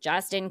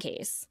just in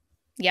case.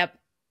 Yep.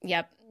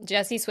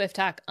 Jesse Swift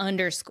Talk _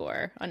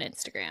 on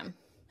Instagram.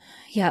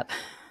 Yep.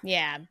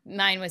 Yeah.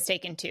 Mine was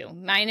taken too.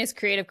 Mine is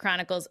Creative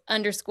Chronicles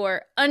 _ There's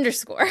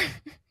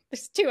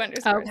 2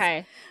 underscores.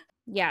 Okay.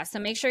 Yeah. So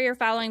make sure you're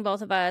following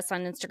both of us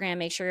on Instagram.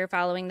 Make sure you're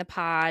following the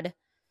pod.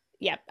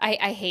 Yep.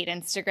 I hate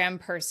Instagram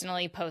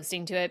personally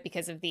posting to it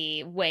because of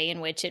the way in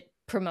which it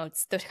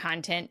promotes the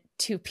content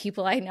to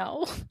people I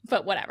know,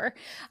 but whatever.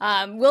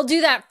 We'll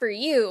do that for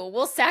you.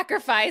 We'll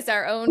sacrifice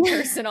our own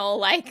personal,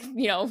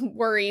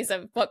 worries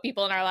of what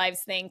people in our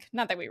lives think.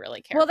 Not that we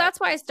really care. Well, that's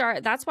why I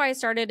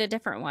started a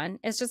different one.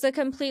 It's just a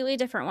completely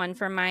different one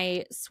for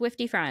my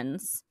Swiftie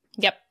friends.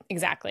 Yep,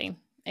 exactly.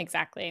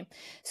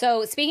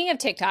 So speaking of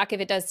TikTok,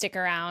 if it does stick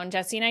around,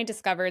 Jesse and I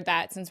discovered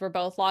that since we're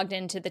both logged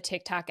into the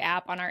TikTok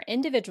app on our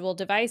individual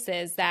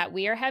devices, that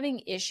we are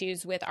having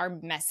issues with our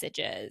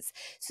messages.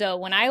 So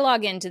when I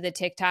log into the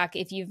TikTok,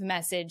 if you've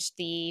messaged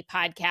the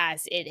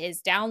podcast, it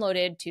is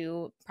downloaded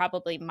to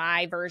probably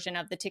my version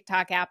of the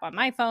TikTok app on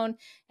my phone.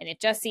 And if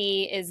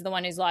Jesse is the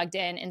one who's logged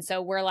in. And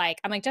so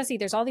I'm like, Jesse,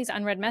 there's all these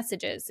unread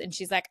messages. And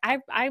she's like, I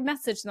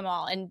messaged them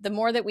all. And the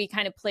more that we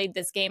kind of played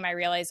this game, I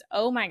realized,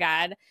 oh my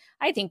God,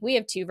 I think we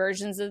have 2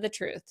 versions of the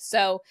truth.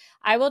 So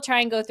I will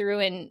try and go through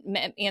and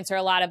answer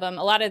a lot of them.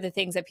 A lot of the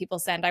things that people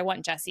send, I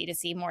want Jesse to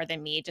see more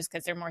than me, just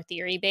because they're more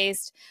theory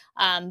based.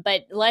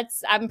 But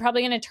I'm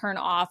probably going to turn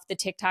off the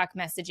TikTok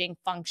messaging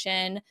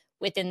function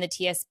within the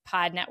TS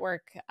Pod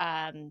Network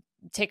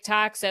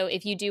TikTok. So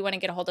if you do want to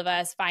get a hold of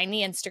us, find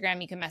the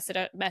Instagram. You can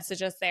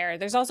message us there.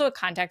 There's also a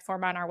contact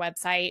form on our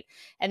website.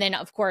 And then,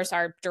 of course,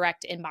 our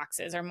direct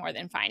inboxes are more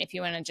than fine if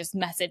you want to just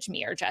message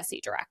me or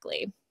Jesse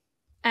directly.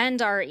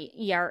 And our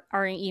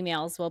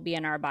emails will be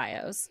in our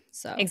bios.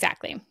 So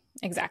Exactly.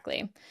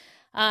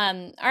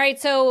 All right,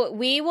 so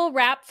we will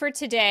wrap for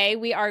today.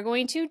 We are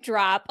going to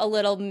drop a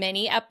little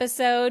mini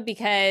episode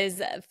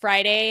because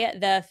Friday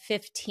the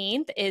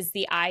 15th is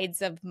the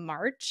Ides of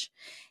March.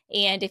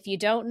 And if you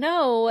don't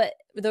know,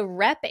 the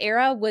rep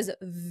era was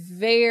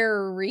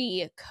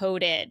very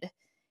coded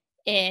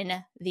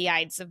in the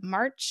Ides of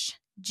March.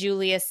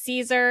 Julius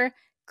Caesar,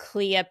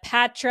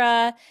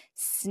 Cleopatra,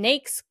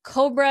 snakes,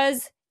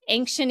 cobras,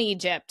 ancient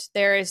Egypt.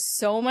 There is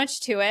so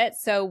much to it.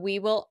 So we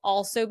will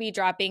also be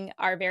dropping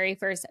our very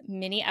first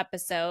mini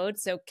episode.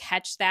 So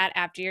catch that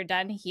after you're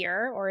done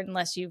here, or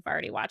unless you've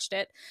already watched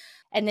it.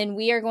 And then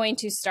we are going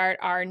to start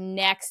our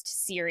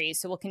next series.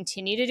 So we'll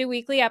continue to do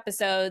weekly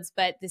episodes,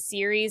 but the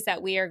series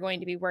that we are going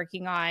to be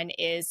working on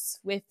is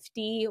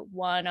Swiftie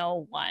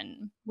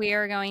 101. We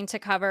are going to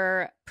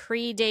cover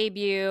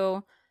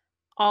pre-debut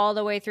all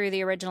the way through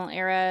the original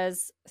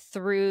eras,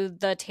 through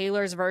the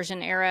Taylor's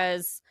version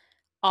eras,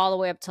 all the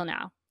way up till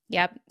now.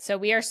 Yep. So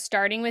we are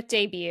starting with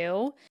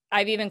debut.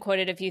 I've even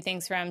quoted a few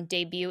things from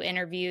debut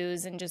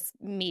interviews and just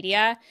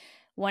media.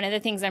 One of the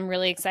things I'm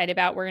really excited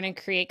about, we're going to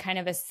create kind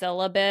of a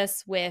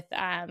syllabus with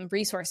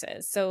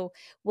resources. So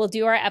we'll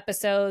do our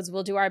episodes.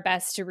 We'll do our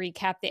best to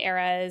recap the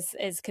eras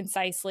as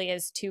concisely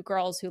as two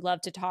girls who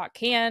love to talk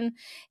can.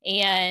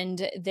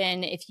 And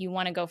then if you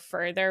want to go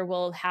further,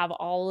 we'll have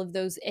all of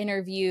those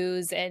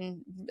interviews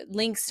and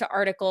links to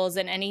articles,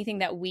 and anything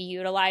that we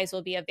utilize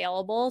will be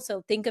available.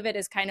 So think of it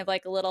as kind of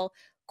like a little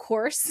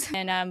course.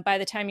 And by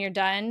the time you're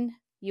done,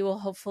 you will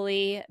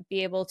hopefully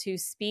be able to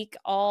speak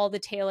all the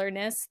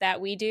Taylorness that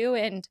we do.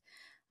 And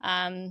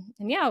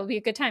yeah, it'll be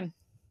a good time.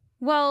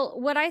 Well,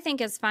 what I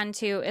think is fun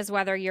too is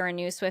whether you're a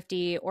new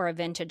Swiftie or a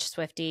vintage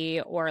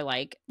Swiftie, or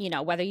like, you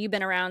know, whether you've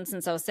been around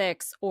since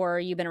 06 or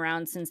you've been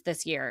around since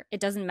this year,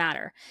 it doesn't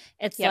matter.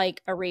 It's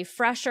like a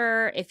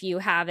refresher if you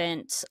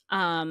haven't.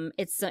 I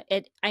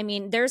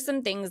mean, there's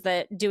some things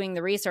that doing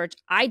the research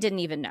I didn't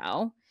even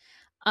know.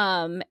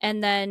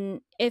 And then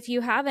if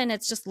you haven't,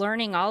 it's just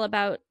learning all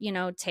about, you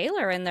know,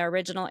 Taylor and the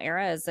original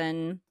eras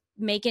and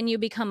making you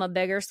become a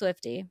bigger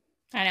Swiftie.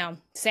 I know.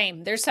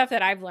 Same. There's stuff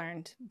that I've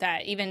learned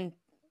that even,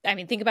 I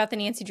mean, think about the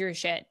Nancy Drew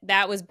shit.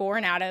 That was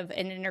born out of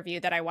an interview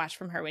that I watched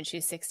from her when she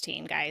was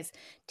 16, guys.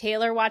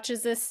 Taylor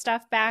watches this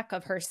stuff back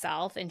of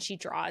herself and she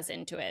draws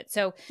into it.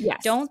 So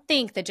don't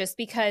think that just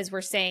because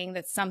we're saying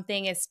that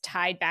something is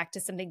tied back to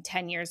something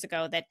 10 years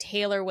ago, that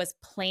Taylor was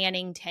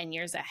planning 10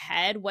 years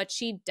ahead. What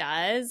she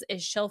does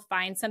is she'll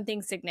find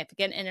something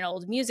significant in an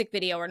old music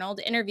video or an old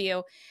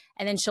interview,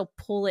 and then she'll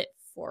pull it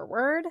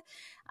forward.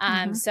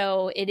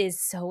 So it is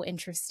so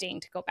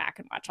interesting to go back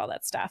and watch all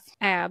that stuff.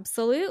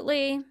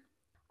 Absolutely.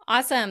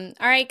 Awesome.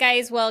 All right,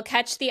 guys. Well,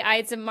 catch the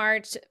Ides of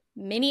March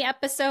mini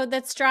episode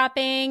that's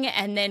dropping,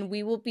 and then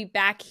we will be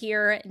back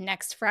here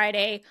next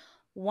Friday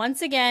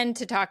once again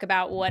to talk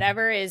about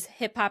whatever is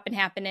hip hop and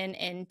happening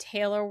in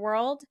Taylor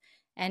world.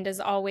 And as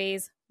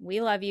always,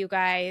 we love you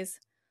guys.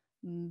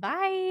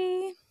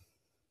 Bye.